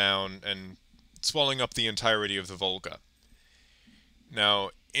expanding down and swallowing up the entirety of the Volga. Now,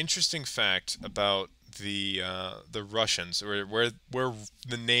 interesting fact about the Russians, or where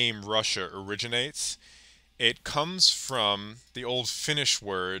the name Russia originates. It comes from the old Finnish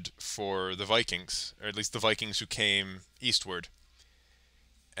word for the Vikings, or at least the Vikings who came eastward.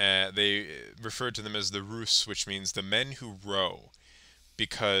 They referred to them as the Rus, which means the men who row,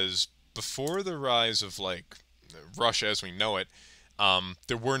 because before the rise of like Russia as we know it,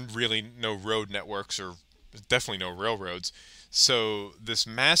 there weren't really no road networks or definitely no railroads. So this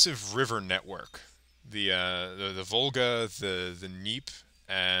massive river network, the Volga, the Dnieper,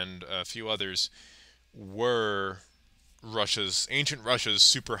 and a few others were ancient Russia's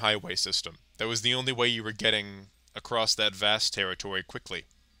superhighway system. That was the only way you were getting across that vast territory quickly.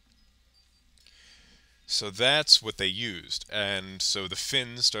 So that's what they used, and so the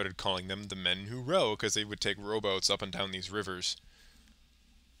Finns started calling them the men who row because they would take rowboats up and down these rivers.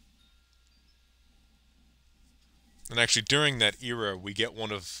 And actually, during that era, we get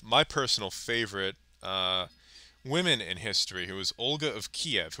one of my personal favorite women in history, who was Olga of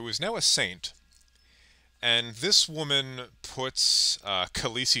Kiev, who is now a saint. And this woman puts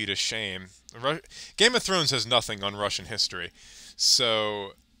Khaleesi to shame. Game of Thrones has nothing on Russian history,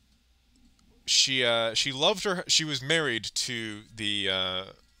 so she loved her. She was married to the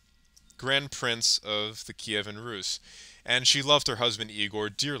Grand Prince of the Kievan Rus, and she loved her husband Igor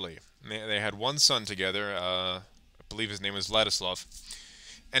dearly. They had one son together. I believe his name was Vladislav.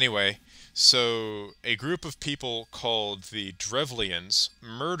 Anyway, so a group of people called the Drevlians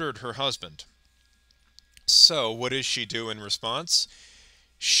murdered her husband. So what does she do in response?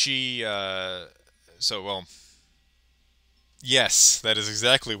 She, well, yes, that is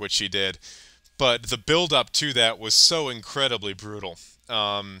exactly what she did. But the build up to that was so incredibly brutal.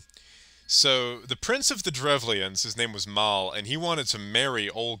 Um, so the Prince of the Drevlians, his name was Mal, and he wanted to marry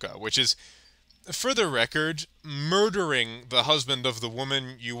Olga, which is, for the record, murdering the husband of the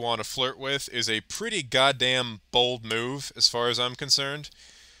woman you want to flirt with is a pretty goddamn bold move, as far as I'm concerned.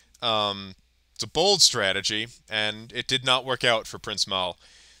 Um, it's a bold strategy, and it did not work out for Prince Mal.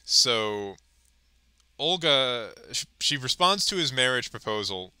 So Olga, she responds to his marriage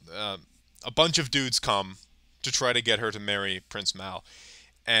proposal. A bunch of dudes come to try to get her to marry Prince Mal,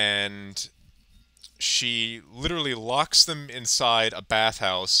 and she literally locks them inside a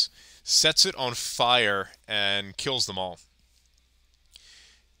bathhouse, sets it on fire, and kills them all.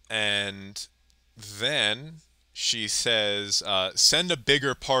 And then she says, send a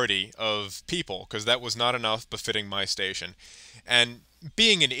bigger party of people, because that was not enough befitting my station. And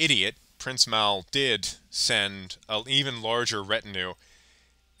being an idiot, Prince Mal did send an even larger retinue,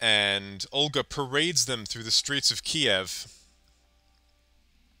 and Olga parades them through the streets of Kiev.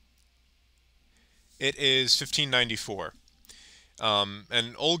 It is 1594.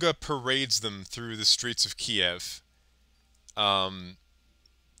 And Olga parades them through the streets of Kiev. Um,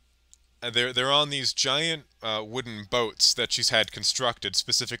 and they're on these giant wooden boats that she's had constructed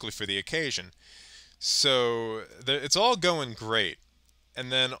specifically for the occasion. So it's all going great,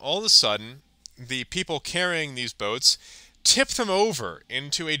 and then all of a sudden, the people carrying these boats tip them over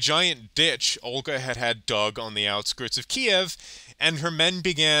into a giant ditch Olga had dug on the outskirts of Kiev, and her men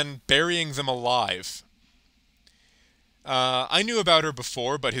began burying them alive. I knew about her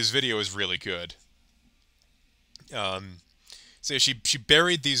before, but his video is really good. So she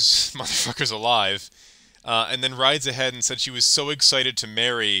buried these motherfuckers alive, and then rides ahead and said she was so excited to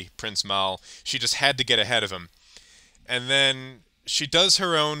marry Prince Mal, she just had to get ahead of him. And then she does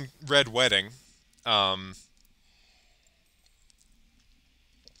her own red wedding.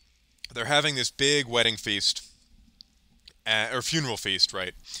 They're having this big wedding feast, or funeral feast,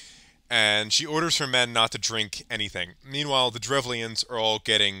 right? And she orders her men not to drink anything. Meanwhile, the Drevlians are all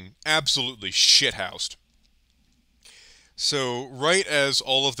getting absolutely shithoused. So, right as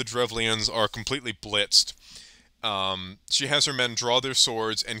all of the Drevlians are completely blitzed, she has her men draw their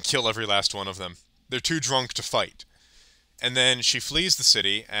swords and kill every last one of them. They're too drunk to fight. And then she flees the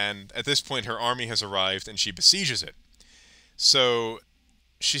city, and at this point her army has arrived, and she besieges it. So,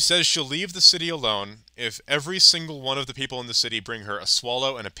 she says she'll leave the city alone if every single one of the people in the city bring her a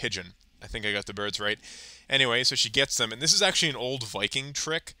swallow and a pigeon. I think I got the birds right. Anyway, so she gets them, and this is actually an old Viking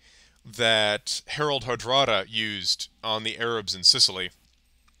trick that Harald Hardrada used on the Arabs in Sicily.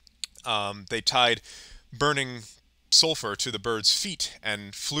 They tied burning sulfur to the birds' feet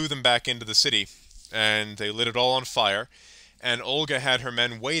and flew them back into the city, and they lit it all on fire, and Olga had her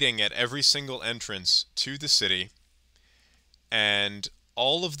men waiting at every single entrance to the city, and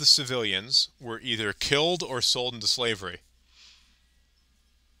all of the civilians were either killed or sold into slavery.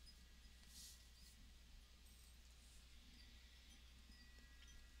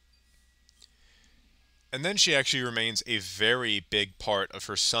 And then she actually remains a very big part of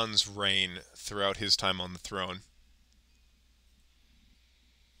her son's reign throughout his time on the throne.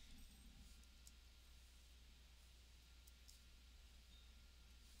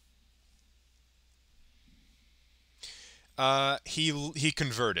 He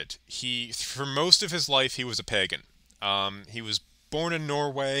converted. For most of his life he was a pagan. He was born in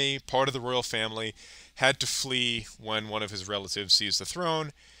Norway, part of the royal family, had to flee when one of his relatives seized the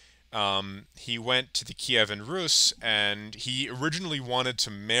throne. He went to the Kievan Rus, and he originally wanted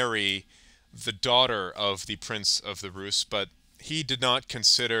to marry the daughter of the Prince of the Rus, but he did not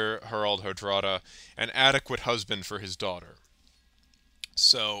consider Harald Hardrada an adequate husband for his daughter.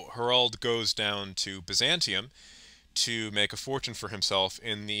 So Harald goes down to Byzantium to make a fortune for himself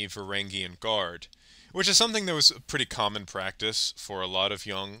in the Varangian Guard, which is something that was a pretty common practice for a lot of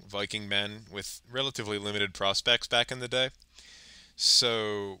young Viking men with relatively limited prospects back in the day.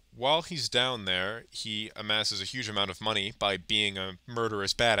 So while he's down there, he amasses a huge amount of money by being a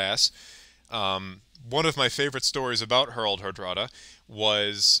murderous badass. One of my favorite stories about Harald Hardrada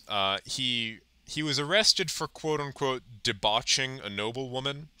was he was arrested for quote-unquote debauching a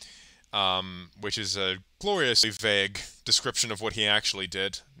noblewoman, which is a gloriously vague description of what he actually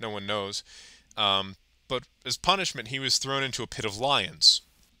did. No one knows. But as punishment, he was thrown into a pit of lions.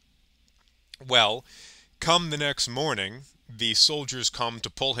 Well, come the next morning, the soldiers come to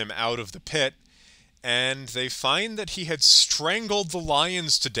pull him out of the pit, and they find that he had strangled the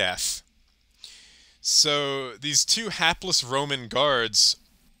lions to death. So these two hapless Roman guards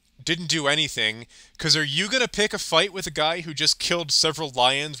didn't do anything, because are you going to pick a fight with a guy who just killed several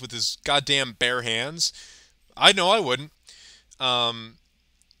lions with his goddamn bare hands? I know I wouldn't. And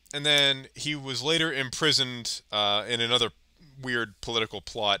then he was later imprisoned in another weird political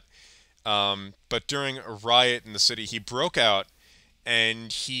plot. But during a riot in the city, he broke out,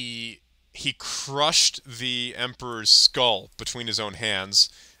 and he crushed the Emperor's skull between his own hands,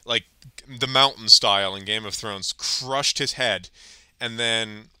 like the Mountain style in Game of Thrones, crushed his head, and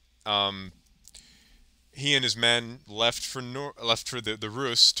then he and his men left for the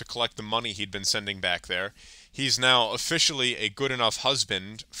Rus to collect the money he'd been sending back there. He's now officially a good enough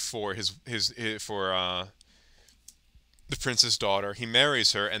husband for the prince's daughter. He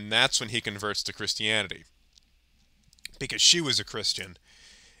marries her, and that's when he converts to Christianity, because she was a Christian,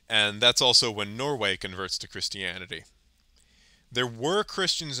 and that's also when Norway converts to Christianity. There were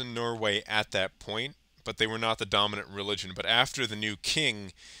Christians in Norway at that point, but they were not the dominant religion. But after the new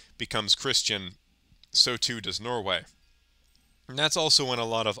king becomes Christian, so too does Norway. And that's also when a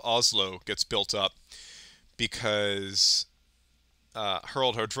lot of Oslo gets built up, because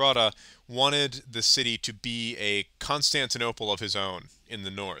Harald Hardrada wanted the city to be a Constantinople of his own in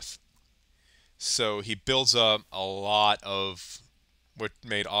the north. So he builds up a lot of what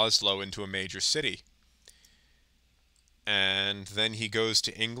made Oslo into a major city. And then he goes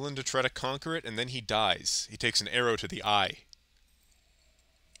to England to try to conquer it, and then he dies. He takes an arrow to the eye.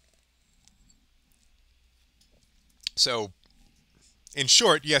 So In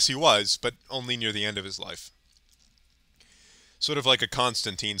short, yes, he was, but only near the end of his life. Sort of like a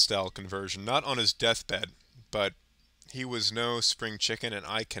Constantine-style conversion, not on his deathbed, but he was no spring chicken, and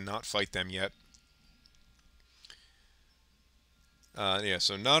I cannot fight them yet. Yeah,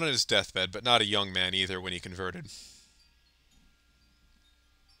 so not on his deathbed, but not a young man either when he converted.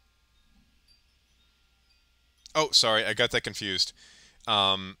 Oh, sorry, I got that confused.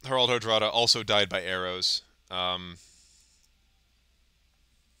 Harald Hardrada also died by arrows. Um,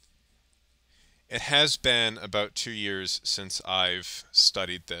 it has been about 2 years since I've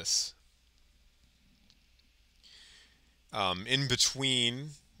studied this. In between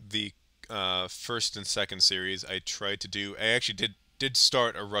the first and second series, I tried to do. I actually did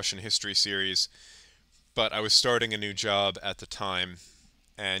start a Russian history series, but I was starting a new job at the time,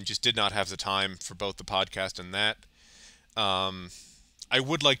 and just did not have the time for both the podcast and that. Um, I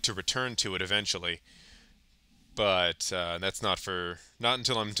would like to return to it eventually, but that's not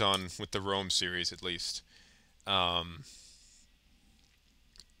until I'm done with the Rome series at least. Um,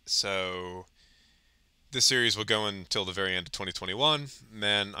 so this series will go until the very end of 2021.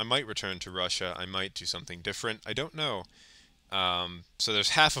 Then I might return to Russia. I might do something different. I don't know. So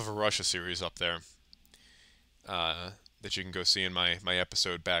there's half of a Russia series up there that you can go see in my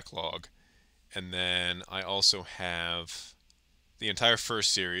episode backlog. And then I also have the entire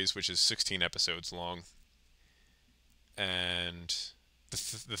first series, which is 16 episodes long, and the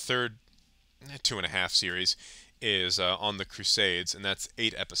third 2.5 series is on the Crusades, and that's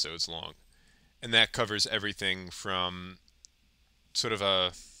 8 episodes long, and that covers everything from sort of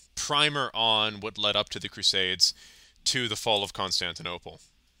a primer on what led up to the Crusades to the fall of Constantinople.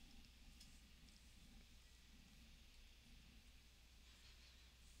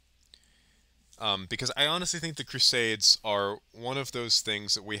 Because I honestly think the Crusades are one of those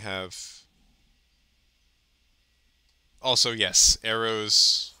things that we have. Also, yes,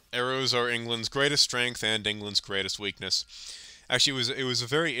 arrows are England's greatest strength and England's greatest weakness. Actually, it was a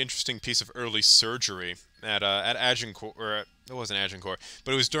very interesting piece of early surgery at Agincourt, or it wasn't Agincourt,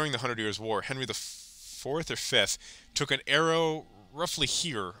 but it was during the Hundred Years' War. Henry the Fourth or Fifth took an arrow roughly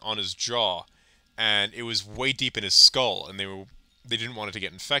here on his jaw, and it was way deep in his skull, and they didn't want it to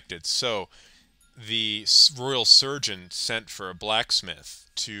get infected, so the royal surgeon sent for a blacksmith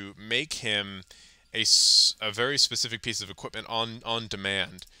to make him a very specific piece of equipment on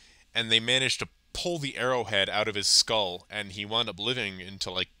demand, and they managed to pull the arrowhead out of his skull, and he wound up living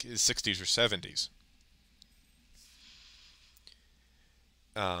until like his 60s or 70s.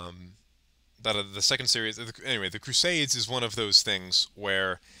 Um, but the second series, anyway, the Crusades is one of those things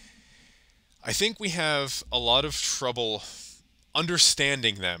where I think we have a lot of trouble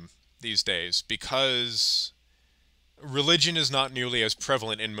understanding them these days because religion is not nearly as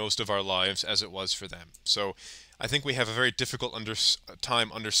prevalent in most of our lives as it was for them. So I think we have a very difficult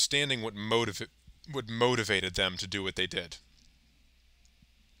time understanding what motivated them to do what they did.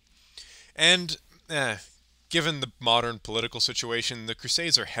 And given the modern political situation, the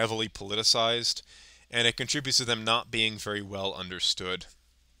Crusades are heavily politicized, and it contributes to them not being very well understood.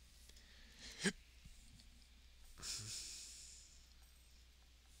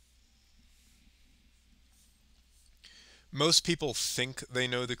 Most people think they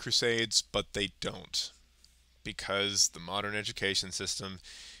know the Crusades, but they don't, because the modern education system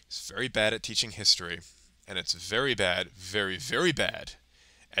is very bad at teaching history, and it's very bad, very, very bad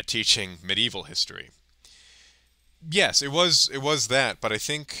at teaching medieval history. Yes, it was that, but I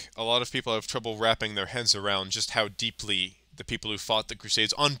think a lot of people have trouble wrapping their heads around just how deeply the people who fought the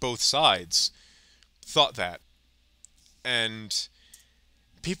Crusades on both sides thought that. And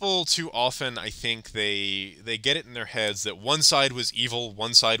people too often, I think they get it in their heads that one side was evil,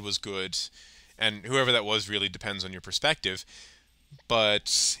 one side was good, and whoever that was really depends on your perspective.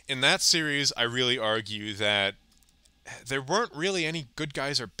 But in that series, I really argue that there weren't really any good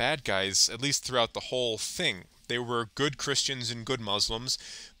guys or bad guys, at least throughout the whole thing. There were good Christians and good Muslims,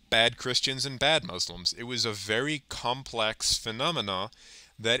 bad Christians and bad Muslims. It was a very complex phenomena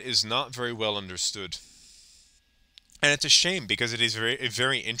that is not very well understood. And it's a shame because it is a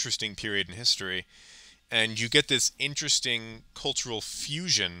very interesting period in history, and you get this interesting cultural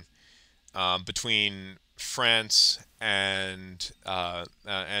fusion between France and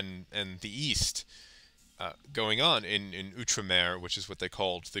the East going on in Outremer, which is what they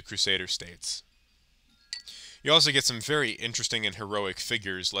called the Crusader states. You also get some very interesting and heroic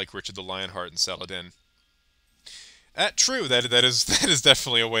figures like Richard the Lionheart and Saladin. True, that is that is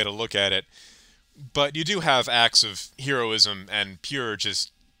definitely a way to look at it. But you do have acts of heroism and pure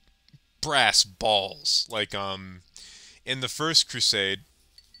just brass balls, like in the First Crusade.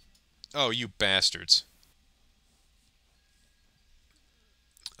 Oh, you bastards!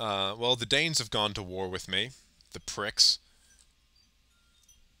 Well, the Danes have gone to war with me. The pricks.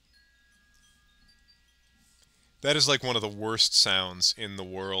 That is like one of the worst sounds in the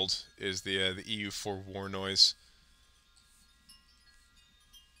world, is the EU4 war noise.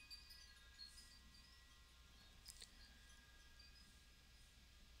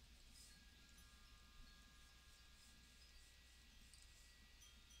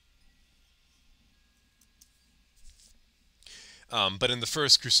 But in the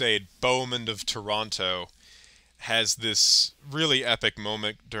First Crusade, Bohemond of Toronto has this really epic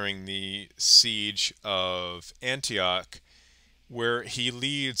moment during the siege of Antioch where he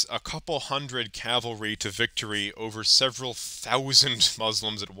leads a couple hundred cavalry to victory over several thousand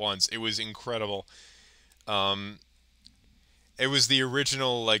Muslims at once. It was incredible. Um, it was the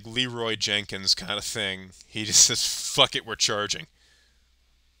original, like, Leroy Jenkins kind of thing. He just says, fuck it, we're charging.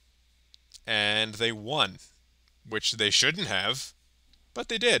 And they won, which they shouldn't have, but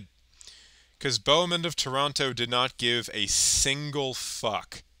they did. Because Bohemond of Toronto did not give a single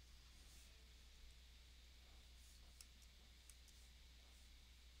fuck.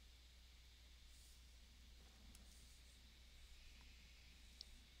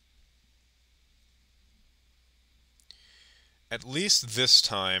 At least this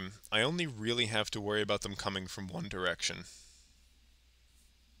time, I only really have to worry about them coming from one direction.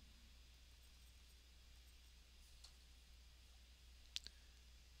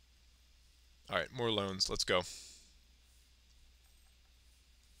 Alright, more loans. Let's go.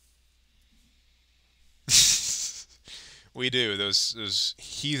 We do. Those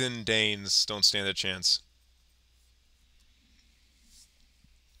heathen Danes don't stand a chance.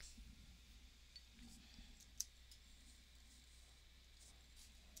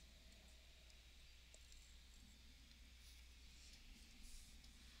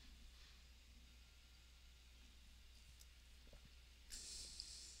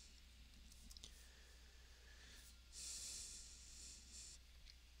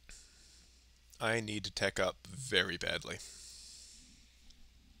 I need to tech up very badly.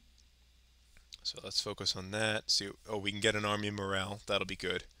 So let's focus on that. See, oh, we can get an army morale. That'll be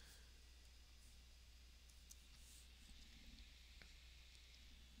good.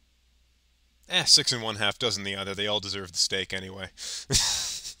 6 and 1/2 dozen the other. They all deserve the steak anyway.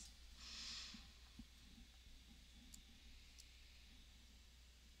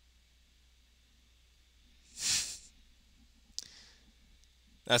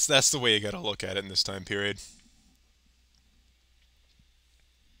 That's the way you gotta look at it in this time period.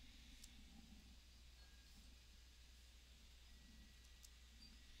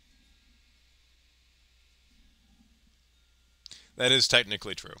 That is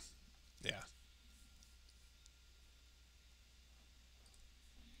technically true. Yeah.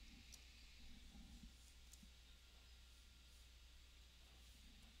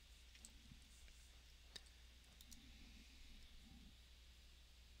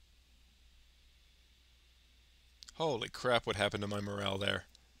 Holy crap, what happened to my morale there?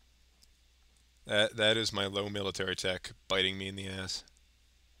 That is my low military tech biting me in the ass.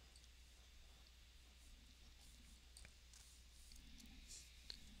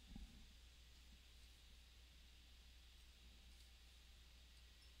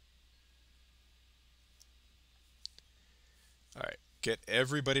 Alright, get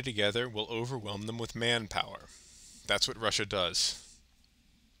everybody together. We'll overwhelm them with manpower. That's what Russia does.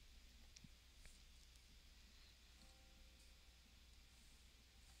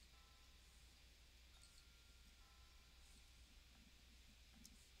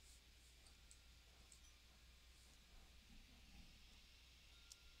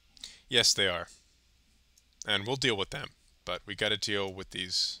 Yes, they are. And we'll deal with them. But we gotta deal with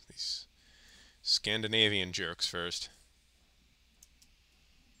these Scandinavian jerks first.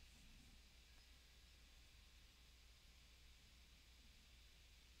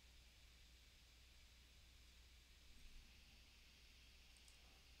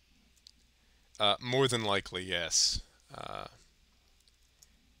 More than likely, yes. Uh,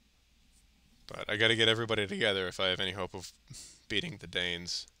 but I gotta get everybody together if I have any hope of beating the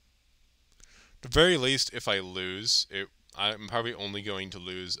Danes. At the very least, if I lose, I'm probably only going to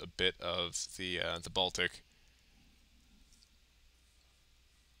lose a bit of the Baltic.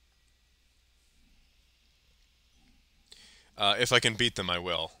 If I can beat them, I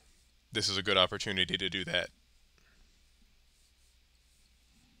will. This is a good opportunity to do that.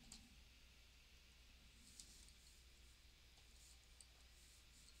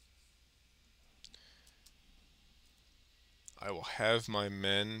 I will have my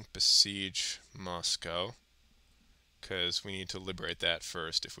men besiege Moscow, because we need to liberate that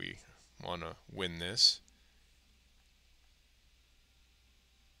first if we want to win this.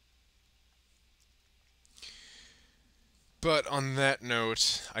 But on that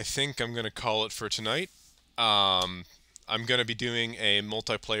note, I think I'm going to call it for tonight. Um, I'm going to be doing a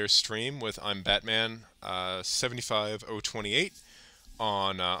multiplayer stream with I'm Batman 75028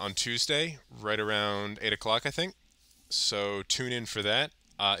 on Tuesday, right around 8 o'clock, I think. So tune in for that.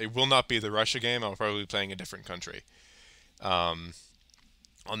 It will not be the Russia game. I'll probably be playing a different country. Um,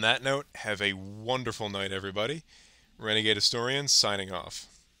 on that note, have a wonderful night, everybody. Renegade Historian signing off.